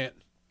it meant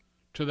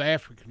to the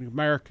African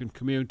American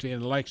community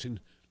in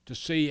Lexington to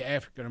see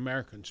African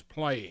Americans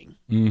playing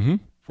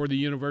for the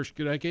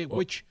University of Kentucky,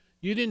 which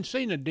you didn't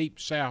see in the Deep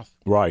South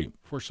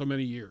for so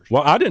many years.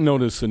 Well, I didn't know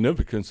the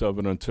significance of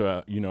it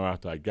until,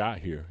 after I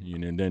got here.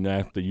 And then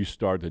after you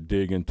start to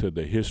dig into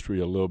the history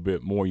a little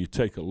bit more, you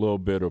take a little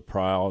bit of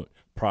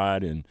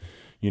pride in,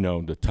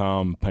 the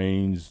Tom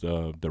Paynes,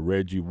 the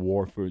Reggie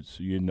Warfords,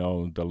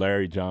 the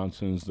Larry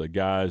Johnsons, the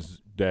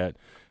guys that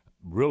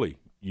really,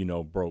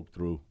 broke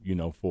through,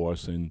 for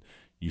us. And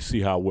you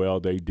see how well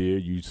they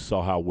did. You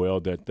saw how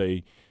well that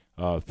they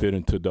fit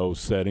into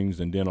those settings.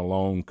 And then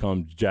along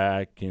comes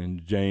Jack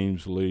and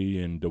James Lee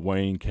and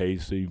Dwayne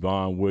Casey,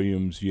 Vaughn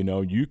Williams.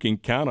 You can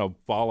kind of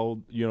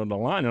follow, the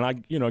line. And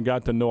I,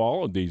 got to know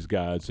all of these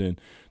guys.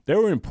 And they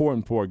were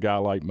important for a guy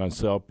like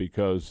myself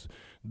because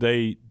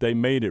they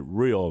made it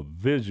real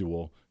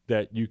visual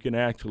that you can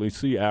actually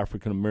see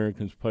African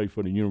Americans play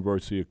for the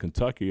University of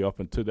Kentucky. Up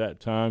until that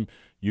time,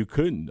 you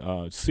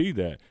couldn't see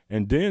that.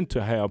 And then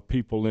to have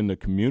people in the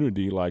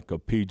community like a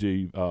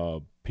P.G.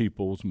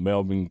 Peoples,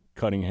 Melvin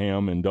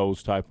Cunningham, and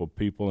those type of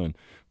people, and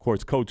of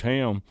course Coach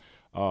Ham.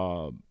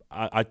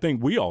 I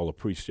think we all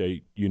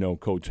appreciate,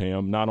 Coach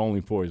Ham, not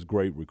only for his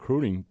great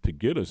recruiting to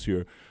get us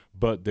here,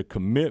 but the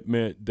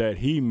commitment that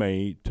he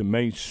made to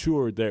make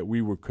sure that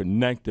we were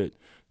connected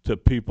to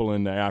people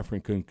in the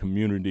African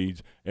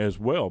communities as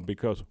well,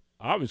 because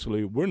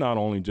obviously we're not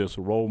only just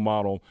a role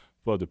model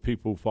for the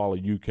people who follow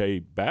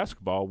UK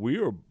basketball, we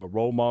are a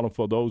role model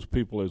for those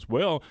people as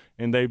well,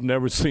 and they've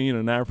never seen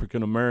an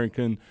African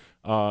American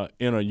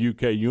in a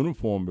UK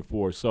uniform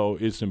before. So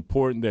it's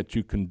important that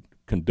you can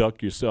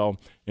conduct yourself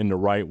in the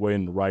right way,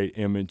 in the right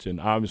image, and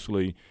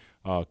obviously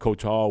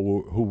Coach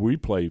Hall, who we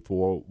played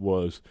for,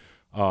 was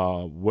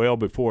well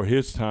before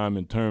his time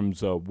in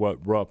terms of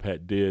what Rupp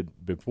had did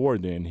before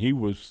then. He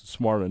was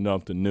smart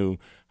enough to know,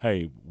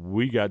 hey,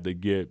 we got to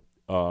get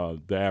the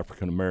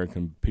African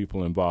American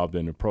people involved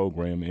in the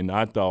program. And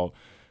I thought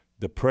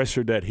the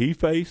pressure that he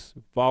faced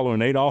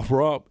following Adolph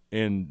Rupp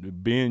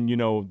and being,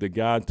 the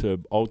guy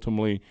to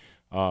ultimately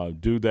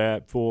do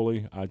that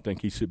fully, I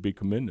think he should be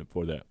commended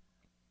for that.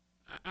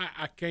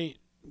 I can't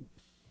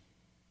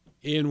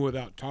end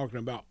without talking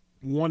about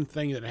one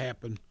thing that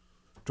happened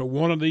to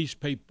one of these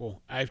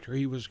people after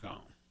he was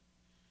gone,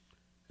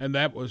 and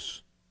that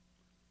was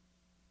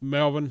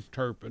Melvin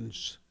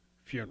Turpin's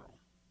funeral.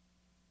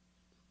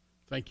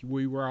 I think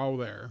we were all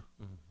there.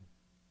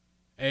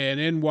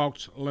 And in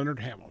walks Leonard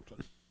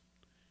Hamilton,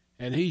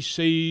 and he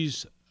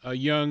sees a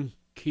young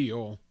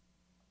Keel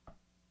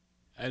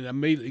and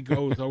immediately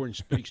goes over and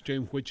speaks to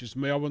him, which is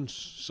Melvin's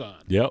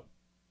son. Yep.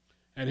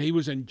 And he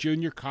was in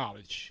junior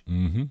college,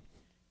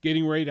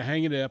 getting ready to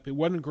hang it up. He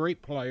wasn't a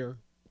great player,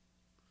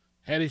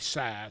 had his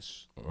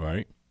size.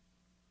 Right.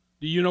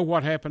 Do you know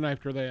what happened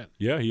after that?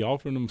 Yeah, he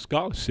offered him a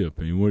scholarship,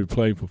 and we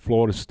played for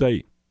Florida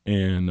State.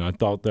 And I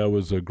thought that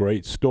was a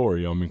great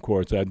story. I mean, of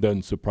course, that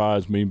doesn't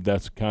surprise me.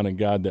 That's the kind of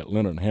guy that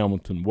Leonard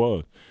Hamilton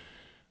was.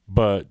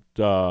 But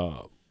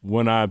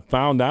when I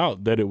found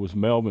out that it was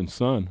Melvin's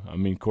son, I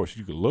mean, of course,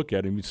 you could look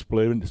at him. He's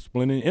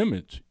splitting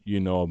image,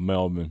 of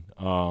Melvin.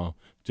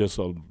 Just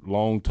a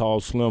long, tall,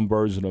 slim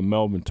version of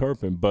Melvin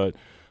Turpin. But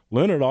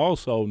Leonard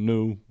also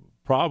knew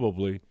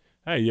probably,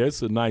 hey, yeah,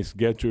 it's a nice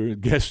gesture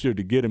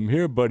to get him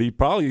here, but he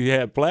probably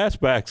had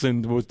flashbacks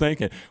and was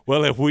thinking,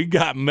 well, if we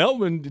got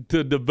Melvin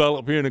to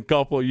develop here in a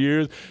couple of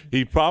years,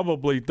 he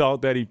probably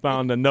thought that he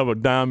found another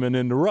diamond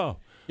in the rough.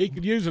 He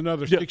could use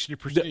another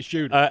 60%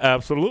 shooter.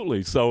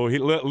 Absolutely. So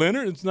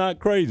Leonard's not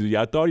crazy.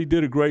 I thought he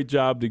did a great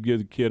job to give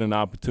the kid an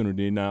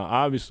opportunity. Now,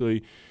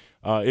 obviously,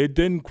 it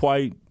didn't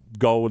quite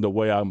go the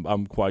way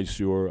I'm quite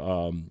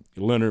sure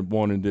Leonard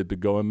wanted it to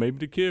go, and maybe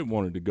the kid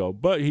wanted to go,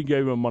 but he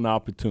gave him an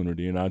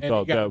opportunity, and I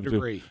thought that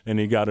was and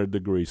he got a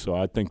degree. So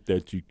I think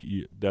that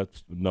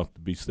that's enough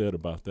to be said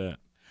about that.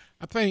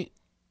 I think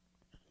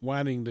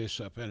winding this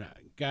up, and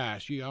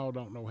guys, you all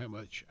don't know how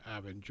much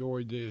I've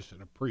enjoyed this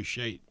and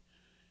appreciate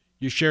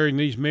you sharing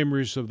these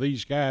memories of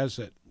these guys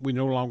that we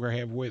no longer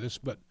have with us.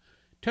 But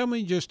tell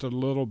me just a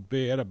little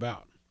bit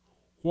about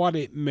what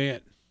it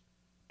meant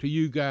to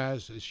you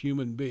guys as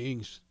human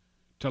beings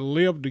to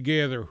live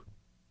together,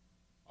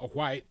 a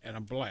white and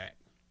a black,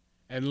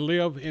 and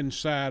live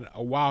inside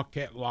a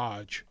Wildcat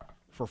Lodge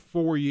for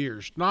 4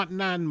 years, not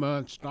 9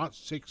 months, not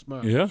 6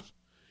 months. Yeah.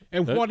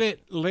 And what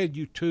it led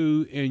you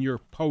to in your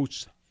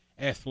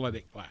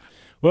post-athletic life.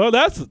 Well,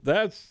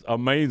 that's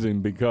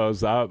amazing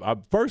because I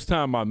first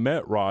time I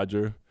met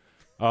Roger,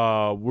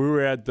 we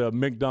were at the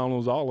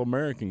McDonald's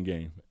All-American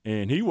game,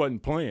 and he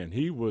wasn't playing.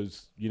 He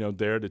was,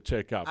 there to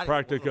check out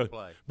practice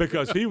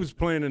because he was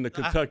playing in the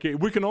Kentucky.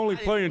 We can only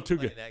play in 2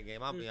 games. That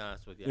game, I'll be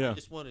honest with you. Yeah. I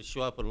just wanted to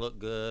show up and look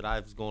good. I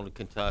was going to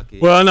Kentucky.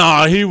 Well,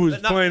 no, he was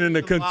playing in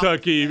the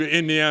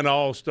Kentucky-Indiana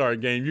All-Star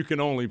game. You can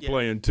only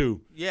play in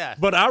 2. Yeah.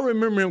 But I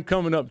remember him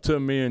coming up to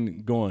me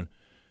and going,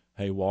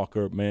 "Hey,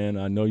 Walker, man,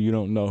 I know you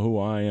don't know who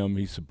I am."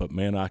 He said, "But,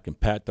 man, I can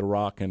pat the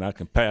rock and I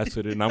can pass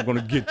it, and I'm going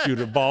to get you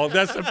the ball."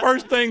 That's the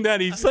first thing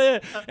that he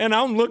said. And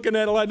I'm looking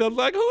at it like,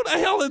 who the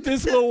hell is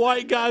this little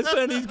white guy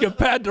saying he can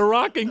pat the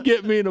rock and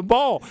get me the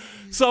ball?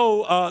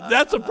 So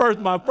that's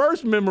my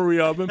first memory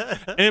of him.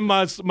 And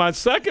my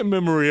second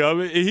memory of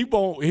it, he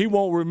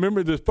won't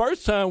remember this.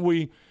 First time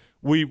we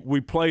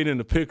played in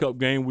the pickup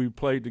game, we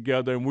played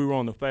together, and we were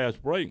on the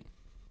fast break.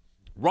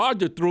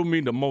 Roger threw me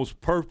the most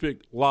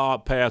perfect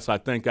lob pass I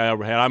think I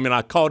ever had. I mean,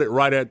 I caught it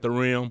right at the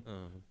rim,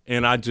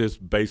 and I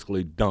just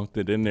basically dunked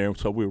it in there.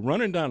 So we're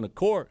running down the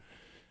court,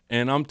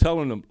 and I'm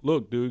telling him,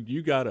 "Look, dude,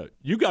 you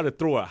gotta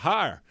throw it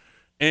higher."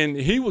 And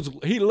he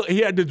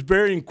had this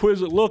very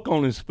inquisitive look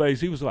on his face.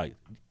 He was like,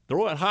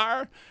 "Throw it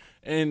higher?"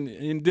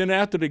 And then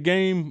after the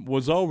game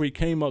was over, he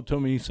came up to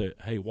me. He said,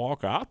 "Hey,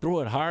 Walker, I'll throw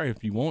it higher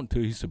if you want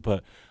to." He said,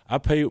 "But I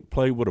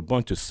played with a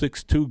bunch of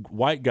 6'2"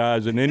 white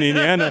guys in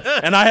Indiana,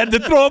 and I had to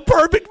throw a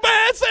perfect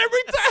pass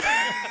every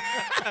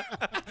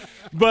time."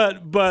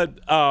 But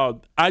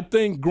I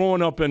think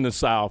growing up in the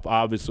South,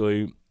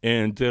 obviously,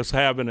 and just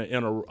having an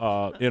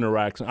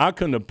interaction, I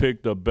couldn't have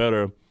picked a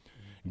better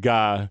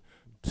guy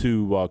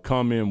to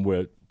come in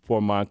with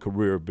for my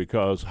career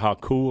because how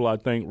cool I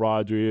think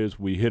Roger is.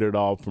 We hit it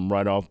off from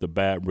right off the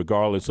bat,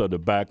 regardless of the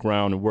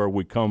background and where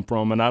we come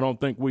from. And I don't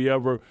think we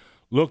ever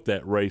looked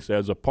at race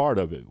as a part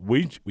of it.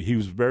 He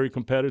was very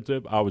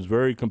competitive. I was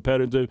very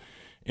competitive,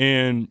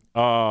 and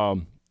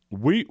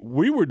we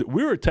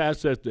were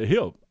attached at the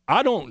hip.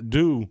 I don't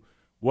do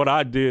what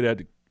I did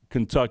at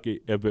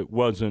Kentucky if it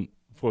wasn't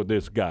for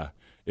this guy,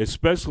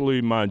 especially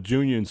my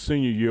junior and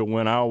senior year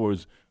when I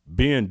was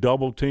being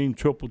double teamed,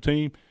 triple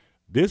teamed.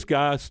 This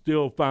guy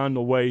still found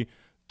a way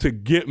to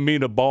get me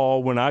the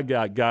ball when I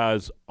got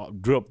guys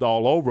dripped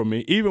all over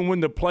me, even when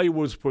the play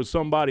was for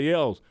somebody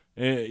else.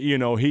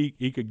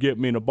 He could get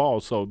me the ball.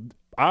 So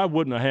I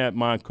wouldn't have had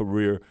my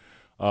career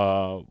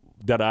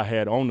that I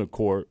had on the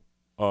court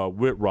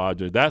with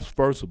Roger. That's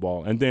first of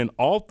all. And then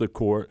off the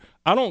court,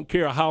 I don't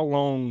care how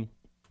long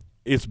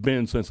it's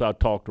been since I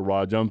talked to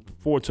Roger.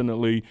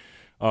 Unfortunately,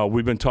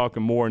 we've been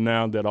talking more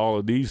now that all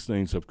of these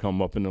things have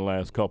come up in the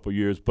last couple of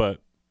years. But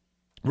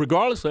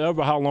regardless of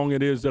ever how long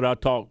it is that I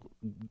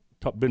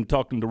been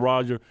talking to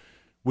Roger,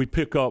 we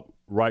pick up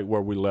right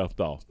where we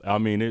left off. I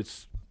mean,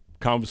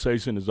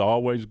 conversation is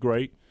always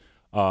great.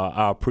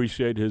 I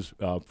appreciate his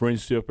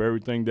friendship,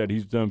 everything that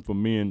he's done for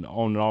me and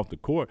on and off the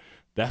court.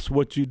 That's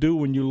what you do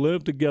when you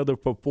live together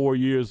for 4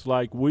 years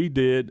like we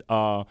did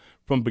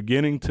from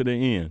beginning to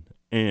the end.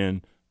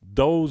 And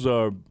those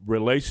are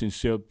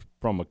relationships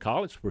from a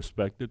college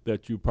perspective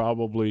that you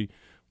probably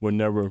will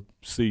never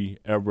see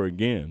ever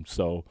again.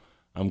 So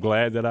I'm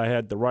glad that I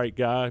had the right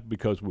guy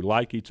because we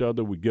like each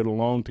other. We get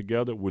along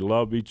together. We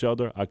love each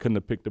other. I couldn't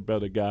have picked a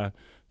better guy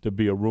to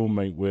be a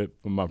roommate with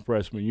for my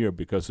freshman year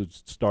because it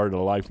started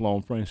a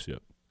lifelong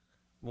friendship.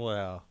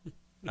 Well,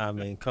 I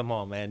mean, come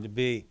on, man.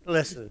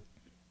 Listen,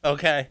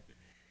 okay.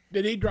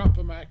 Did he drop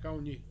the mic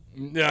on you?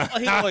 Yeah,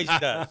 he always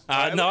does.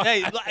 I know.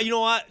 Hey, you know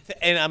what?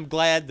 And I'm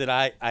glad that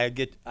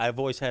I've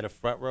always had a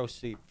front row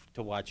seat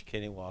to watch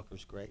Kenny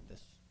Walker's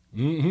greatness.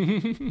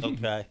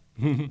 Okay,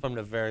 from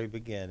the very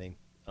beginning.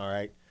 All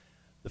right.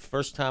 The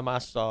first time I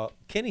saw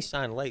Kenny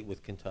signed late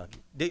with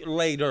Kentucky.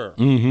 Later.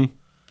 Mm-hmm.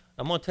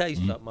 I'm gonna tell you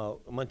something.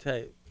 I'm gonna tell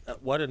you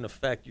what an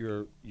effect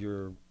that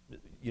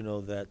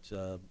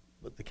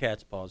the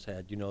Cat's Paws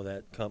had. You know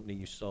that company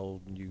you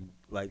sold and you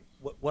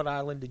what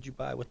island did you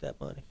buy with that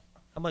money?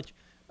 How much?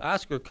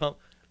 Oscar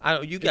I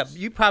don't. You've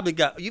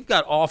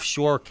got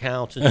offshore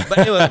accounts. But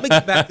anyway, let me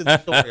get back to the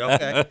story.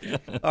 Okay.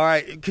 All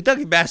right.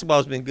 Kentucky basketball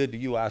has been good to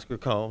you, Oscar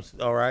Combs.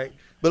 All right.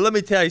 But let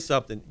me tell you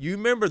something. You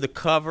remember the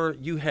cover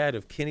you had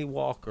of Kenny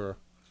Walker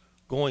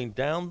going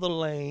down the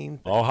lane?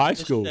 High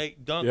school.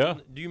 Dunking. Yeah.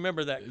 Do you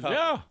remember that cover?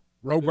 Yeah.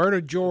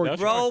 Roberta, Georgia.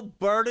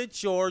 Roberta,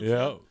 Georgia.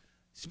 Yeah.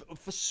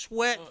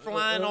 Sweat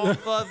flying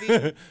off of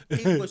him.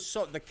 He was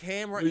the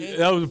camera.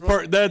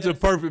 That's a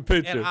perfect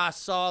picture. And I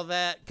saw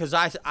that because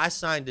I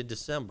signed in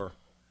December,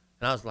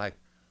 and I was like,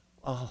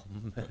 "Oh,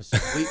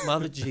 sweet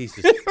mother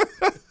Jesus."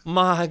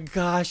 My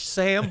gosh,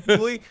 Sam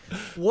Bowie,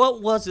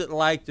 what was it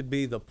like to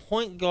be the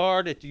point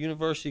guard at the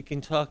University of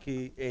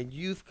Kentucky and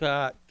you've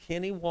got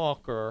Kenny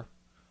Walker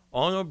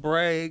on a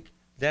break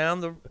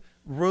down the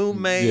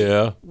roommate?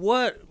 Yeah.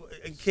 What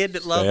a kid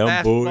that loved Sam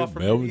basketball Bowie,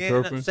 from Melvin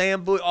Indiana, Turpin.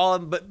 Sam Bowie, all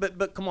of them.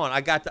 But come on,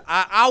 I got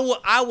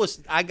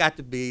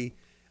to be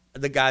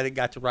the guy that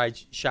got to ride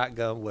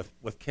shotgun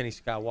with Kenny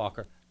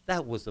Skywalker.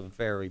 That was a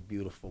very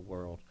beautiful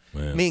world.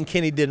 Man. Me and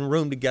Kenny didn't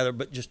room together,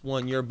 but just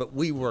 1 year. But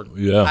we were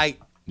tight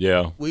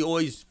Yeah. We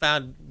always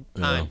found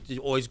time to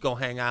always go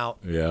hang out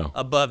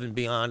above and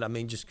beyond. I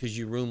mean, just because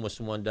you roomed with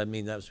someone doesn't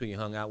mean that's who you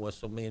hung out with.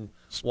 So me and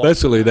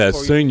especially that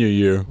senior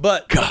year.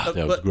 But God,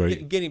 that was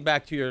great. Getting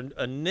back to your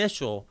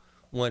initial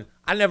one,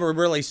 I never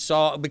really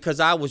saw,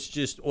 because I was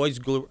just always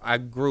I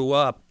grew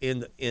up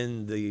in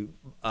the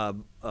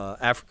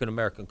African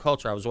American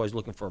culture. I was always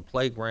looking for a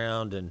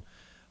playground, and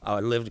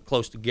I lived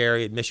close to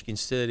Gary at Michigan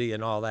City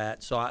and all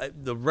that. So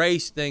the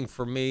race thing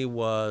for me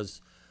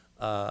was.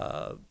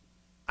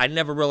 I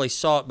never really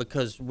saw it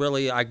because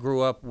really I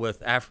grew up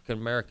with African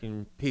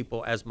American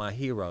people as my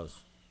heroes.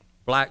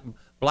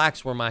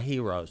 Blacks were my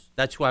heroes.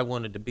 That's who I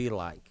wanted to be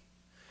like,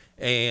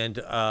 and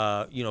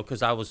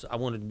because I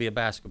wanted to be a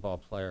basketball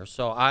player.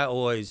 So I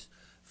always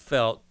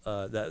felt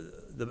that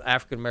the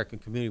African American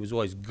community was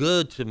always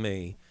good to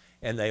me,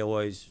 and they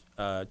always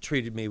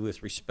treated me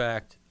with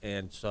respect.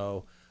 And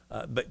so.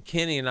 But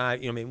Kenny and I,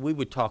 we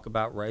would talk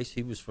about race.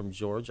 He was from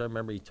Georgia. I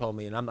remember he told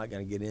me, and I'm not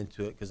going to get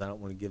into it because I don't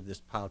want to give this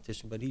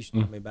politician, but he used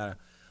to tell me about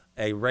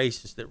a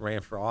racist that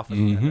ran for office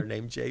down there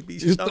named J.B.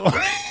 Stone.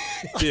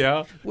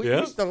 We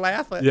used to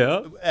laugh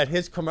at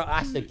his commercial.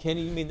 I said,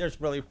 Kenny, you mean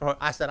there's really –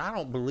 I said, I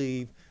don't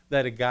believe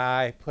that a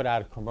guy put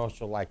out a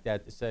commercial like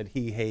that said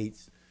he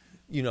hates –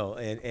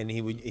 and he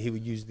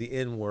would use the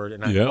N-word,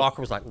 and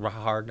Walker was like,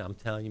 hard, and I'm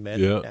telling you,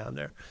 man, down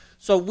there.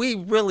 So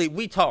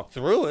we talked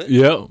through it.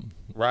 Yeah.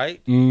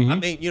 Right. I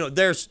mean,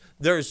 there's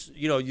the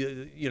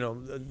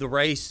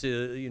race,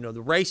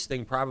 the race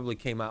thing probably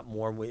came out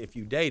more if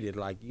you dated,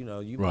 like,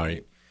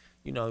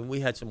 we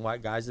had some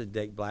white guys that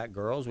date black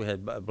girls. We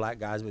had black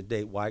guys that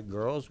date white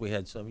girls. We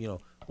had some,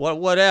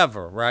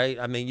 whatever, right?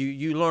 I mean,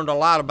 you learned a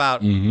lot about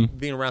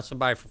being around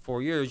somebody for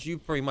 4 years. You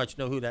pretty much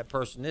know who that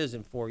person is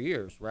in 4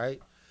 years, right?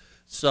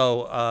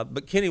 So,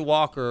 but Kenny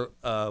Walker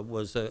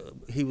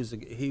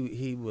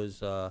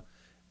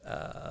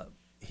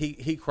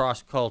he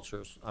crossed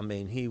cultures. I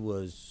mean, he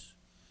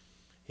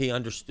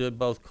understood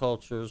both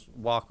cultures.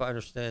 Walker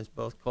understands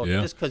both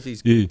cultures just because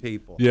he's good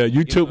people. Yeah,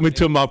 you took me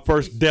to my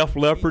first Def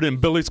Leppard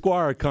and Billy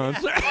Squier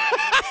concert.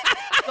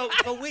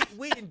 So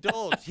we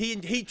indulged.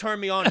 He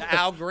turned me on to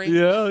Al Green.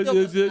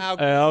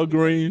 Al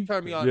Green. He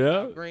turned me on to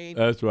Al Green.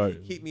 That's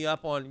right. Keep me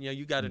up on,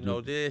 you got to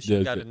know this,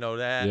 you got to know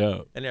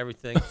that, and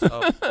everything.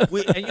 So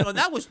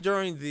that was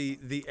during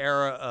the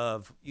era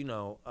of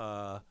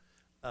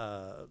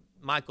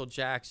Michael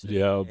Jackson.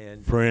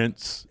 And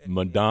Prince,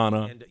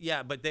 Madonna.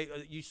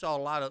 But you saw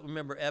a lot of,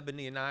 remember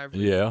Ebony and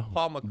Ivory? Yeah.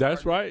 Paul McCartney.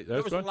 That's right.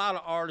 There was a lot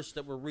of artists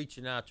that were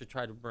reaching out to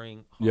try to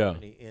bring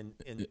harmony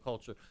in the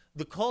culture.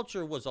 The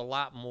culture was a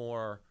lot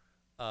more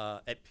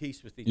at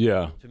peace with each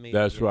other to me.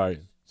 That's right.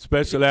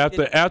 Especially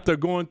after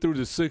going through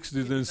the 60s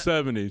and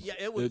 70s, the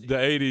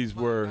 80s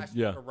were,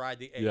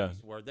 the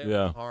 80s were. There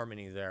was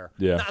harmony there.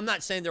 Yeah. Now, I'm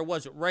not saying there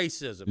wasn't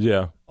racism.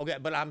 Yeah. Okay,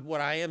 but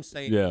what I am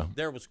saying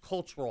there was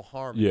cultural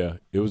harmony. Yeah,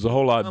 it was a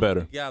whole lot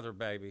better. Together,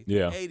 baby.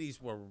 Yeah. The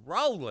 80s were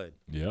rolling.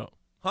 Yeah.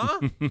 Huh?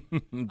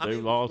 They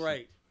were awesome.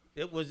 Great.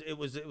 It was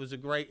a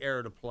great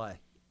era to play,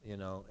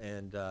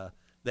 and the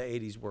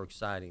 80s were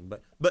exciting.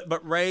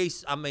 But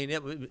race, I mean,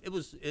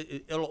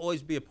 it'll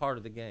always be a part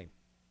of the game.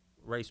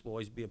 Race will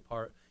always be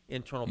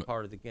internal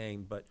part of the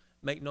game, but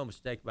make no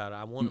mistake about it.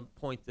 I want to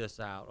point this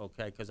out,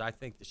 okay, because I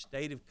think the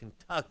state of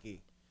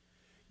Kentucky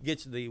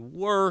gets the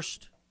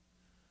worst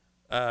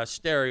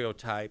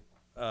stereotype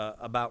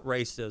about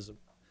racism.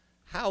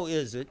 How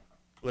is it,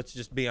 let's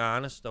just be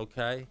honest,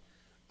 okay,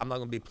 I'm not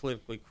going to be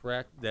politically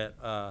correct,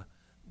 that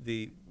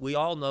we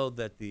all know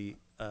that the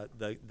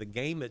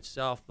game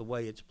itself, the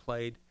way it's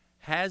played,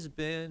 has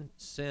been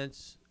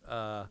since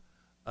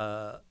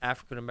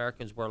African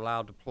Americans were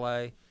allowed to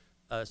play,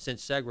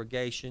 since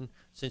segregation,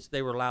 since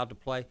they were allowed to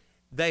play,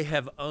 they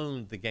have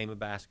owned the game of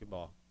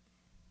basketball.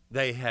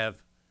 They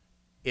have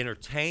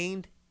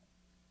entertained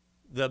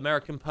the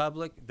American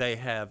public. They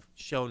have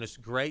shown us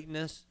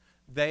greatness.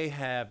 They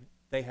have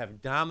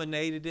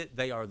dominated it.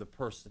 They are the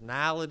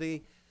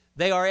personality.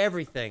 They are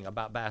everything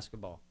about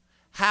basketball.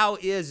 How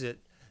is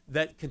it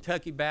that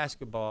Kentucky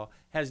basketball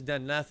has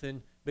done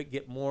nothing but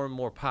get more and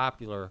more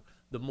popular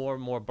the more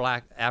and more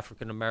black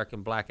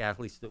African-American black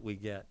athletes that we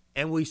get?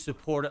 And we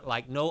support it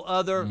like no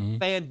other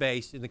fan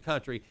base in the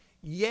country.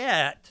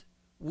 Yet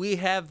we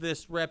have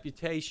this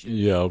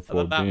reputation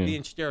about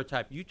being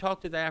stereotyped. You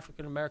talk to the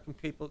African-American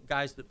people,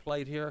 guys that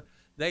played here,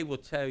 they will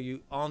tell you,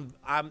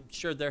 I'm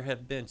sure there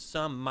have been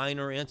some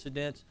minor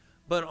incidents,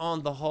 but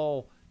on the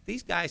whole,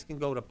 these guys can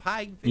go to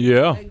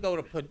Pikeville, they can go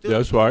to Purdue.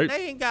 That's right.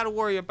 They ain't got to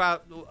worry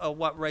about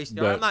what race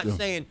they're. I'm not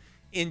saying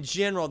in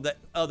general that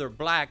other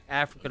black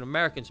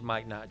African-Americans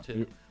might not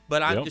too.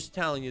 But I'm just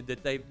telling you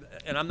that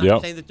and I'm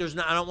not saying that there's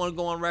not, I don't want to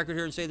go on record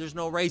here and say there's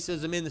no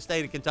racism in the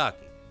state of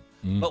Kentucky.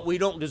 But we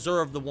don't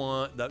deserve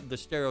the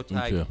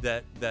stereotype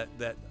that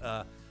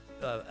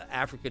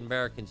African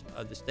Americans,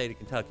 the state of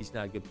Kentucky is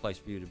not a good place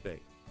for you to be.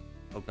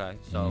 Okay,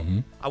 so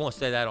I want to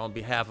say that on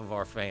behalf of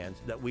our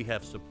fans, that we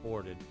have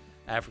supported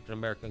African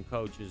American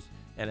coaches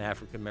and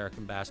African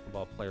American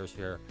basketball players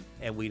here,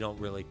 and we don't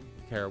really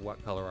care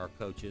what color our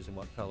coach is and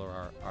what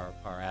color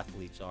our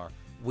athletes are.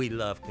 We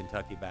love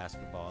Kentucky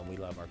basketball, and we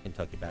love our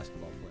Kentucky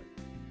basketball players.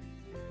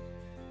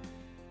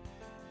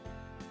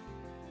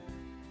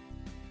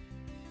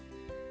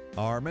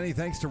 Our many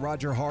thanks to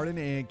Roger Hardin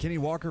and Kenny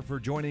Walker for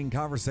joining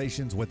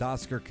Conversations with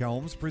Oscar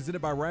Combs,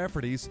 presented by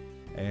Rafferty's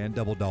and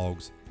Double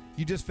Dogs.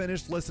 You just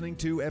finished listening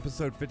to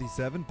episode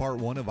 57, part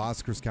 1 of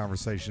Oscar's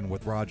conversation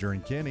with Roger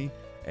and Kenny,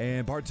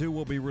 and part 2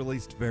 will be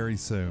released very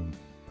soon.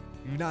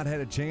 If you've not had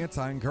a chance,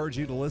 I encourage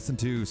you to listen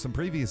to some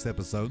previous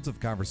episodes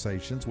of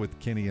Conversations with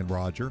Kenny and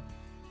Roger.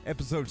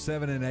 Episode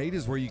 7 and 8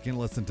 is where you can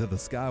listen to the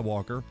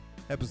Skywalker.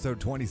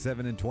 Episode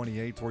 27 and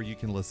 28 is where you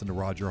can listen to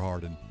Roger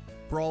Hardin.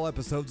 For all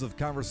episodes of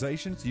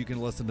Conversations, you can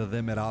listen to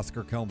them at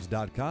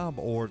OscarCombs.com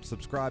or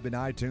subscribe in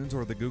iTunes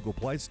or the Google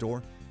Play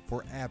Store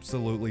for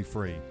absolutely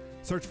free.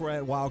 Search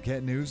for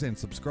 @Wildcat News and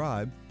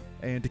subscribe.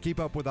 And to keep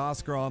up with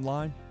Oscar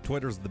online,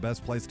 Twitter's the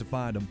best place to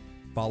find him.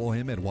 Follow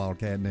him at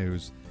Wildcat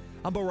News.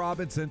 I'm Bo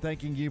Robinson,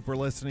 thanking you for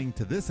listening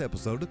to this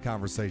episode of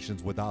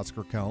Conversations with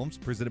Oscar Combs,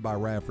 presented by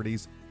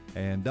Rafferty's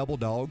and Double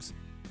Dogs.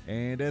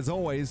 And as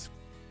always,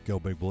 go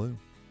Big Blue.